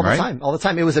the time, all right? the time. All the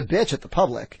time. It was a bitch at the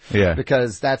Public. Yeah.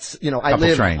 Because that's, I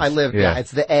live, yeah,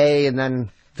 it's the A, and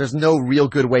then there's no real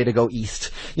good way to go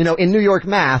east. In New York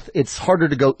math, it's harder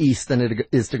to go east than it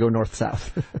is to go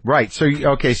north-south. Right. So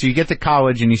you get to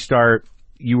college and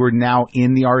you were now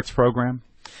in the arts program?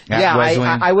 Yeah,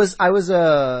 I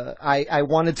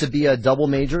wanted to be a double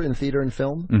major in theater and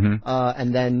film. Mm-hmm.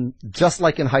 And then just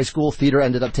like in high school, theater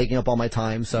ended up taking up all my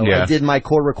time. So I did my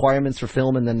core requirements for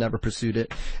film and then never pursued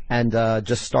it. And,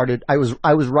 just started, I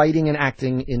was writing and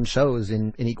acting in shows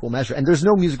in equal measure. And there's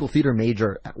no musical theater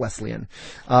major at Wesleyan.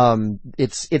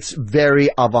 It's very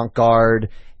avant-garde.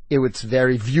 It's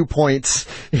very viewpoints.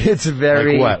 It's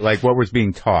very... Like what? Like what was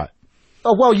being taught?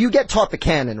 Oh, well, you get taught the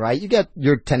canon, right? You get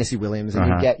your Tennessee Williams and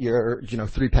you get your,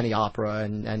 Three Penny Opera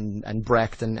and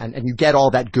Brecht and you get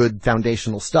all that good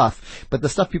foundational stuff. But the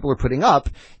stuff people are putting up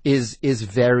is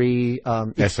very,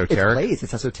 esoteric.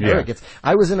 It's esoteric. Yeah.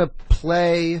 I was in a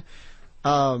play,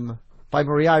 by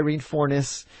Maria Irene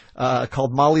Fornes,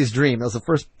 called Molly's Dream. It was the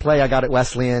first play I got at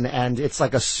Wesleyan, and it's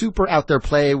like a super out there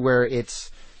play where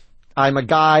I'm a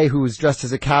guy who's dressed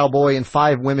as a cowboy and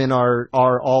 5 women are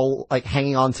all like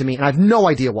hanging on to me and I have no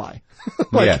idea why.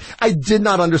 I did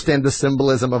not understand the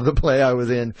symbolism of the play I was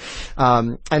in.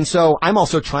 And so I'm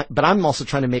also trying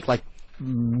to make like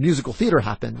musical theater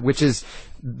happen, which is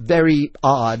very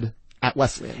odd at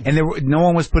Wesleyan. And no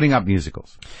one was putting up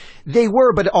musicals. They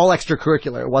were, but all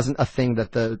extracurricular. It wasn't a thing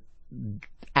that the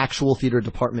actual theater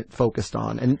department focused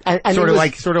on, and sort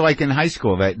of like in high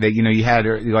school that you had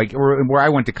or where I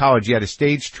went to college, you had a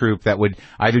stage troupe that would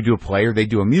either do a play or they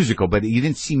do a musical, but you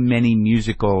didn't see many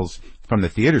musicals from the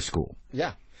theater school.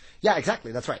 Yeah,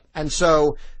 exactly, that's right. And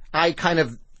so I kind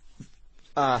of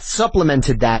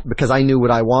supplemented that because I knew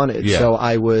what I wanted. Yeah. So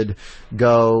I would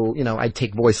go, I'd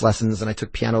take voice lessons and I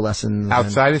took piano lessons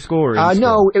outside of school or in school?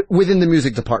 No, within the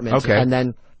music department. Okay, and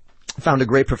then found a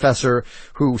great professor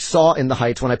who saw In the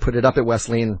Heights when I put it up at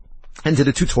Wesleyan and did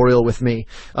a tutorial with me.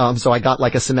 So I got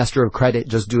like a semester of credit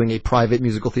just doing a private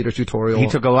musical theater tutorial. He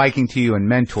took a liking to you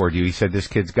and mentored you. He said, this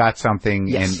kid's got something,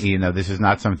 yes. And, this is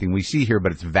not something we see here,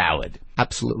 but it's valid.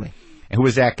 Absolutely. And who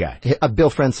was that guy? Bill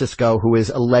Francisco, who is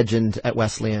a legend at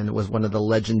Wesleyan, was one of the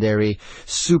legendary,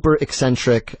 super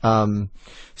eccentric,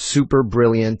 super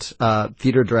brilliant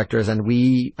theater directors, and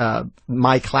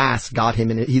my class got him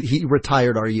in. He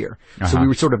retired our year, so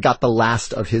we sort of got the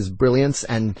last of his brilliance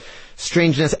and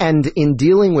strangeness. And in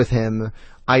dealing with him,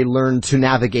 I learned to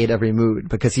navigate every mood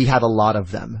because he had a lot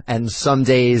of them. And some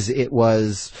days it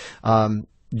was,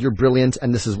 you're brilliant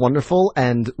and this is wonderful.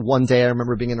 And one day I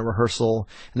remember being in a rehearsal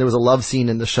and there was a love scene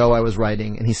in the show I was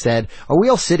writing, and he said, "Are we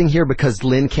all sitting here because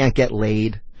Lynn can't get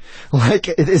laid? Like,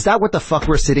 is that what the fuck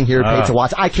we're sitting here paid to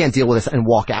watch? I can't deal with this," and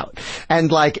walk out. And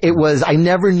like, I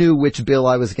never knew which bill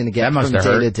I was going to get from day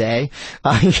to day.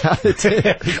 I got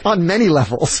it on many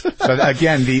levels. So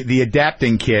again, the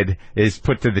adapting kid is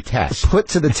put to the test. Put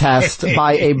to the test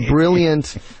by a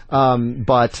brilliant,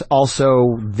 but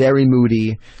also very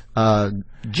moody,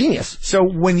 genius. So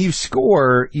when you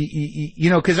score,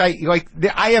 cause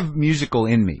I have musical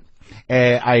in me.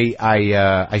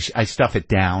 I stuff it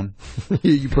down.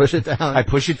 You push it down. I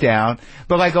push it down.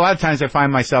 But like a lot of times I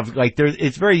find myself like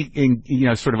it's very,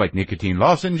 sort of like nicotine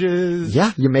lozenges.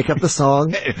 Yeah, you make up the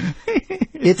song.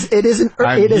 It isn't.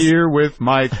 I'm here with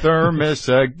my thermos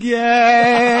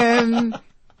again.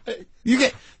 You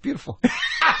get beautiful.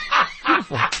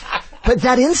 Beautiful. But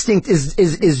that instinct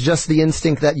is just the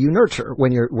instinct that you nurture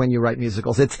when you write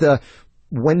musicals. It's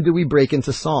when do we break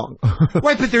into song?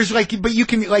 Right, but you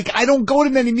can, I don't go to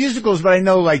many musicals, but I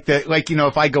know,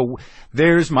 if I go,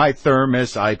 "There's my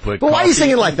thermos, I put But why are you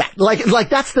singing like that? Like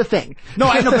that's the thing. No,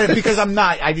 I know, but because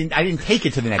I didn't take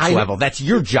it to the next level. That's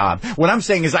your job. What I'm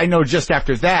saying is I know just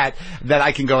after that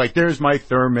I can go "There's my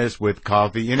thermos with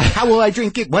coffee, and how will I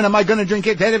drink it? When am I gonna drink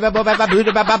it?"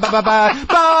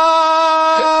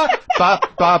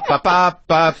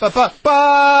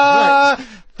 Right.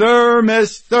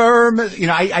 Thermos.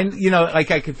 I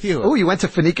could feel it. Oh, you went to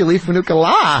Funiculi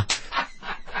Funicula.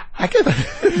 I could.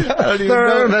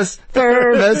 Thermos,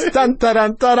 dun dun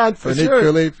dun dun dun.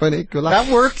 Funiculi Funicula.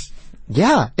 That works.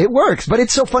 Yeah, it works. But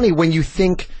it's so funny when you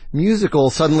think musical,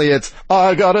 suddenly it's,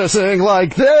 "I gotta sing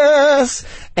like this."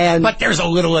 But there's a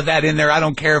little of that in there. I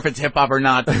don't care if it's hip hop or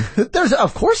not.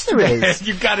 Of course there is.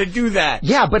 You've got to do that.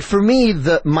 Yeah, but for me,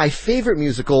 my favorite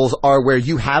musicals are where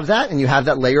you have that and you have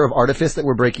that layer of artifice that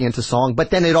we're breaking into song,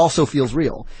 but then it also feels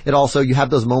real. You have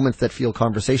those moments that feel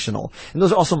conversational. And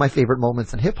those are also my favorite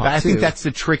moments in hip hop. I think that's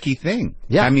the tricky thing.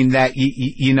 Yeah. I mean, that,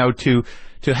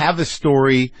 to have a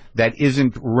story that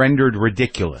isn't rendered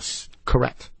ridiculous.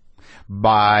 Correct.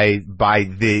 By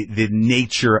the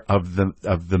nature of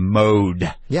the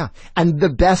mode. Yeah. And the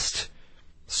best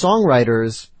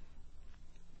songwriters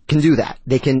can do that.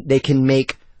 They can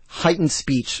make heightened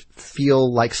speech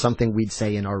feel like something we'd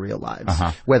say in our real lives.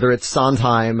 Whether it's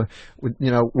Sondheim,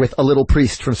 with A Little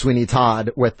Priest from Sweeney Todd,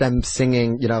 with them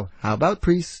singing, "How about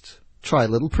Priest? Try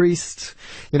Little Priest,"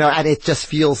 and it just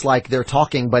feels like they're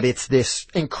talking, but it's this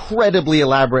incredibly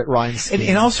elaborate rhyme scheme.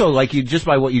 And also, just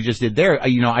by what you just did there,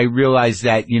 I realized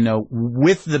that,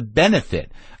 with the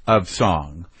benefit of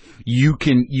song, you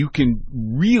can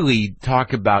really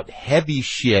talk about heavy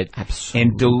shit. Absolutely.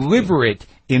 And deliver it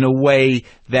in a way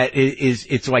that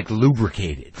it's like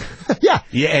lubricated. Yeah.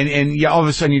 Yeah. And all of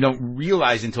a sudden you don't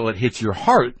realize until it hits your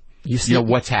heart You know,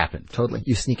 what's happened. Totally.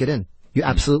 You sneak it in. You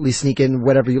absolutely sneak in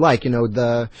whatever you like. You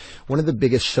know, one of the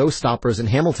biggest showstoppers in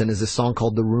Hamilton is this song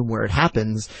called The Room Where It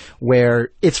Happens, where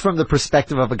it's from the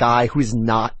perspective of a guy who's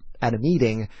not at a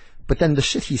meeting, but then the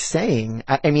shit he's saying,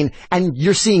 I mean, and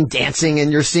you're seeing dancing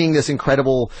and you're seeing this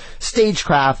incredible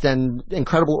stagecraft and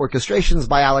incredible orchestrations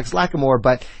by Alex Lacamoire,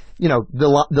 but you know, the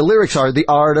lyrics are the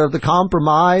art of the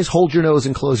compromise, hold your nose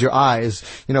and close your eyes.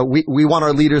 You know, we want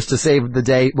our leaders to save the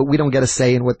day, but we don't get a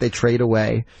say in what they trade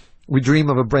away. We dream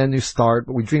of a brand new start,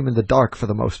 but we dream in the dark for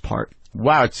the most part.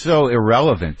 Wow, it's so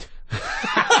irrelevant.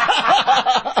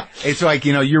 It's like,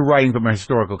 you know, you're writing from a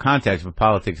historical context, but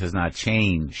politics has not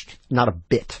changed. Not a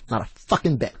bit. Not a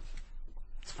fucking bit.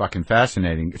 It's fucking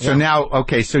fascinating. So now,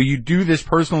 okay, so you do this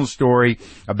personal story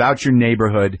about your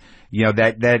neighborhood, you know,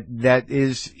 that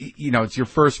is, you know, it's your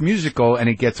first musical and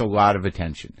it gets a lot of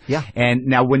attention. Yeah. And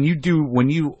now when you do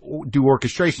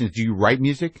orchestrations, do you write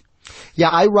music? Yeah,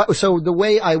 I write. So the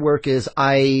way I work is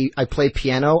I play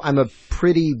piano. I'm a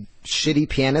pretty shitty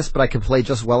pianist, but I can play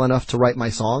just well enough to write my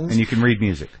songs. And you can read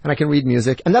music. And I can read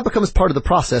music. And that becomes part of the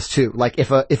process too. Like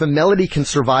if a melody can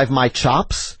survive my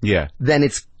chops, then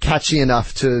it's catchy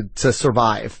enough to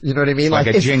survive. You know what I mean? Like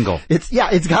a jingle.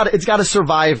 It's gotta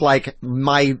survive like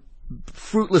my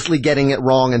fruitlessly getting it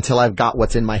wrong until I've got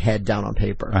what's in my head down on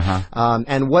paper.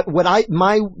 And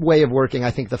my way of working,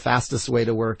 I think the fastest way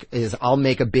to work is I'll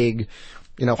make a big,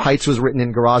 you know, Heights was written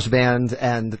in GarageBand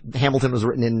and Hamilton was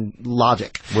written in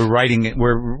Logic. We're writing it.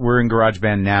 We're in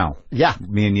GarageBand now. Yeah.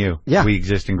 Me and you. Yeah. We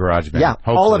exist in GarageBand. Yeah.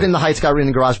 Hopefully. All of In the Heights got written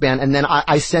in GarageBand, and then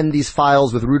I send these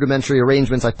files with rudimentary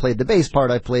arrangements. I played the bass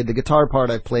part, I played the guitar part,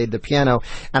 I played the piano,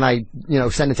 and I, you know,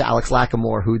 send it to Alex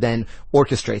Lacamoire, who then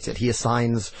orchestrates it. He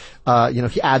assigns, you know,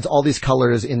 he adds all these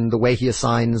colors in the way he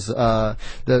assigns, the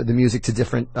music to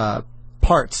different,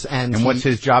 parts. And what's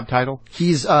his job title?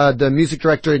 He's the music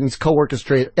director and he's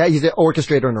co-orchestrator. He's the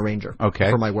orchestrator and arranger. Okay.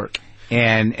 For my work.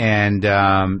 And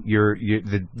you're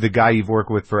the guy you've worked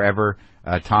with forever,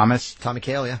 Tommy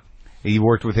Kail, yeah. You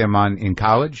worked with him in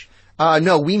college?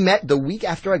 No, we met the week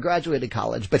after I graduated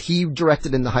college, but he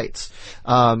directed In the Heights.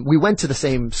 We went to the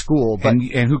same school. But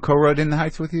and who co-wrote In the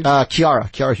Heights with you? Chiara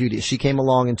Hudes. She came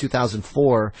along in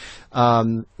 2004,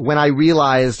 when I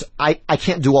realized I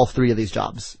can't do all three of these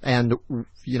jobs. And,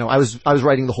 you know, I was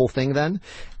writing the whole thing then,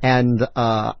 and,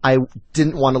 I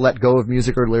didn't want to let go of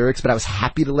music or lyrics, but I was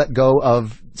happy to let go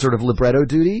of sort of libretto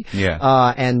duty.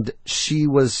 Yeah. And she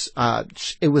was,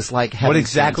 it was like heaven. What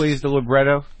exactly is the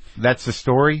libretto? That's the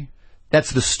story?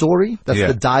 That's the story. That's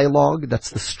the dialogue.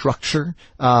 That's the structure.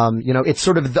 You know, it's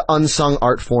sort of the unsung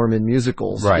art form in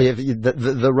musicals. Right. If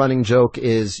the running joke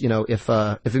is, you know, if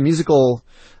a musical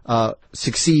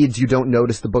succeeds, you don't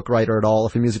notice the book writer at all.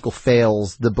 If a musical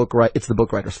fails, it's the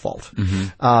book writer's fault.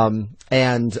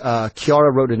 And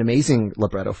Chiara wrote an amazing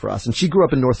libretto for us, and she grew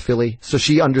up in North Philly, so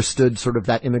she understood sort of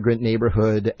that immigrant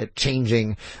neighborhood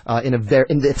changing in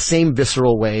the same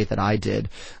visceral way that I did.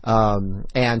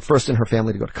 And first in her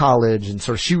family to go to college, and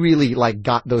sort of she really like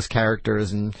got those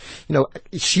characters, and you know,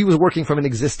 she was working from an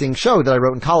existing show that I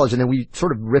wrote in college, and then we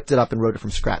sort of ripped it up and wrote it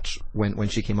from scratch when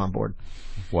she came on board.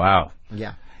 Wow.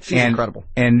 Yeah. She's incredible.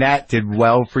 And that did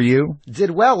well for you?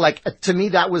 Did well. Like, to me,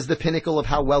 that was the pinnacle of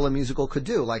how well a musical could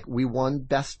do. Like, we won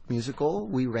Best Musical.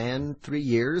 We ran 3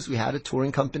 years. We had a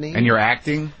touring company. And you're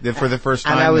acting for the first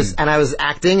time? And I was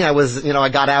acting. I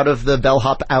got out of the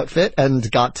bellhop outfit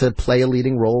and got to play a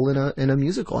leading role in a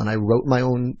musical. And I wrote my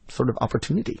own sort of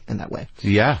opportunity in that way.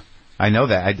 Yeah. I know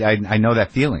that. I know that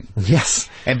feeling. Yes.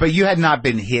 But you had not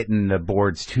been hitting the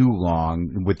boards too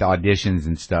long with auditions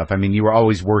and stuff. I mean, you were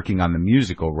always working on the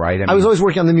musical, right? I was always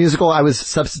working on the musical. I was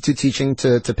substitute teaching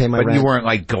to pay my rent. But you weren't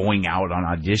like going out on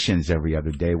auditions every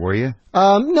other day, were you?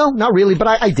 No, not really, but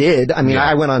I did. I mean,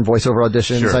 I went on voiceover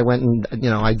auditions. Sure. I went and, you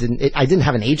know, I didn't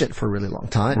have an agent for a really long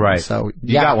time. Right. So,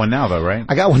 you got one now though, right?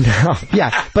 I got one now.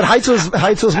 Yeah. But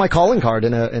Heights was my calling card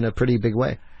in a pretty big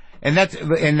way. And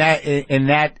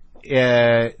that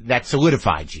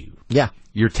solidified you. Yeah.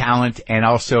 Your talent and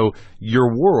also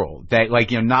your world. That,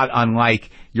 like, you know, not unlike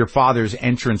your father's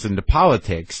entrance into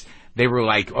politics. They were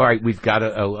like, all right, we've got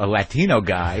a Latino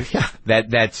guy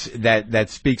that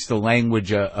speaks the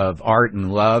language of art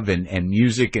and love and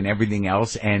music and everything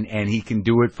else, and he can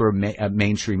do it for a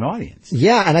mainstream audience.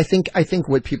 Yeah, and I think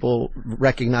what people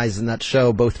recognize in that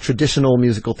show, both traditional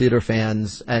musical theater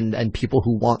fans and people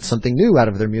who want something new out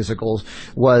of their musicals,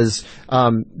 was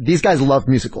these guys love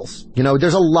musicals. You know,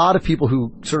 there's a lot of people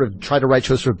who sort of try to write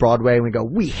shows for Broadway and we go,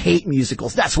 we hate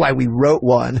musicals, that's why we wrote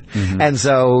one. Mm-hmm. And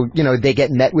so, you know, they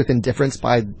get met with indifference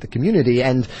by the community,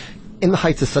 and In the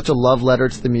Heights is such a love letter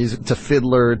to the music, to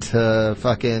Fiddler, to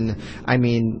fucking, I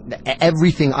mean,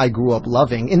 everything I grew up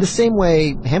loving. In the same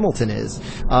way Hamilton is.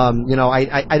 You know,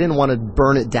 I didn't want to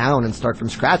burn it down and start from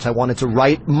scratch. I wanted to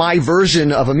write my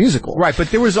version of a musical. Right,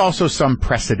 but there was also some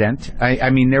precedent. I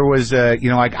mean, there was, you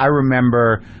know, like I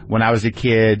remember when I was a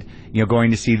kid, you know,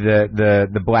 going to see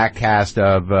the black cast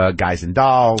of Guys and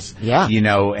Dolls. Yeah. You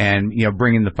know, and, you know,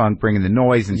 bringing the funk, bringing the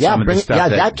noise and some of the stuff. Yeah,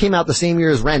 that came out the same year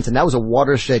as Rent, and that was a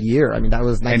watershed year. I mean, that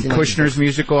was 1996. And Kushner's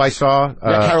musical I saw.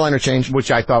 Carolina Change.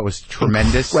 Which I thought was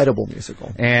tremendous. Incredible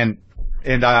musical. And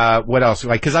what else?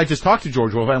 Like, cause I just talked to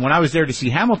George Wolfe, and when I was there to see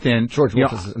Hamilton. George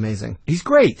Wolfe is amazing. He's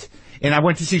great. And I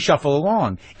went to see Shuffle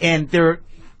Along. And there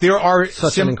are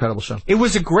such an incredible show. It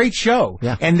was a great show.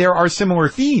 Yeah. And there are similar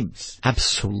themes.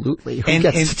 Absolutely. Who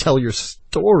gets to tell your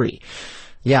story?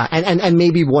 Yeah. And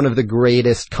maybe one of the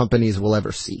greatest companies we'll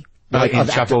ever see. Like in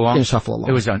Shuffle Along? In Shuffle Along.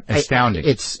 It was astounding.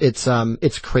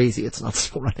 It's crazy. It's not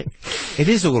still running. It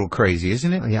is a little crazy,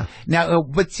 isn't it? Yeah. Now,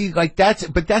 but see, like that's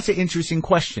an interesting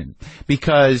question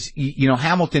because, you know,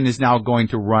 Hamilton is now going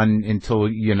to run until,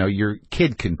 you know, your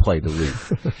kid can play the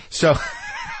lead. So,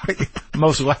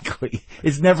 most likely,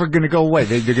 it's never going to go away.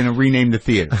 They're going to rename the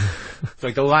theater. It's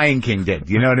like the Lion King did.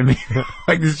 You know what I mean?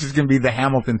 Like this is going to be the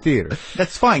Hamilton Theater.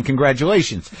 That's fine.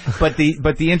 Congratulations. But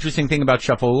the interesting thing about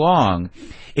Shuffle Along,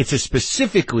 it's a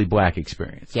specifically black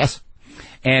experience. Yes.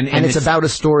 And it's about a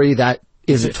story that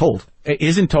isn't told.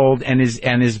 Isn't told and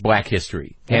is black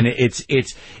history. Yeah. And it's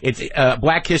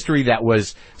black history that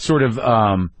was sort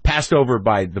of passed over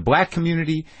by the black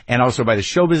community and also by the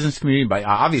show business community,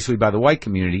 obviously by the white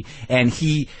community. And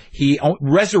he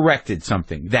resurrected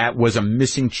something that was a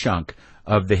missing chunk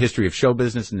of the history of show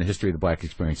business and the history of the black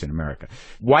experience in America.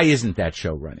 Why isn't that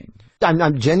show running?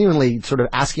 I'm genuinely sort of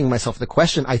asking myself the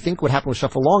question. I think what happened with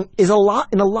Shuffle Along is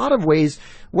in a lot of ways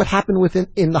what happened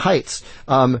in the Heights.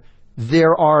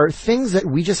 There are things that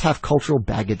we just have cultural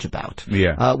baggage about.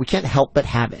 Yeah. We can't help but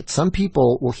have it. Some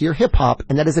people will hear hip hop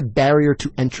and that is a barrier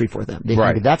to entry for them. They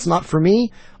think that's not for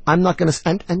me. I'm not going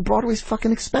to, and Broadway's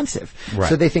fucking expensive. Right.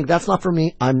 So they think that's not for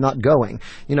me. I'm not going.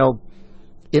 You know,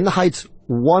 In the Heights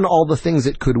won all the things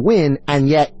it could win, and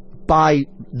yet by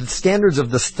the standards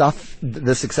of the stuff,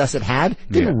 the success it had,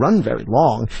 didn't run very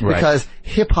long because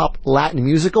hip-hop Latin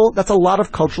musical, that's a lot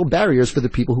of cultural barriers for the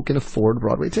people who can afford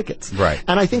Broadway tickets. Right.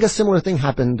 And I think a similar thing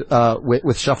happened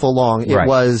with Shuffle Along. It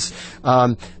was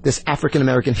this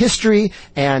African-American history,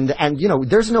 and you know,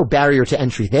 there's no barrier to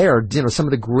entry there. You know, some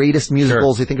of the greatest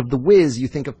musicals, you think of The Wiz, you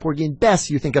think of Porgy and Bess,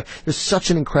 you think of, there's such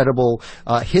an incredible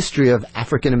history of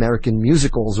African-American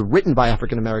musicals written by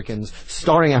African-Americans,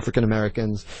 starring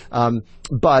African-Americans.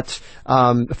 But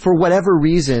for whatever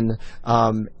reason,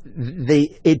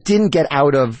 it didn't get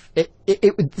out of it.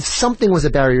 Something was a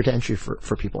barrier to entry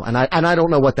for people, and I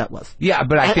don't know what that was. Yeah,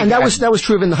 but I think that was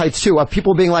true of In the Heights too.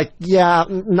 People being like, yeah,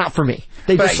 not for me.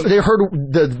 They heard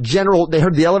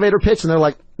the elevator pitch and they're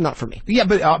like, not for me. Yeah,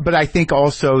 but I think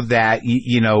also that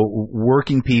you know,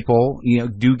 working people, you know,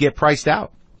 do get priced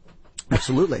out.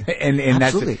 Absolutely. and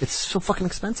absolutely. It's so fucking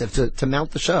expensive to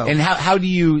mount the show. And how do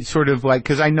you sort of like,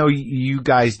 cause I know you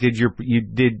guys you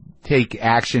did take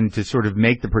action to sort of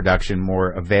make the production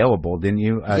more available, didn't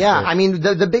you? I mean,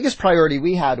 the biggest priority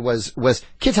we had was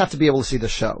kids have to be able to see the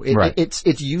show.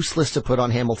 It's useless to put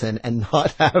on Hamilton and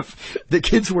not have the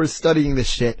kids who are studying this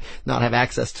shit not have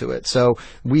access to it. So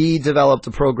we developed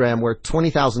a program where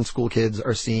 20,000 school kids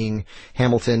are seeing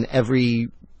Hamilton every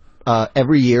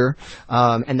year,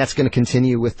 and that's going to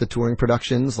continue with the touring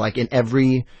productions. Like in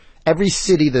every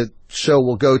city the show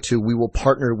will go to, we will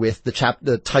partner with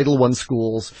the Title I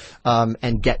schools,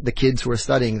 and get the kids who are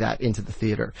studying that into the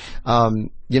theater.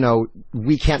 You know,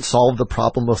 we can't solve the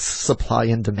problem of supply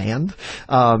and demand.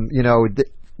 You know,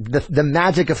 the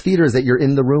magic of theater is that you're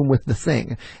in the room with the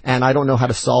thing, and I don't know how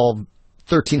to solve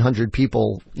 1,300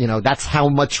 people, you know, that's how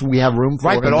much we have room for.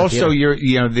 Right, but also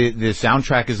the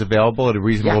soundtrack is available at a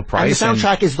reasonable price. And the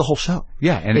soundtrack is the whole show.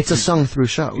 Yeah, and it's a sung through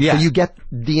show. Yeah. So you get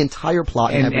the entire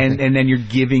plot and everything. And then you're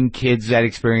giving kids that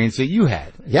experience that you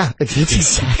had. Yeah, it's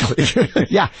exactly.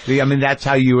 Yeah. I mean, that's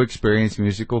how you experience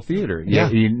musical theater. Yeah.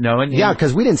 You know, yeah,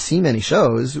 because we didn't see many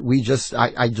shows.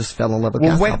 I just fell in love with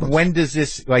cast albums. When does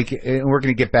this, like, and we're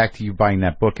going to get back to you buying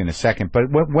that book in a second, but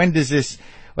when does this,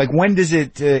 like, when does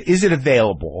it, is it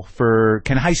available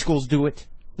can high schools do it?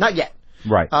 Not yet.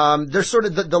 Right. There's sort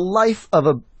of the life of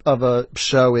a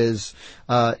show is,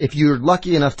 if you're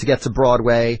lucky enough to get to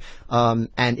Broadway,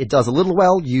 and it does a little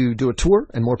well, you do a tour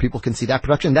and more people can see that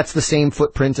production. That's the same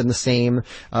footprint and the same,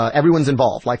 everyone's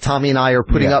involved. Like Tommy and I are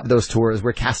putting up those tours.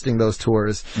 We're casting those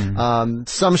tours. Mm-hmm.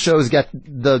 Some shows get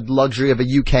the luxury of a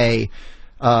UK,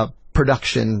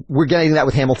 production. We're getting that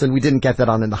with Hamilton. We didn't get that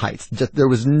on In the Heights. There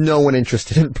was no one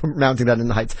interested in mounting that in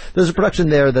the Heights. There's a production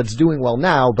there that's doing well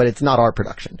now, but it's not our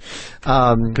production.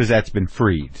 Because that's been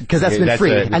freed. Because that's been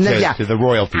freed. And then, to the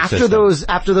royalty system.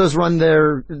 After those run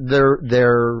their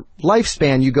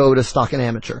lifespan, you go to stock and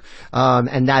amateur.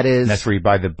 And that's where you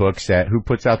buy the books who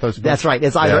puts out those books? That's right.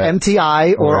 It's either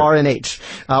MTI or R&H,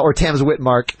 or Thames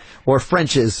Whitmark, or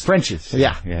French's.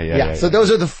 Yeah. So those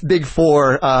are the big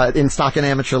four, in stock and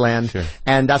amateur land. Sure.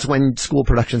 And that's when school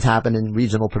productions happen and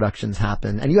regional productions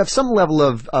happen. And you have some level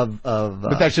of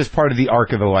but that's just part of the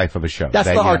arc of the life of a show. That's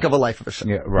the arc of a life of a show.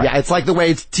 Yeah, right. Yeah, it's like the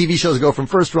way TV shows go from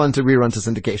first run to rerun to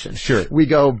syndication. Sure. We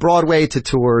go Broadway to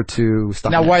tour to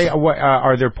stock. Now, why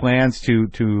are there plans to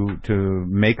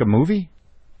make a movie?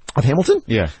 Of Hamilton?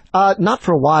 Yeah. Not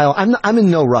for a while. I'm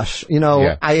in no rush.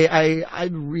 I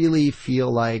really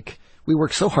feel like we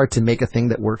work so hard to make a thing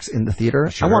that works in the theater.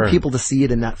 Sure. I want people to see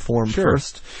it in that form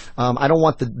first. I don't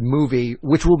want the movie,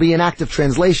 which will be an active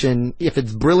translation, if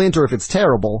it's brilliant or if it's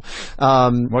terrible.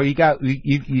 Well,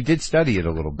 you did study it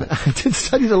a little bit. I did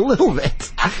study it a little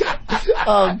bit.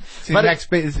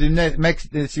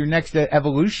 It's your next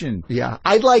evolution. Yeah.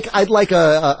 I'd like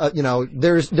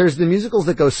there's the musicals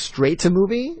that go straight to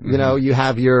movie. Mm-hmm. You know, you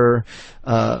have your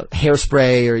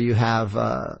Hairspray, or you have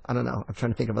I don't know, I'm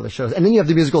trying to think of other shows. And then you have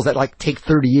the musicals that take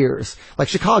 30 years. Like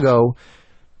Chicago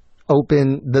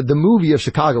opened the movie of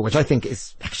Chicago, which I think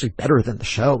is actually better than the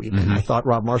show even. Mm-hmm. I thought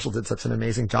Rob Marshall did such an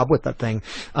amazing job with that thing.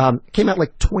 Came out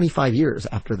 25 years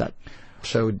after that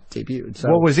show debuted. So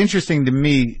what was interesting to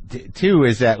me too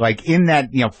is that in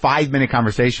that 5-minute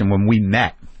conversation when we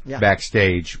met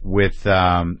backstage with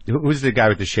who was the guy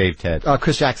with the shaved head?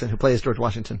 Chris Jackson, who plays George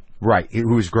Washington. Right,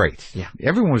 who was great. Yeah,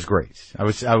 everyone was great. I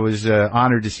was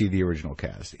honored to see the original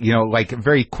cast.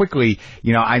 Very quickly,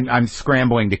 I'm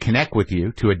scrambling to connect with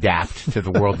you to adapt to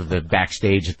the world of the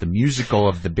backstage at the musical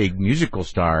of the big musical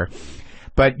star.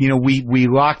 But we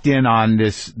locked in on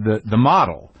the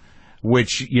model,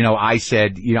 which I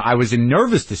said I was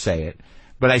nervous to say it,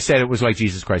 but I said it was like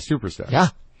Jesus Christ Superstar. Yeah.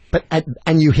 But,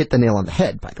 and you hit the nail on the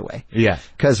head, by the way. Yeah.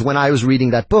 Because when I was reading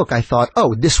that book, I thought,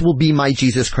 this will be my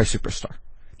Jesus Christ Superstar.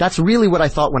 That's really what I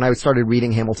thought when I started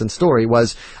reading Hamilton's story,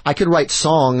 was I could write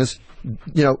songs.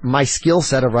 My skill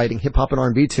set of writing hip-hop and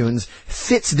R&B tunes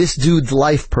fits this dude's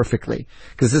life perfectly.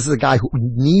 Because this is a guy who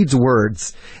needs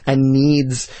words and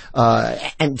needs,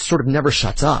 and sort of never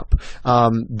shuts up.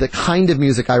 The kind of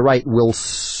music I write will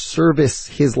service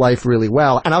his life really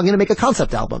well. And I'm going to make a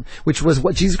concept album, which was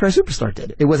what Jesus Christ Superstar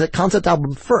did. It was a concept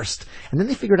album first, and then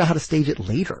they figured out how to stage it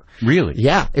later. Really?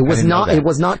 Yeah. It was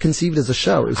not conceived as a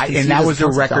show. And that was a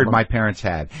record my parents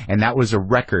had. And that was a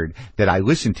record that I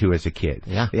listened to as a kid.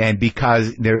 Yeah. And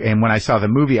and when I saw the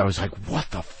movie, I was like, what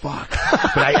the fuck?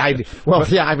 But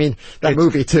that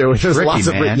movie too. There's tricky, lots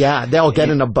of, they all get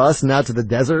in a bus and out to the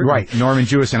desert. Right. Norman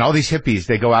Jewis and all these hippies,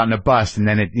 they go out in a bus and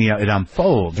then it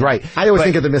unfolds. Right. I always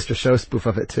think of the Mr. Show spoof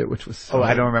of it too, which was.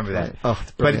 I don't remember that. Oh,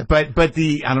 but I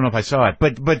don't know if I saw it,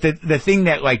 but the thing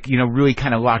that really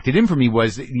kind of locked it in for me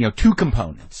was, two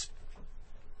components.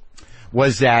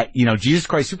 Was that, Jesus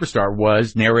Christ Superstar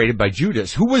was narrated by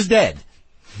Judas, who was dead.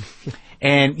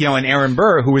 And, and Aaron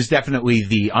Burr, who is definitely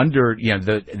the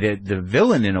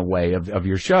villain in a way of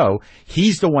your show,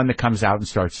 he's the one that comes out and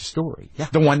starts the story. Yeah.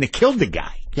 The one that killed the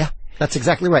guy. Yeah. That's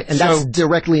exactly right. And that's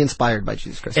directly inspired by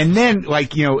Jesus Christ. And then,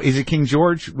 is it King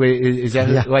George? Is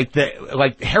that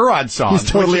like Herod's song? He's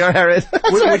totally our Herod.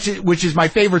 which is my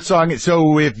favorite song.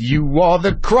 So if you are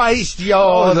the Christ,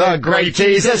 you're the great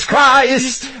Jesus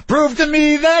Christ. Prove to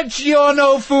me that you're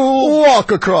no fool.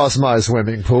 Walk across my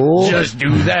swimming pool. Just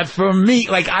do that for me.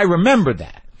 I remember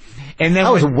that. And then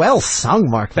that was well sung,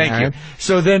 Marc Thank Maron. you.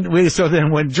 So then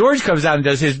when George comes out and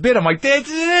does his bit, I'm like, this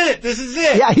is it. This is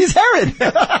it. Yeah, he's Herod.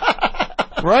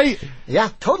 Right? Yeah,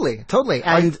 totally.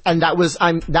 And that was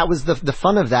the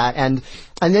fun of that. And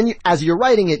then as you're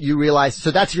writing it, you realize, so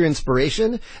that's your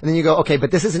inspiration. And then you go, okay, but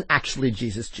this isn't actually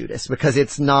Jesus Judas, because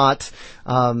it's not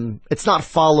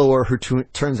follower who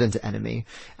turns into enemy.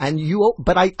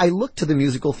 But I look to the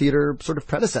musical theater sort of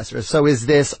predecessors. So is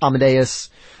this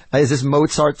Amadeus? Is this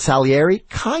Mozart Salieri?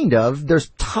 Kind of. There's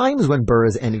times when Burr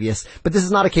is envious, but this is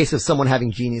not a case of someone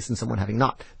having genius and someone having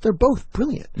not. They're both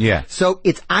brilliant. Yeah. So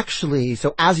it's actually,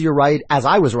 as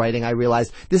I was writing, I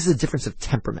realized this is a difference of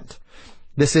temperament.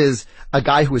 This is a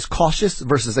guy who is cautious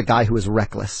versus a guy who is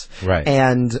reckless. Right.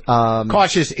 And,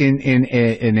 cautious in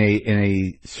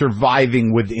a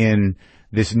surviving within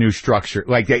this new structure.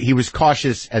 He was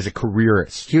cautious as a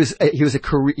careerist. He was a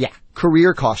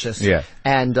career cautious. Yeah.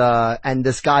 And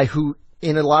this guy who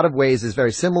in a lot of ways is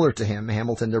very similar to him.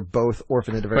 Hamilton, they're both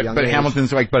orphaned at a very young age. But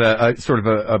Hamilton's like, a sort of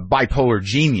a bipolar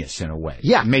genius in a way.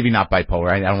 Yeah. Maybe not bipolar.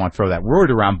 I don't want to throw that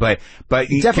word around, but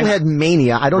he definitely had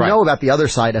mania. I don't know about the other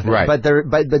side of it,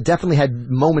 but definitely had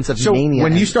moments of mania. So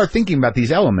when you start thinking about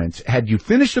these elements, had you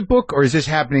finished a book, or is this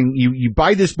happening? You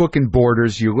buy this book in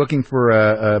Borders, you're looking for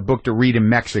a book to read in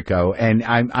Mexico, and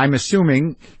I'm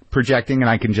assuming, projecting, and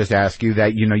I can just ask you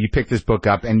that, you picked this book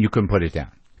up and you couldn't put it down.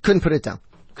 Couldn't put it down.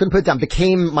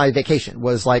 Became my vacation.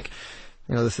 Was like,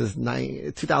 this is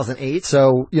 2008.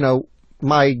 So,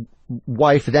 my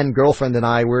wife, then girlfriend, and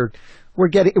I we're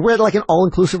at like an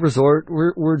all-inclusive resort.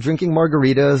 We're drinking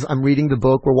margaritas. I'm reading the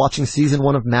book. We're watching season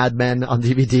 1 of Mad Men on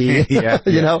DVD.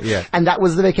 Yeah. And that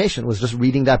was the vacation, was just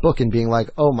reading that book and being like,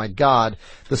 oh my God,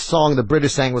 the song the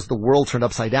British sang was "The World Turned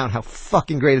Upside Down." How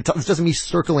fucking great. It's just me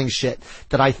circling shit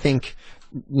that I think,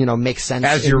 makes sense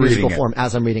as in musical form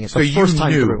as I'm reading it. So first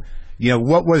time through.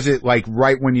 What was it like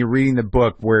right when you're reading the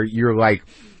book where you're like,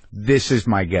 this is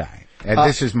my guy?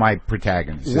 This is my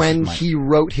protagonist. When he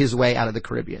wrote his way out of the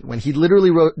Caribbean, when he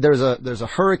literally wrote, there's a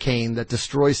hurricane that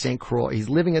destroys St. Croix. He's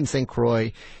living in St.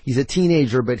 Croix. He's a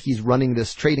teenager, but he's running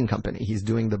this trading company. He's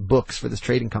doing the books for this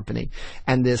trading company.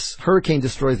 And this hurricane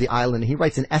destroys the island, and he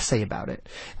writes an essay about it.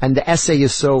 And the essay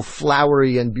is so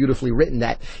flowery and beautifully written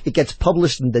that it gets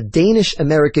published in the Danish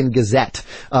American Gazette,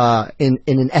 in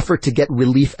an effort to get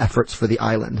relief efforts for the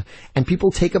island. And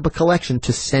people take up a collection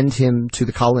to send him to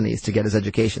the colonies to get his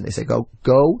education. They say,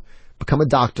 go, become a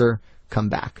doctor, come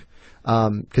back.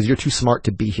 Cause you're too smart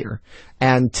to be here.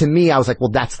 And to me, I was like,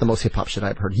 well, that's the most hip hop shit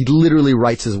I've heard. He literally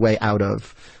writes his way out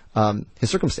of, his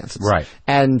circumstances. Right.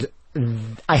 And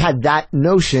I had that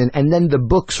notion, and then the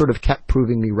book sort of kept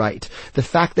proving me right. The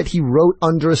fact that he wrote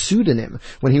under a pseudonym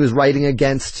when he was writing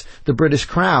against the British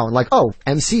Crown, like,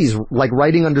 MCs, like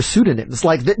writing under pseudonyms,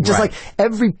 like, like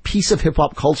every piece of hip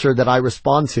hop culture that I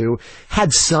respond to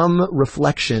had some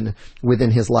reflection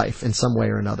within his life in some way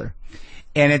or another.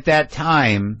 And at that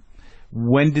time,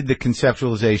 when did the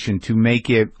conceptualization to make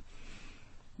it,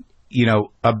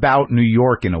 about New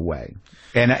York in a way?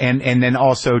 And then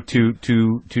also to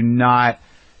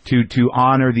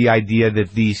honor the idea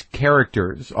that these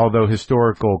characters, although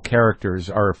historical characters,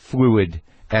 are fluid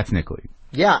ethnically.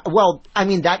 Yeah, well, I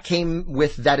mean, that came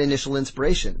with that initial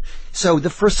inspiration. So the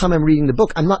first time I'm reading the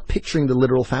book, I'm not picturing the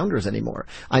literal founders anymore.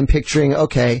 I'm picturing,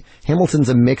 okay, Hamilton's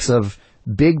a mix of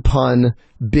Big Pun,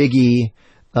 Biggie,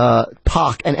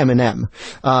 Pac, and Eminem.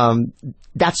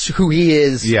 That's who he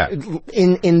is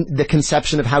in the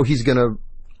conception of how he's gonna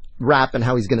rap and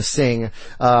how he's going to sing.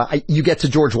 You get to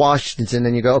George Washington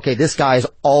and you go, okay, this guy's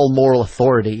all moral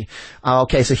authority.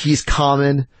 Okay, so he's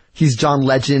Common. He's John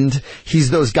Legend.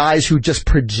 He's those guys who just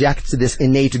project this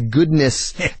innate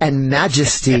goodness and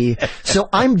majesty. So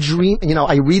I'm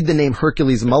I read the name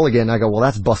Hercules Mulligan. I go, well,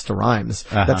 that's Busta Rhymes.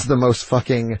 That's the most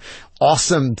fucking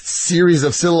awesome series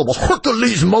of syllables.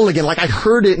 Hercules Mulligan. Like I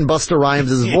heard it in Busta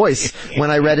Rhymes' voice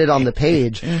when I read it on the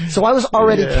page. So I was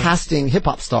already casting hip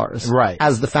hop stars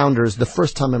as the founders the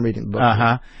first time I'm reading the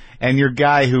book. And your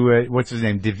guy who, what's his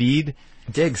name? David?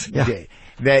 Diggs. Yeah.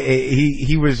 That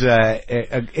he was,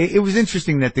 it was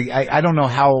interesting that I don't know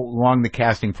how long the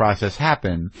casting process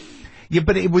happened. Yeah,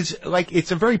 but it was like,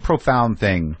 it's a very profound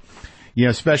thing,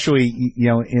 especially,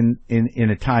 in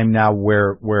a time now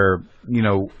where,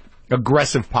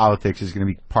 aggressive politics is going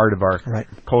to be part of our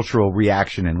cultural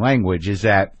reaction and language, is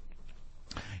that,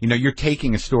 you're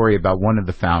taking a story about one of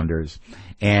the founders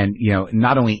and,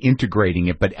 not only integrating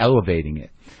it, but elevating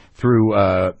it through,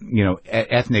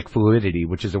 ethnic fluidity,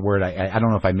 which is a word I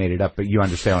don't know if I made it up, but you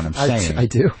understand what I'm saying. I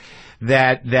do.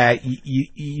 That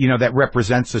that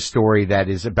represents a story that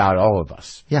is about all of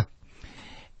us. Yeah.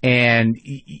 And,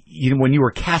 when you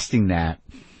were casting that,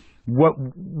 what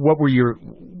were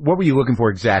you looking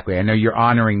for exactly? I know you're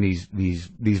honoring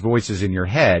these voices in your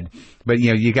head, but,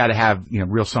 you got to have,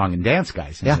 real song and dance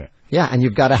guys in there. Yeah, and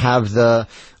you've got to have the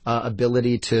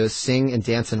ability to sing and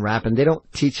dance and rap, and they don't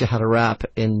teach you how to rap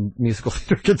in musical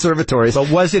theater conservatories. But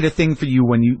was it a thing for you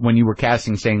when you were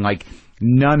casting, saying like,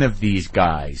 none of these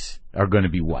guys are going to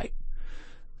be white?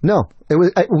 No, it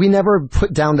was. We never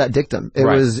put down that dictum. It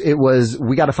was.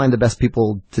 We got to find the best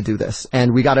people to do this,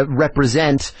 and we got to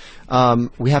represent.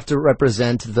 We have to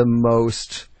represent the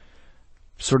most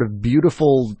sort of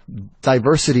beautiful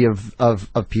diversity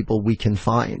of people we can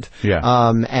find.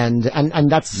 Yeah.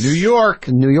 And that's New York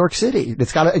City.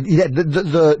 It's got to,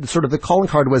 the sort of the calling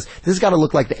card was, this has got to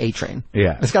look like the A train.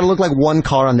 Yeah. It's got to look like one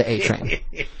car on the A train.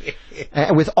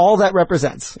 And with all that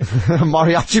represents,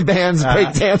 mariachi bands,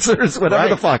 break dancers, whatever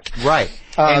the fuck. Right.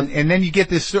 And then you get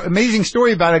this amazing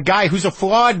story about a guy who's a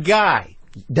flawed guy.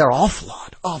 They're all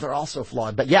flawed. oh, they're all so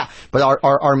flawed. But yeah, but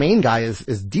our main guy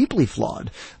is deeply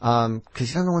flawed, cause he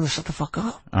doesn't know when to shut the fuck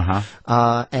up.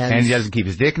 And he doesn't keep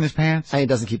his dick in his pants. And he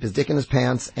doesn't keep his dick in his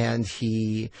pants, and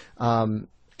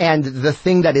and the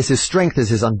thing that is his strength is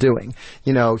his undoing.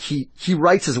 You know, he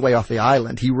writes his way off the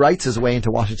island. He writes his way into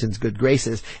Washington's good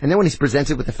graces. And then when he's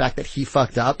presented with the fact that he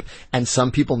fucked up and some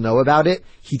people know about it,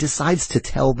 he decides to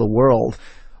tell the world,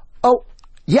 oh,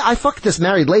 yeah, I fucked this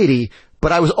married lady,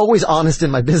 but I was always honest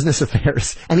in my business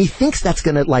affairs. And he thinks that's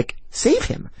gonna, like, save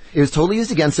him. It was totally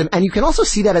used against him. And you can also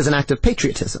see that as an act of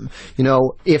patriotism. You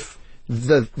know, if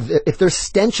there's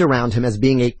stench around him as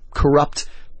being a corrupt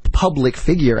public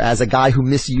figure, as a guy who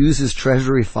misuses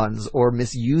treasury funds or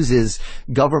misuses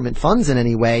government funds in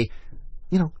any way,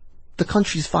 you know, the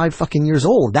country's 5 fucking years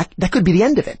old. That could be the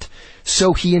end of it.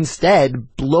 So he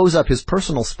instead blows up his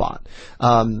personal spot.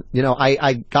 You know,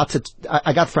 I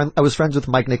was friends with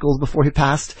Mike Nichols before he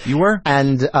passed. You were?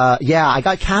 And, yeah, I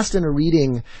got cast in a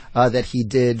reading, that he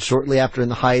did shortly after In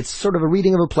the Heights, sort of a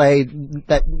reading of a play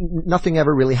that nothing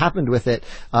ever really happened with it.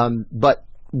 But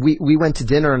we went to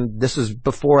dinner, and this was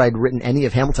before I'd written any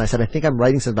of Hamilton. I said, I think I'm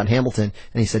writing something about Hamilton.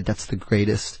 And he said, that's the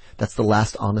greatest. That's the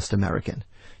last honest American.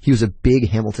 He was a big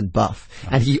Hamilton buff.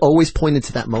 And he always pointed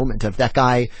to that moment of that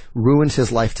guy ruined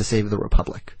his life to save the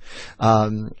Republic.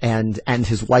 And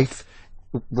his wife,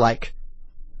 like,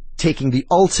 taking the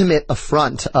ultimate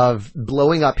affront of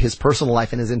blowing up his personal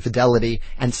life and his infidelity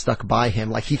and stuck by him.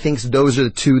 Like, he thinks those are the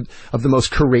two of the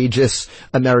most courageous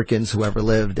Americans who ever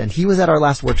lived. And he was at our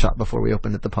last workshop before we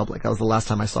opened it to the public. That was the last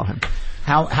time I saw him.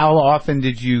 How often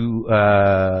did you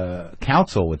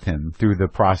counsel with him through the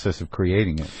process of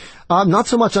creating it? Not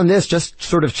so much on this, just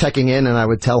sort of checking in, and I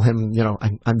would tell him, you know,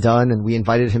 I'm done, and we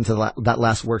invited him to that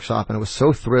last workshop, and I was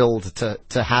so thrilled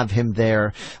to have him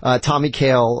there. Tommy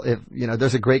Kail,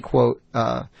 there's a great quote,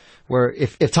 where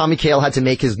if Tommy Kail had to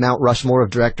make his Mount Rushmore of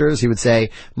directors, he would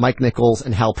say Mike Nichols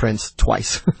and Hal Prince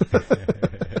twice.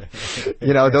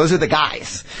 You know, those are the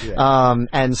guys. Yeah.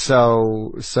 And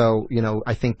so, you know,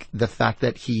 I think the fact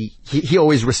that he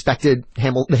always respected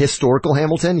the historical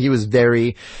Hamilton. He was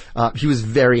very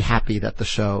happy that the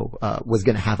show, was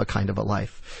going to have a kind of a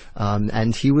life.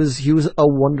 And he was a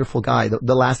wonderful guy.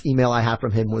 The last email I had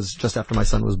from him was just after my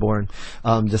son was born,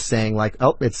 just saying like,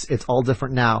 oh, it's all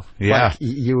different now. Yeah. Like,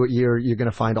 you're going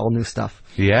to find all new stuff.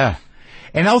 Yeah.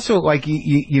 And also, like,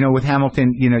 you know, with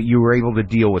Hamilton, you know, you were able to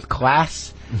deal with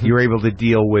class. Mm-hmm. You were able to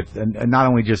deal with not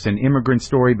only just an immigrant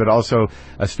story, but also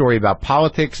a story about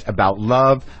politics, about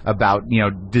love, about, you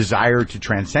know, desire to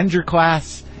transcend your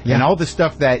class, and all the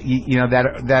stuff that, you know,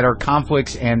 that are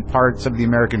conflicts and parts of the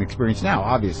American experience now,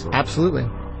 obviously. Absolutely.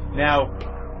 Now,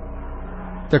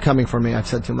 they're coming for me. I've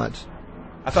said too much.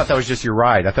 I thought that was just your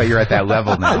ride. I thought you're at that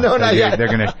level now. No, not yet. They're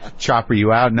going to chopper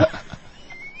you out. No.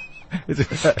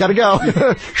 Gotta go.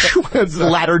 The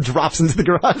ladder drops into the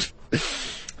garage.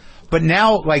 But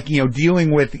now, like, you know,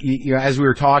 dealing with, you know, as we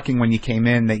were talking when you came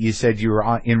in, that you said you were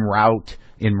en route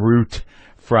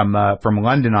from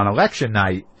London on election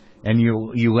night, and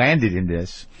you landed in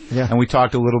this. Yeah. And we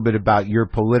talked a little bit about your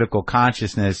political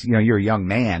consciousness. You know, you're a young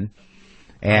man.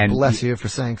 And bless you for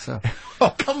saying so.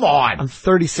 Oh, come on. I'm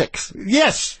 36.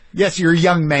 Yes, you're a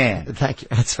young man. Thank you.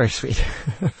 That's very sweet.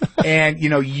 And, you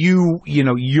know,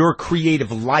 your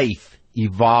creative life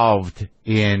evolved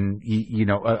in, you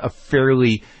know, a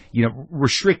fairly, you know,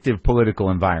 restrictive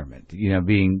political environment, you know,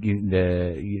 being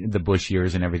the Bush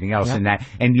years and everything else. Yeah.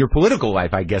 And your political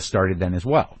life, I guess, started then as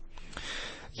well.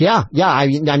 Yeah.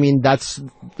 I mean,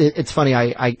 it's funny.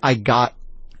 I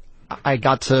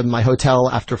got to my hotel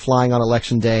after flying on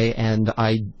election day, and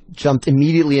I jumped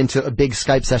immediately into a big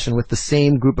Skype session with the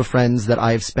same group of friends that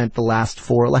I've spent the last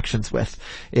 4 elections with.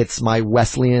 It's my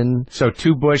Wesleyan. So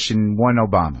 2 Bush and 1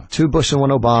 Obama. 2 Bush and 1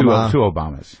 Obama. Two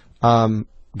Obamas.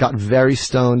 Got very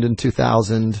stoned in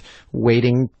 2000,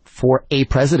 waiting for a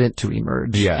president to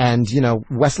emerge. Yeah. And, you know,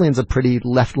 Wesleyan's a pretty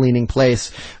left-leaning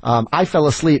place. I fell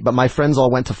asleep, but my friends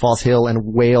all went to Falls Hill and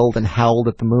wailed and howled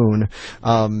at the moon,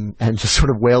 and just sort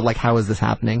of wailed like, how is this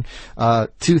happening?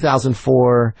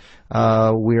 2004,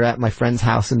 we were at my friend's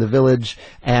house in the Village,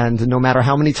 and no matter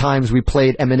how many times we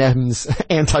played Eminem's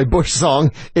anti-Bush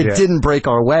song, it didn't break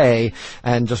our way.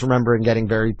 And just remembering getting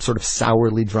very sort of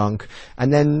sourly drunk.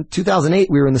 And then 2008,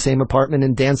 we were in the same apartment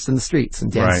and danced in the streets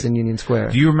and danced in Union Square.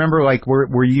 Do you remember, like,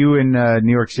 were you in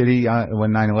New York City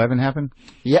when 9/11 happened?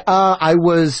 Yeah, I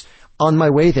was on my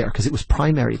way there because it was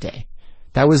primary day.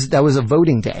 That was a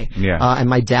voting day. Yeah. And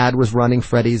my dad was running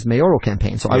Freddie's mayoral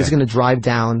campaign. So I was going to drive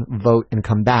down, vote, and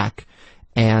come back.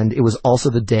 And it was also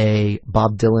the day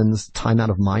Bob Dylan's Time Out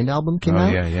of Mind album came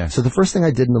out. Yeah. So the first thing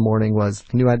I did in the morning was,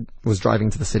 I knew I was driving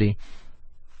to the city.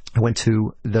 I went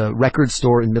to the record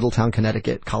store in Middletown,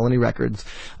 Connecticut, Colony Records,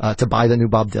 to buy the new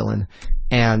Bob Dylan.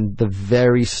 And the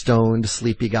very stoned,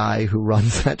 sleepy guy who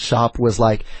runs that shop was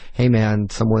like, "Hey man,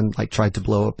 someone like tried to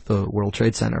blow up the World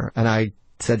Trade Center." And I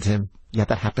said to him, "Yeah,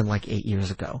 that happened like 8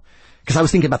 years ago." Because I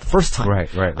was thinking about the first time. Right.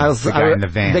 I was the guy in the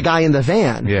van. The guy in the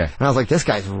van. Yeah. And I was like, this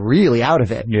guy's really out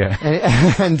of it. Yeah.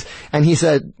 And he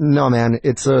said, "No man,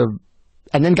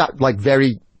 and then got like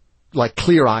very like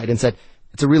clear-eyed and said,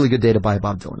 "It's a really good day to buy a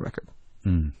Bob Dylan record."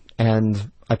 Mm.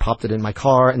 And I popped it in my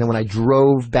car, and then when I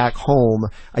drove back home,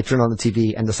 I turned on the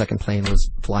TV, and the second plane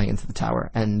was flying into the tower.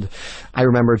 And I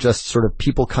remember just sort of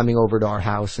people coming over to our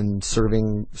house and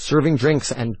serving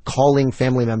drinks and calling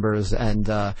family members, and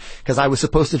because I was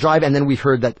supposed to drive, and then we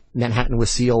heard that Manhattan was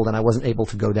sealed, and I wasn't able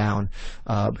to go down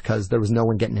because there was no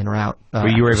one getting in or out.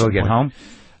 But you were able to get home?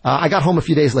 I got home a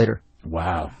few days later.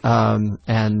 Wow.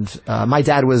 And my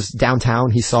dad was downtown.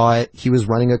 He saw it. He was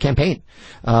running a campaign.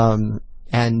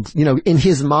 And, you know, in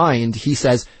his mind, he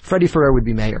says Freddie Ferrer would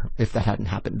be mayor if that hadn't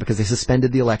happened because they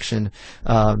suspended the election.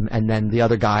 And then the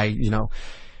other guy, you know,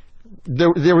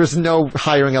 there was no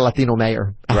hiring a Latino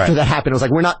mayor after that happened. It was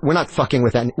like, we're not fucking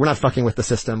with that. We're not fucking with the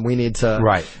system. We need to,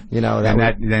 you know,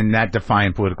 then that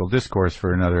defined political discourse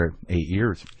for another 8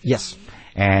 years. Yes.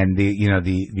 And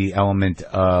the element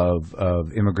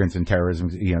of immigrants and terrorism,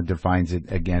 you know, defines it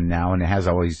again now. And it has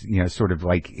always, you know, sort of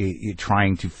like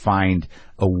trying to find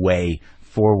a way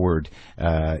forward,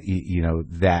 you know,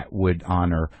 that would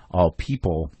honor all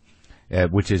people,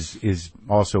 which is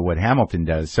also what Hamilton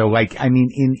does. So, like, I mean,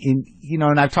 in you know,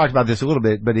 and I've talked about this a little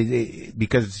bit, but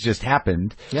because it's just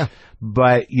happened. Yeah.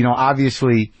 But, you know,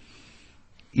 obviously,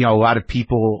 you know, a lot of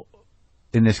people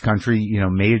in this country, you know,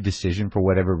 made a decision for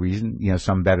whatever reason, you know,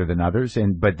 some better than others,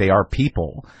 but they are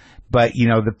people. But, you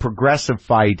know, the progressive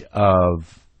fight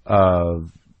of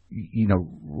you know,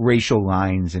 racial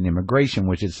lines and immigration,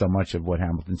 which is so much of what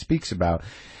Hamilton speaks about,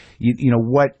 you know,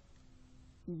 what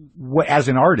as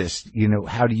an artist, you know,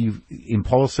 how do you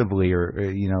impulsively or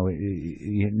you know,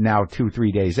 now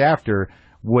 2-3 days after,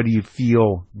 what do you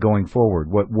feel going forward?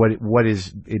 What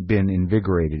has it been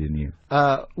invigorated in you?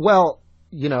 Well,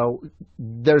 you know,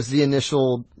 there's the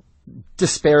initial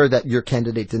despair that your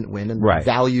candidate didn't win and the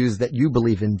values that you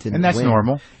believe in didn't win. And that's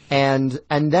normal. And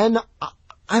then,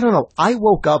 I don't know, I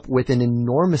woke up with an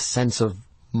enormous sense of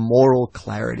moral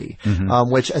clarity,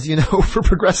 which, as you know, for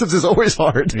progressives is always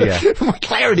hard. Yeah.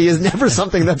 Clarity is never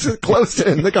something that's close to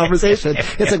in the conversation.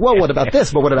 It's like, well, what about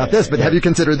this? But what about this? But have you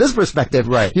considered this perspective?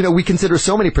 Right. You know, we consider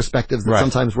so many perspectives that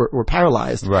sometimes we're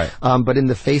paralyzed. Right. But in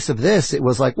the face of this, it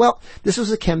was like, well, this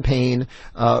was a campaign.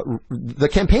 The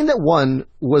campaign that won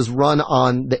was run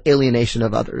on the alienation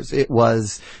of others. It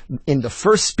was in the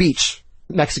first speech,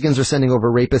 Mexicans are sending over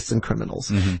rapists and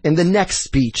criminals. In the next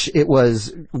speech, it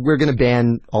was, we're going to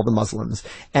ban all the Muslims.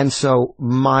 And so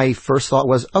my first thought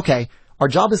was, okay, our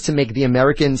job is to make the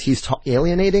Americans he's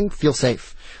alienating feel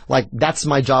safe. Like, that's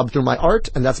my job through my art,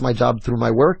 and that's my job through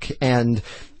my work. And,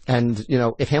 you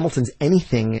know, if Hamilton's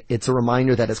anything, it's a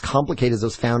reminder that as complicated as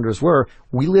those founders were,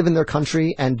 we live in their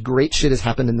country and great shit has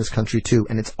happened in this country too.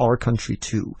 And it's our country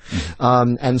too.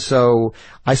 And so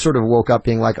I sort of woke up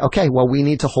being like, okay, well, we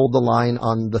need to hold the line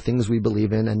on the things we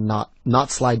believe in and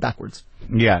not slide backwards.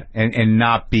 Yeah. And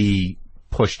not be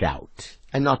pushed out.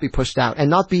 And not be pushed out, and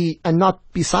not be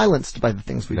silenced by the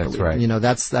things we believe. Right. You know,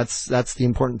 that's the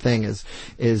important thing is,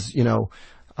 you know,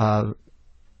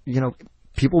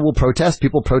 people will protest.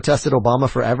 People protested Obama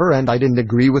forever, and I didn't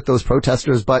agree with those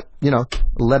protesters, but, you know,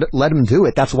 let them do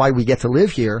it. That's why we get to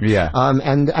live here. Yeah.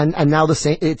 And now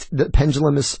the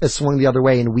pendulum is swung the other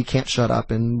way, and we can't shut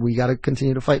up, and we got to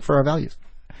continue to fight for our values.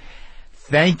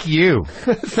 Thank you.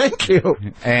 Thank you.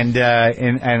 And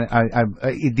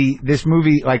this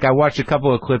movie, like, I watched a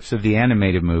couple of clips of the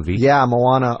animated movie. Yeah,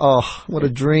 Moana. Oh, what a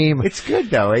dream. It's good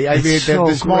though. I mean,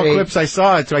 the small clips I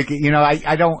saw, it's like, you know,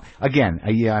 I don't, again,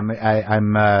 I'm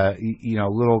you know,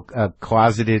 a little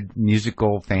closeted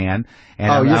musical fan.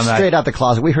 And you're straight out the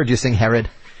closet. We heard you sing Herod.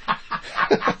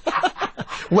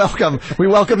 Welcome. We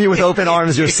welcome you with open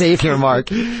arms. You're safe here,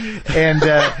 Mark. And,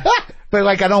 but,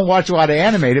 like, I don't watch a lot of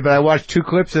animated, but I watched 2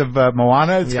 clips of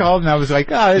Moana, it's called, and I was like,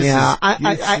 oh, this is...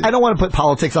 I don't want to put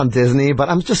politics on Disney, but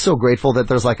I'm just so grateful that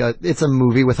there's it's a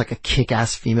movie with like a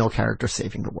kick-ass female character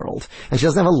saving the world. And she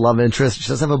doesn't have a love interest, she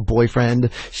doesn't have a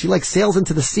boyfriend, she, like, sails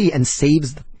into the sea and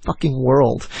saves the fucking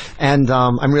world. And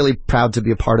I'm really proud to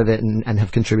be a part of it and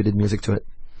have contributed music to it.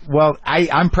 Well,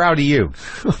 I'm proud of you.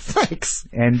 Thanks.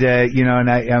 And,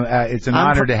 it's an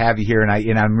honor to have you here. And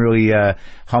I'm really,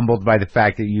 humbled by the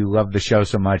fact that you love the show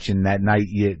so much. And that night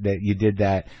that you did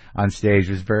that on stage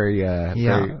was very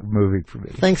moving for me.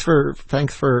 Thanks for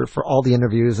all the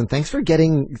interviews, and thanks for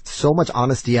getting so much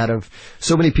honesty out of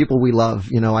so many people we love.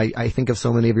 I think of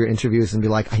so many of your interviews and be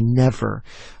like, I never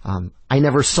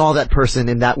saw that person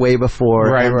in that way before.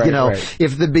 Right.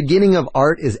 If the beginning of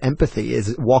art is empathy,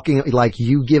 is walking, like,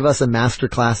 you give us a master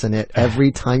class in it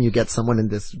every time you get someone in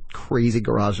this crazy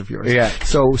garage of yours. Yeah.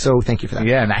 So thank you for that.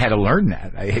 Yeah, and I had to learn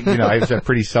that. I was a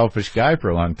pretty selfish guy for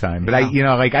a long time, but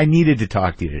I needed to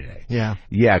talk to you today. Yeah.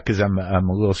 Yeah, because I'm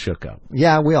a little shook up.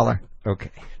 Yeah, we all are.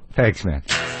 Okay. Thanks, man.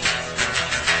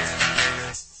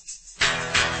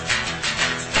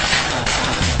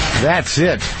 That's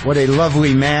it. What a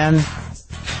lovely man.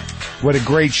 What a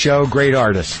great show, great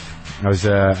artist. I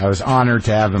was honored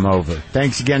to have him over.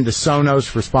 Thanks again to Sonos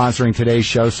for sponsoring today's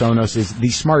show. Sonos is the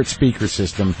smart speaker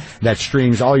system that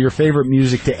streams all your favorite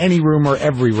music to any room or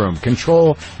every room.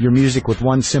 Control your music with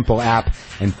one simple app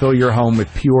and fill your home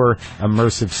with pure,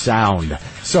 immersive sound.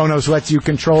 Sonos lets you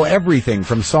control everything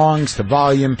from songs to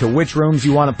volume to which rooms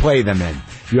you want to play them in.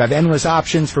 You have endless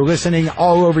options for listening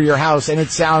all over your house, and it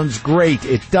sounds great.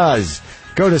 It does.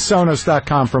 Go to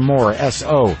Sonos.com for more.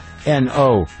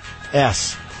 SONOS.com.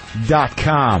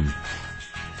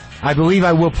 I believe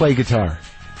I will play guitar.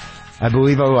 I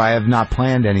believe I have not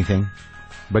planned anything,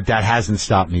 but that hasn't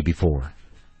stopped me before.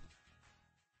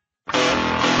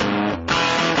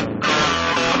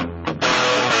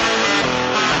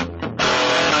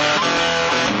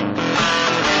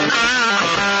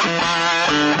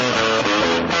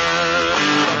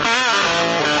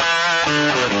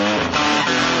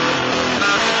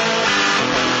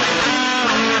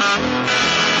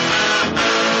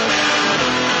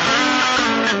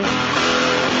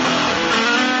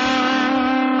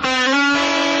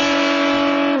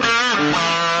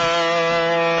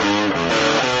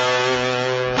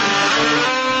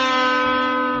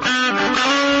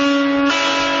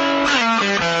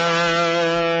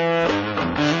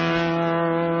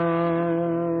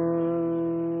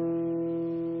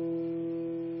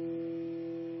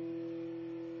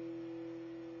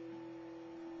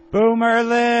 Boomer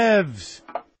lives.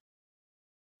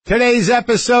 Today's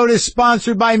episode is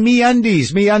sponsored by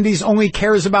MeUndies. MeUndies only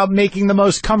cares about making the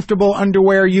most comfortable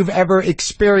underwear you've ever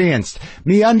experienced.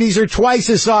 MeUndies are twice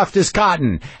as soft as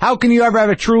cotton. How can you ever have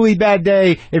a truly bad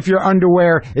day if your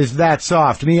underwear is that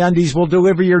soft? MeUndies will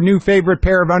deliver your new favorite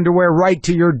pair of underwear right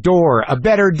to your door. A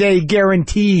better day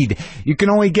guaranteed. You can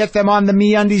only get them on the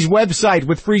MeUndies website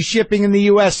with free shipping in the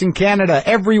U.S. and Canada.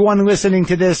 Everyone listening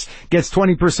to this gets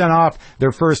 20% off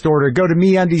their first order. Go to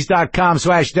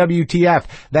MeUndies.com/WTF.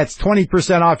 That's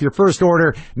 20% off your first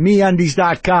order,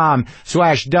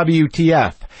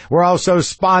 MeUndies.com/WTF. We're also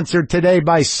sponsored today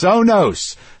by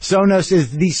Sonos. Sonos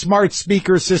is the smart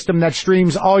speaker system that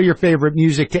streams all your favorite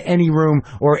music to any room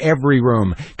or every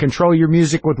room. Control your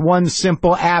music with one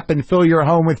simple app and fill your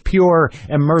home with pure,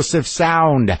 immersive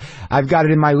sound. I've got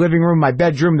it in my living room, my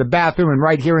bedroom, the bathroom, and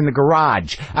right here in the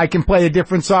garage. I can play a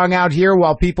different song out here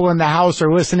while people in the house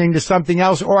are listening to something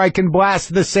else, or I can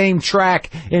blast the same track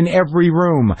in every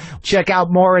room. Check out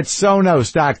more at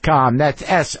Sonos.com. That's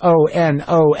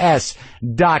SONOS.com.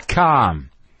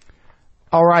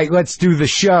 All right, let's do the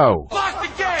show. Lock the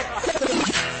gate!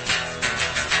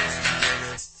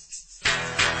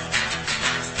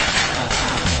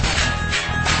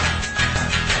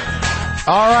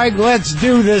 All right, let's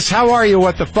do this. How are you,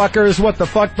 what the fuckers, what the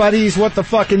fuck buddies, what the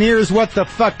fucking ears, what the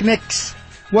fuck nicks,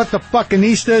 what the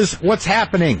fuckinistas, what's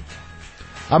happening?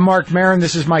 I'm Marc Maron.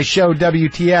 This is my show,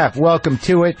 WTF. Welcome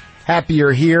to it. Happy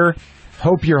you're here.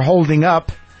 Hope you're holding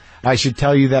up. I should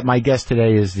tell you that my guest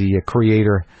today is the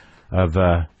creator of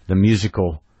the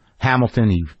musical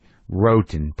Hamilton. He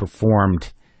wrote and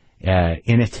performed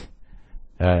in it.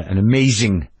 An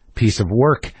amazing piece of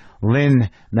work.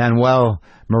 Lin-Manuel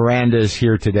Miranda is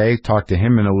here today. Talk to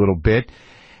him in a little bit.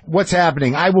 What's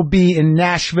happening? I will be in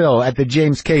Nashville at the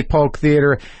James K. Polk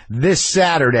Theater this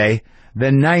Saturday, the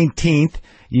 19th.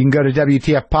 You can go to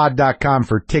WTFpod.com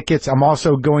for tickets. I'm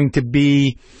also going to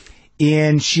be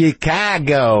in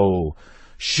Chicago.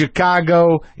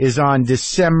 Chicago is on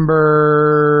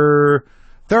December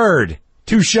 3rd.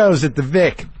 2 shows at the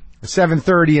Vic, a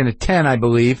 7:30 and a 10, I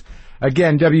believe.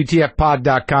 Again,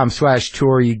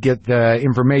 WTFpod.com/tour. You get the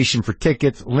information for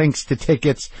tickets, links to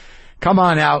tickets. Come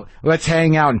on out. Let's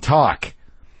hang out and talk.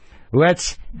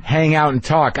 Let's hang out and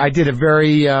talk. I did a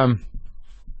very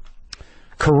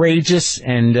courageous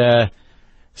and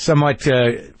somewhat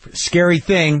scary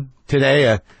thing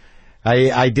today.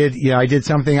 I did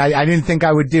something I didn't think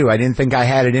I would do. I didn't think I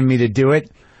had it in me to do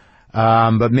it.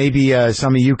 But maybe,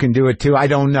 some of you can do it too. I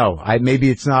don't know. Maybe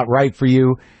it's not right for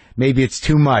you. Maybe it's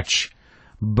too much.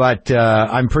 But,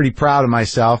 I'm pretty proud of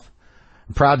myself.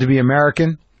 I'm proud to be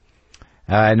American.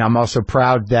 And I'm also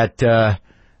proud that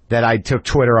I took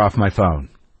Twitter off my phone.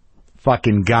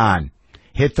 Fucking gone.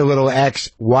 Hit the little X,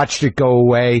 watched it go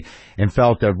away, and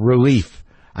felt a relief.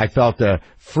 I felt a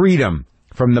freedom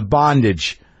from the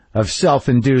bondage of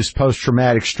self-induced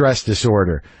post-traumatic stress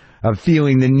disorder, of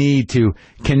feeling the need to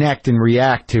connect and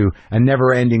react to a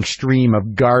never-ending stream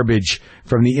of garbage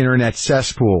from the internet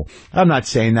cesspool. I'm not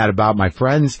saying that about my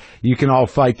friends. You can all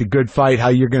fight the good fight how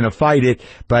you're going to fight it,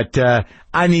 but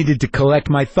I needed to collect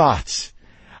my thoughts.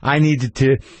 I needed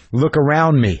to look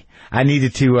around me. I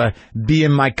needed to be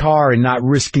in my car and not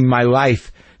risking my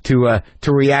life to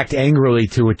react angrily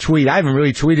to a tweet. I haven't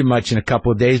really tweeted much in a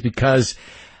couple of days because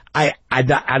I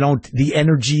don't, the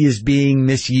energy is being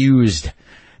misused.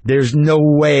 There's no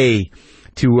way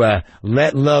to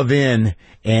let love in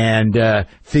and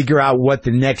figure out what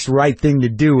the next right thing to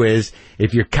do is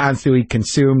if you're constantly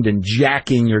consumed and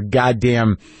jacking your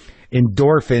goddamn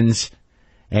endorphins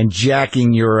and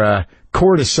jacking your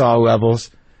cortisol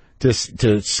levels to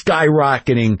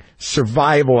skyrocketing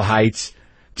survival heights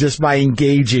just by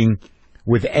engaging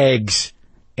with eggs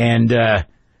and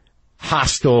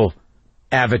hostile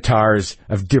avatars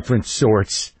of different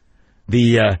sorts.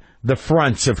 The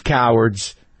fronts of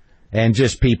cowards and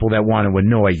just people that want to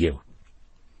annoy you.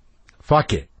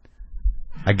 Fuck it.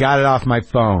 I got it off my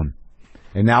phone.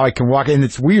 And now I can walk in.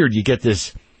 It's weird. You get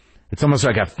this, it's almost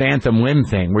like a phantom limb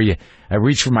thing where I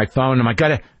reach for my phone and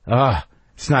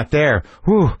it's not there.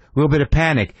 Whew, a little bit of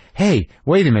panic. Hey,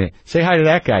 wait a minute. Say hi to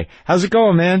that guy. How's it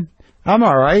going, man? I'm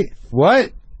all right.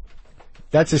 What?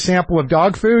 That's a sample of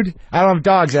dog food? I don't have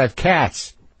dogs. I have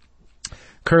cats.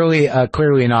 Clearly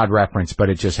an odd reference, but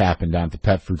it just happened down at the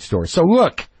pet food store. So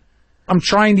look, I'm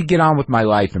trying to get on with my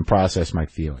life and process my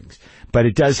feelings, but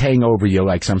it does hang over you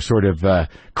like some sort of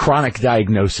chronic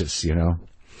diagnosis, you know.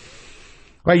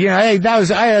 Well, hey, that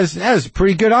was a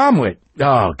pretty good omelet.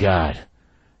 Oh God,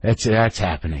 that's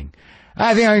happening.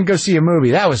 I think I can go see a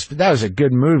movie. That was a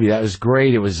good movie. That was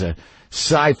great. It was a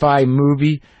sci-fi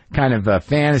movie, kind of a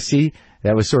fantasy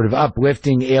that was sort of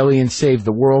uplifting, alien save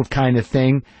the world kind of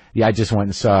thing. Yeah, I just went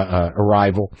and saw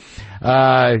Arrival.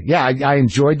 I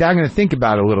enjoyed that. I'm going to think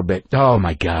about it a little bit. Oh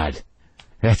my God,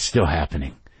 that's still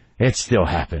happening. It still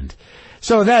happened.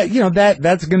 So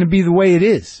that's going to be the way it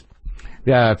is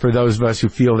for those of us who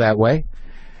feel that way.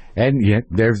 And yeah,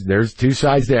 there's two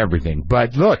sides to everything.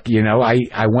 But look,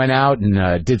 I went out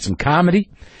and did some comedy.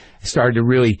 I started to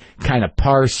really kind of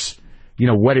parse,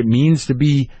 what it means to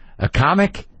be a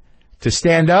comic, to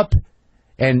stand up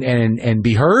and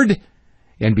be heard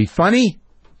and be funny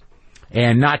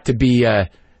and not to be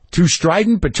too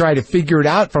strident, but try to figure it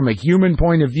out from a human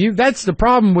point of view. That's the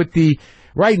problem with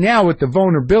right now with the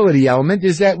vulnerability element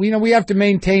is that, we have to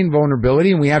maintain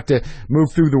vulnerability and we have to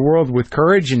move through the world with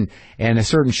courage and a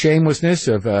certain shamelessness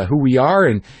of who we are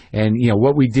and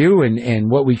what we do and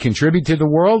what we contribute to the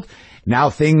world. Now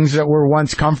things that were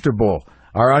once comfortable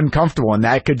are uncomfortable, and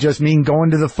that could just mean going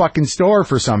to the fucking store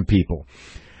for some people.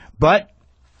 But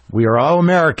we are all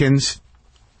Americans,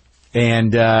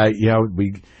 and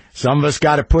some of us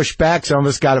got to push back, some of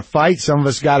us got to fight, some of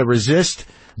us got to resist.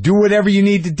 Do whatever you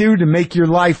need to do to make your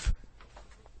life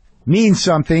mean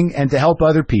something and to help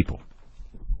other people.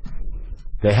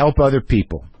 To help other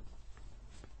people.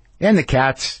 And the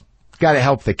cats. Got to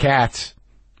help the cats,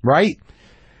 right?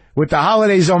 With the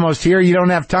holidays almost here, you don't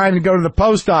have time to go to the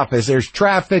post office. There's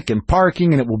traffic and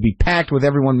parking, and it will be packed with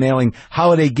everyone mailing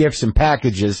holiday gifts and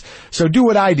packages. So do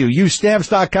what I do. Use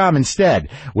Stamps.com instead.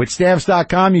 With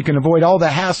Stamps.com, you can avoid all the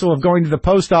hassle of going to the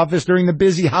post office during the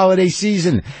busy holiday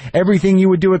season. Everything you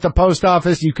would do at the post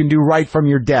office, you can do right from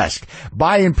your desk.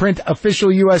 Buy and print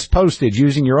official U.S. postage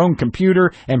using your own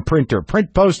computer and printer.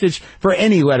 Print postage for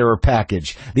any letter or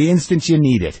package the instant you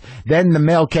need it. Then the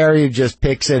mail carrier just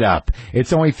picks it up.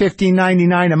 It's only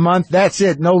 $15.99 a month. That's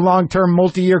it. No long-term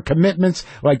multi-year commitments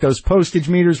like those postage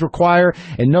meters require,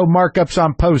 and no markups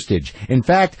on postage. In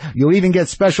fact, you'll even get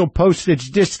special postage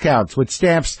discounts with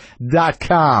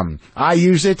Stamps.com. I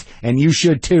use it, and you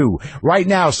should too. Right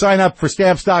now, sign up for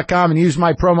Stamps.com and use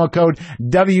my promo code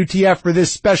WTF for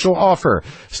this special offer.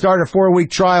 Start a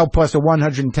 4-week trial plus a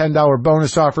 $110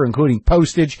 bonus offer, including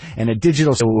postage and a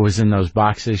digital. So what was in those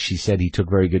boxes? She said he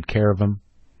took very good care of them.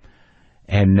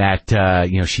 And that,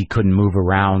 she couldn't move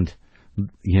around,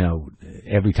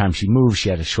 every time she moved, she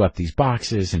had to schlep these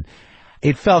boxes. And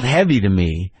it felt heavy to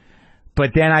me.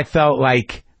 But then I felt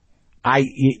like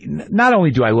not only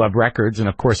do I love records, and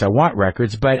of course I want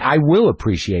records, but I will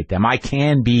appreciate them. I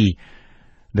can be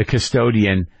the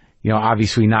custodian,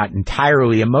 obviously not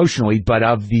entirely emotionally, but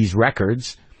of these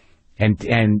records, and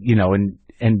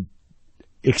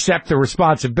accept the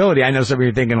responsibility. I know some of you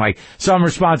are thinking some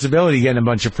responsibility getting a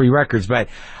bunch of free records, but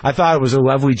I thought it was a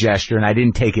lovely gesture and I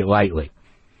didn't take it lightly.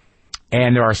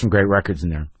 And there are some great records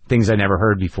in there. Things I never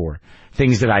heard before.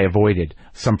 Things that I avoided.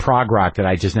 Some prog rock that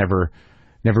I just never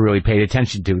really paid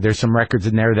attention to. There's some records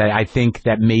in there that I think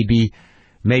that maybe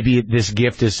this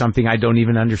gift is something I don't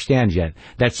even understand yet.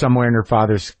 That somewhere in her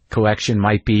father's collection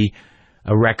might be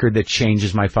a record that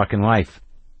changes my fucking life.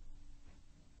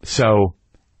 So,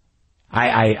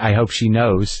 I hope she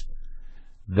knows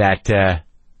that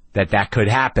could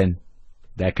happen.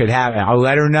 That could happen. I'll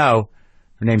let her know.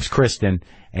 Her name's Kristen,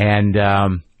 and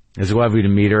it's lovely to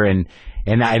meet her. And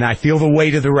I feel the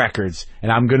weight of the records,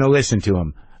 and I'm going to listen to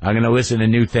them. I'm going to listen to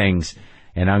new things,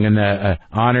 and I'm going to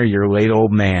honor your late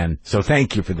old man. So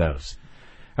thank you for those.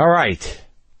 All right.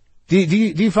 Do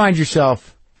you find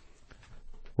yourself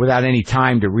without any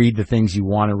time to read the things you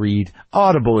want to read?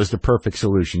 Audible is the perfect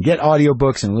solution. Get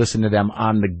audiobooks and listen to them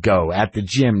on the go, at the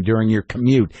gym, during your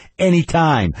commute,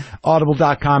 anytime.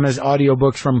 Audible.com has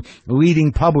audiobooks from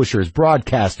leading publishers,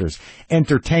 broadcasters,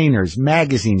 entertainers,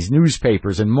 magazines,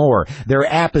 newspapers, and more. Their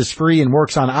app is free and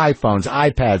works on iPhones,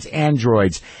 iPads,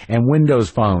 Androids, and Windows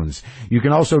phones. You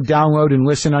can also download and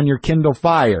listen on your Kindle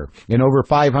Fire in over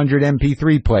 500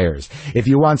 MP3 players. If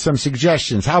you want some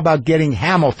suggestions, how about getting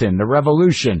Hamilton, The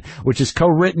Revolution, which is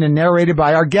co-written and narrated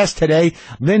by our guest today,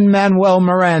 Lin-Manuel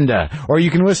Miranda. Or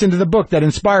you can listen to the book that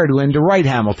inspired Lin to write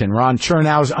Hamilton, Ron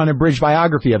Chernow's unabridged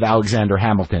biography of Alexander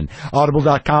Hamilton.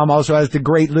 Audible.com also has the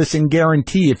great listen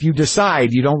guarantee. If you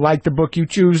decide you don't like the book you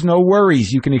choose, no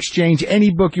worries. You can exchange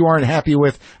any book you aren't happy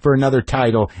with for another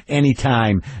title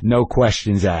anytime, no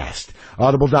questions asked.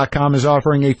 Audible.com is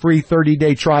offering a free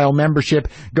 30-day trial membership.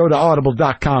 Go to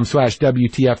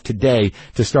audible.com/WTF today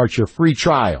to start your free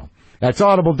trial. That's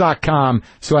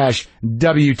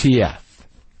audible.com/WTF.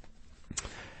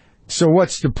 So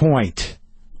what's the point?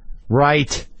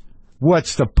 Right?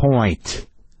 What's the point?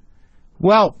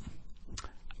 Well,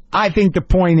 I think the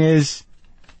point is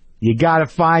you gotta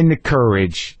find the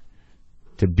courage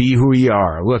to be who you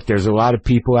are. Look, there's a lot of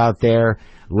people out there,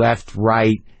 left,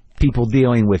 right, people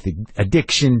dealing with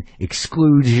addiction,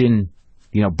 exclusion,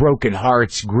 broken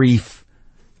hearts, grief,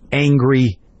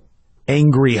 angry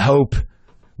hope,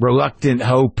 reluctant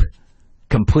hope,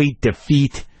 complete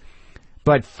defeat.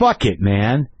 But fuck it,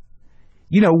 man.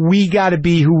 We gotta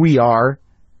be who we are,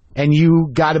 and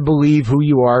you gotta believe who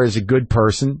you are as a good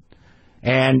person,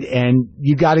 and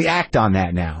you gotta act on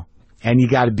that now. And you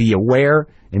gotta be aware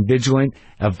and vigilant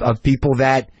of people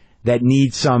that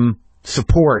need some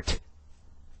support.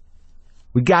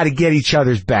 We gotta get each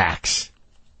other's backs.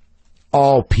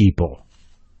 All people.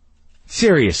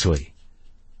 Seriously.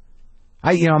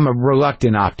 I'm a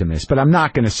reluctant optimist, but I'm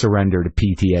not going to surrender to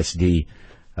PTSD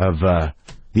of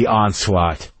the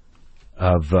onslaught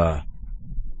of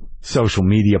social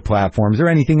media platforms or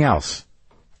anything else.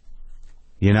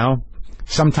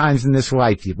 Sometimes in this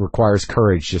life it requires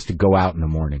courage just to go out in the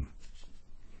morning.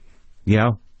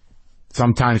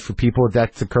 Sometimes for people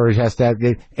that the courage has to have,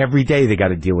 every day they got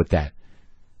to deal with that.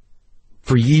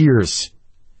 For years.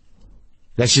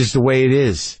 That's just the way it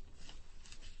is.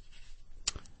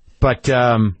 But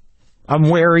I'm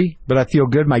wary, but I feel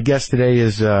good. My guest today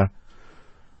is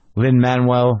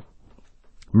Lin-Manuel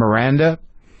Miranda,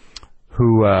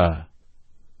 who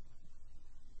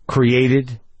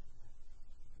created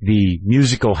the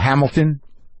musical Hamilton,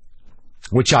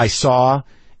 which I saw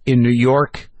in New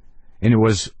York, and it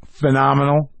was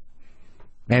phenomenal.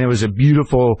 And it was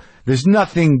there's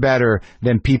nothing better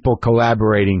than people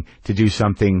collaborating to do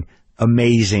something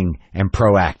amazing and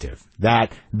proactive.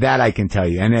 That I can tell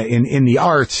you. And in the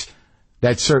arts,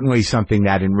 that's certainly something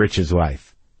that enriches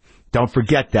life. Don't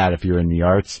forget that if you're in the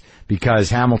arts,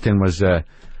 because Hamilton was a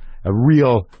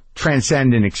real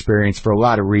transcendent experience for a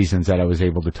lot of reasons that I was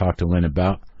able to talk to Lin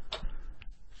about.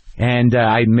 And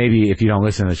maybe if you don't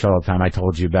listen to the show all the time, I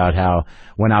told you about how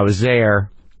when I was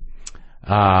there,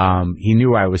 he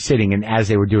knew where I was sitting, and as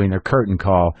they were doing their curtain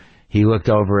call, he looked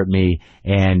over at me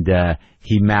and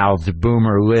he mouthed,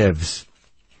 "Boomer lives."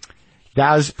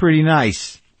 That was pretty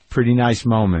nice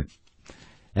moment.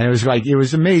 And it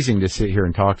was amazing to sit here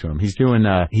and talk to him. He's doing,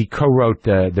 he co-wrote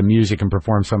the music and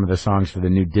performed some of the songs for the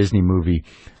new Disney movie,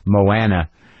 Moana.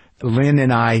 Lin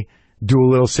and I do a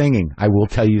little singing. I will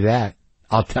tell you that.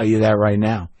 I'll tell you that right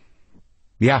now.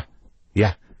 Yeah.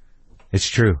 It's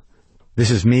true.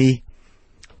 This is me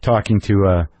talking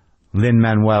to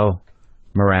Lin-Manuel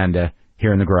Miranda.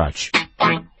 here in the garage.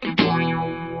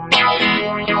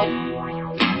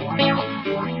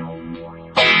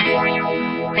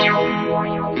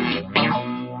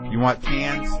 You want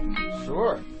cans?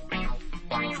 Sure.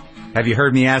 Have you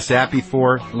heard me ask that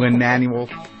before, Lin-Manuel?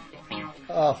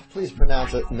 Oh, please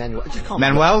pronounce it Manuel. Just call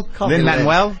Manuel?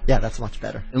 Lin-Manuel? Yeah, that's much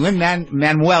better.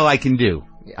 Manuel I can do.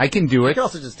 Yeah. I can do it. You can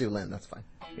also just do Lin, that's fine.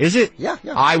 Is it? Yeah.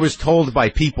 I was told by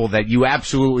people that you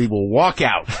absolutely will walk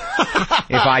out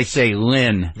if I say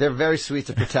Lin. They're very sweet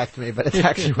to protect me, but it's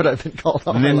actually what I've been called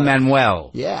all my life.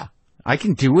 Lin-Manuel. Yeah. I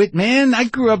can do it, man. I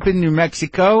grew up in New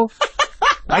Mexico.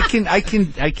 I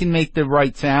can make the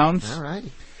right sounds. All right.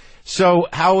 So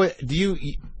how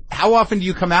often do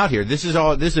you come out here? This is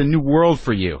a new world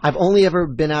for you. I've only ever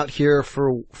been out here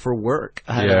for work.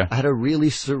 I had a really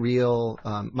surreal,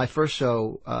 my first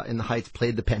show, in the Heights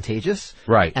played the Pantages.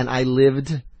 Right. And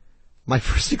my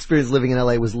first experience living in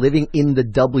LA was living in the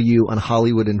W on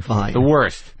Hollywood and Vine. The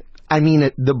worst. I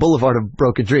mean, the Boulevard of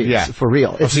Broken Dreams, for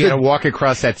real. So you gotta walk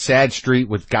across that sad street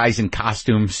with guys in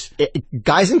costumes.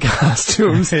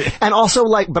 And also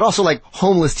like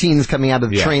homeless teens coming out of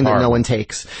the train that no one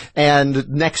takes. And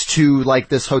next to like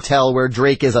this hotel where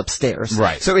Drake is upstairs.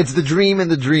 Right. So it's the dream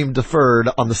and the dream deferred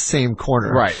on the same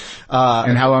corner. Right.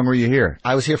 And how long were you here?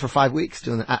 I was here for 5 weeks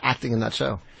acting in that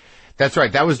show. That's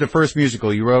right. That was the first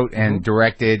musical you wrote and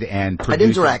directed and produced. I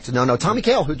didn't direct. No. Tommy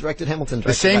Kail, who directed Hamilton.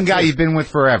 The same guy you've been with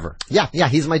forever. Yeah,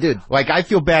 he's my dude. Like, I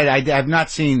feel bad. I have not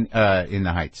seen In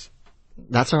the Heights.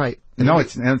 That's all right. No,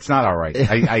 it's not all right.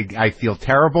 I feel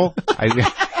terrible.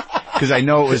 Because I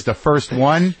know it was the first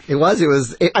one. It was.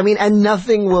 And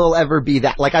nothing will ever be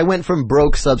that. Like, I went from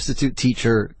broke substitute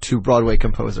teacher to Broadway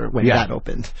composer when that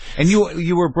opened. And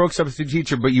you were a broke substitute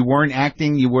teacher, but you weren't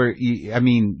acting. You were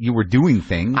doing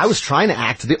things. I was trying to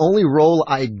act. The only role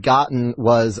I'd gotten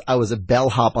was I was a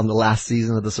bellhop on the last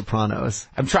season of The Sopranos.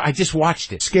 I just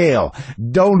watched it. Scale.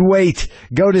 Don't wait.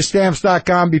 Go to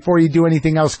Stamps.com before you do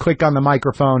anything else. Click on the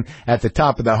microphone at the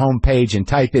top of the home page and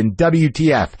type in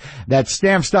WTF. That's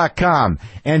Stamps.com.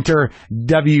 Enter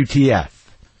WTF.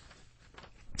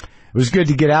 It was good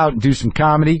to get out and do some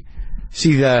comedy,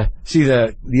 see the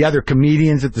other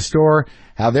comedians at the store,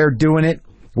 how they're doing it,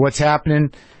 what's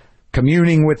happening,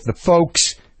 communing with the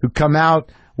folks who come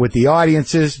out, with the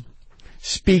audiences,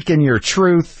 speaking your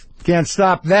truth. Can't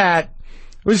stop that.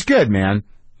 It was good, man.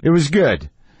 It was good.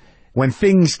 When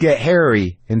things get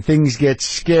hairy and things get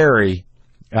scary,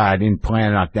 I didn't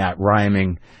plan on that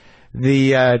rhyming.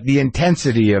 The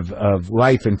intensity of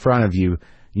life in front of you,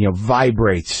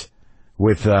 vibrates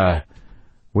with an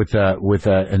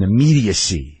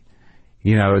immediacy.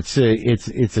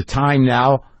 It's a time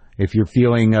now, if you're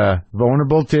feeling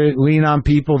vulnerable, to lean on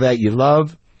people that you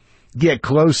love, get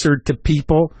closer to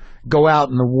people, go out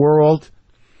in the world,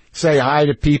 say hi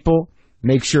to people,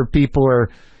 make sure people are,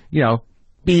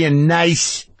 being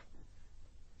nice,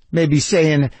 maybe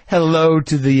saying hello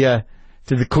to the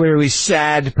clearly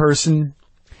sad person.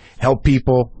 Help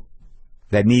people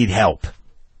that need help.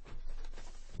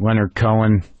 Leonard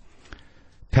Cohen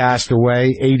passed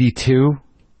away, 82.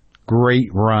 Great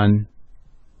run.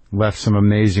 Left some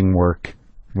amazing work,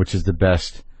 which is the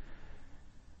best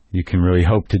you can really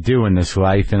hope to do in this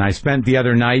life. And I spent the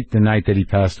other night, the night that he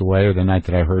passed away, or the night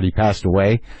that I heard he passed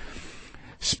away,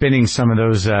 spinning some of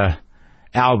those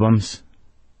albums.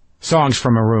 Songs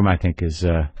from a Room, I think, is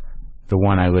the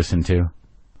one I listened to.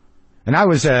 And I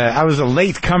was a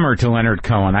late comer to Leonard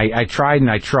Cohen. I tried,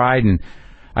 and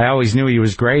I always knew he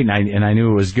was great, and I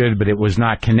knew it was good, but it was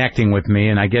not connecting with me.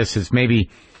 And I guess it's maybe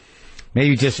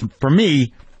just for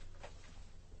me,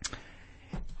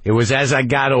 it was as I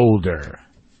got older,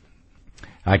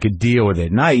 I could deal with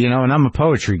it. And and I'm a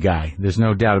poetry guy. There's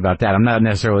no doubt about that. I'm not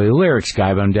necessarily a lyrics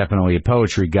guy, but I'm definitely a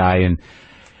poetry guy.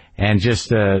 And just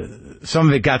some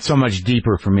of it got so much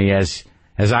deeper for me as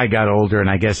I got older, and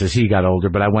I guess as he got older.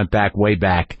 But I went way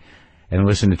back, and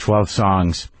listened to 12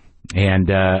 songs.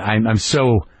 And I'm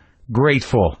so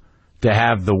grateful to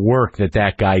have the work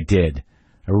that guy did.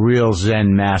 A real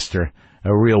Zen master,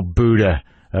 a real Buddha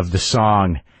of the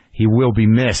song. He will be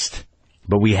missed,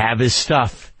 but we have his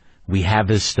stuff. We have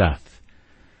his stuff.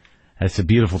 That's the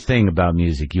beautiful thing about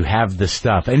music. You have the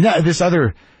stuff. And this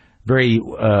other very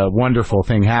wonderful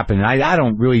thing happened. I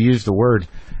don't really use the word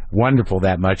wonderful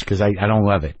that much because I don't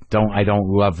love it. I don't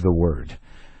love the word.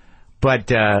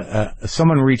 But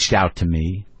someone reached out to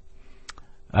me,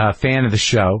 a fan of the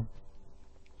show,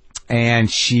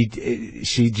 and she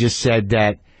just said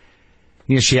that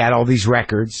she had all these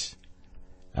records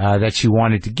that she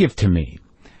wanted to give to me.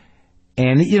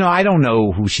 And, I don't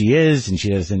know who she is, and she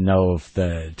doesn't know if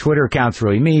the Twitter account's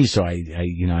really me, so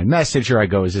I message her. I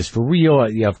go, is this for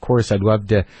real? Yeah, of course, I'd love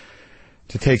to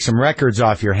to take some records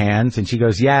off your hands. And she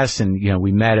goes, yes. And,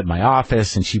 we met at my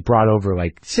office, and she brought over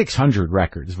like 600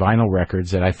 records, vinyl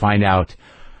records, that I find out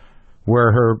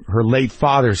were her late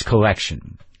father's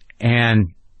collection.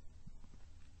 And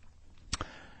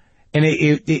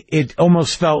it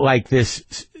almost felt like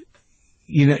this,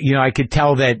 I could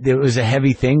tell that it was a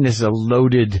heavy thing. This is a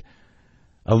loaded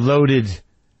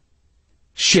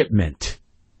shipment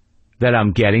that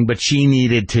I'm getting, but she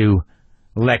needed to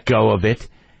let go of it.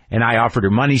 And I offered her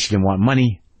money. She didn't want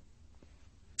money.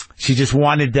 She just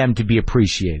wanted them to be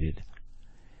appreciated.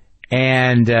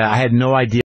 And I had no idea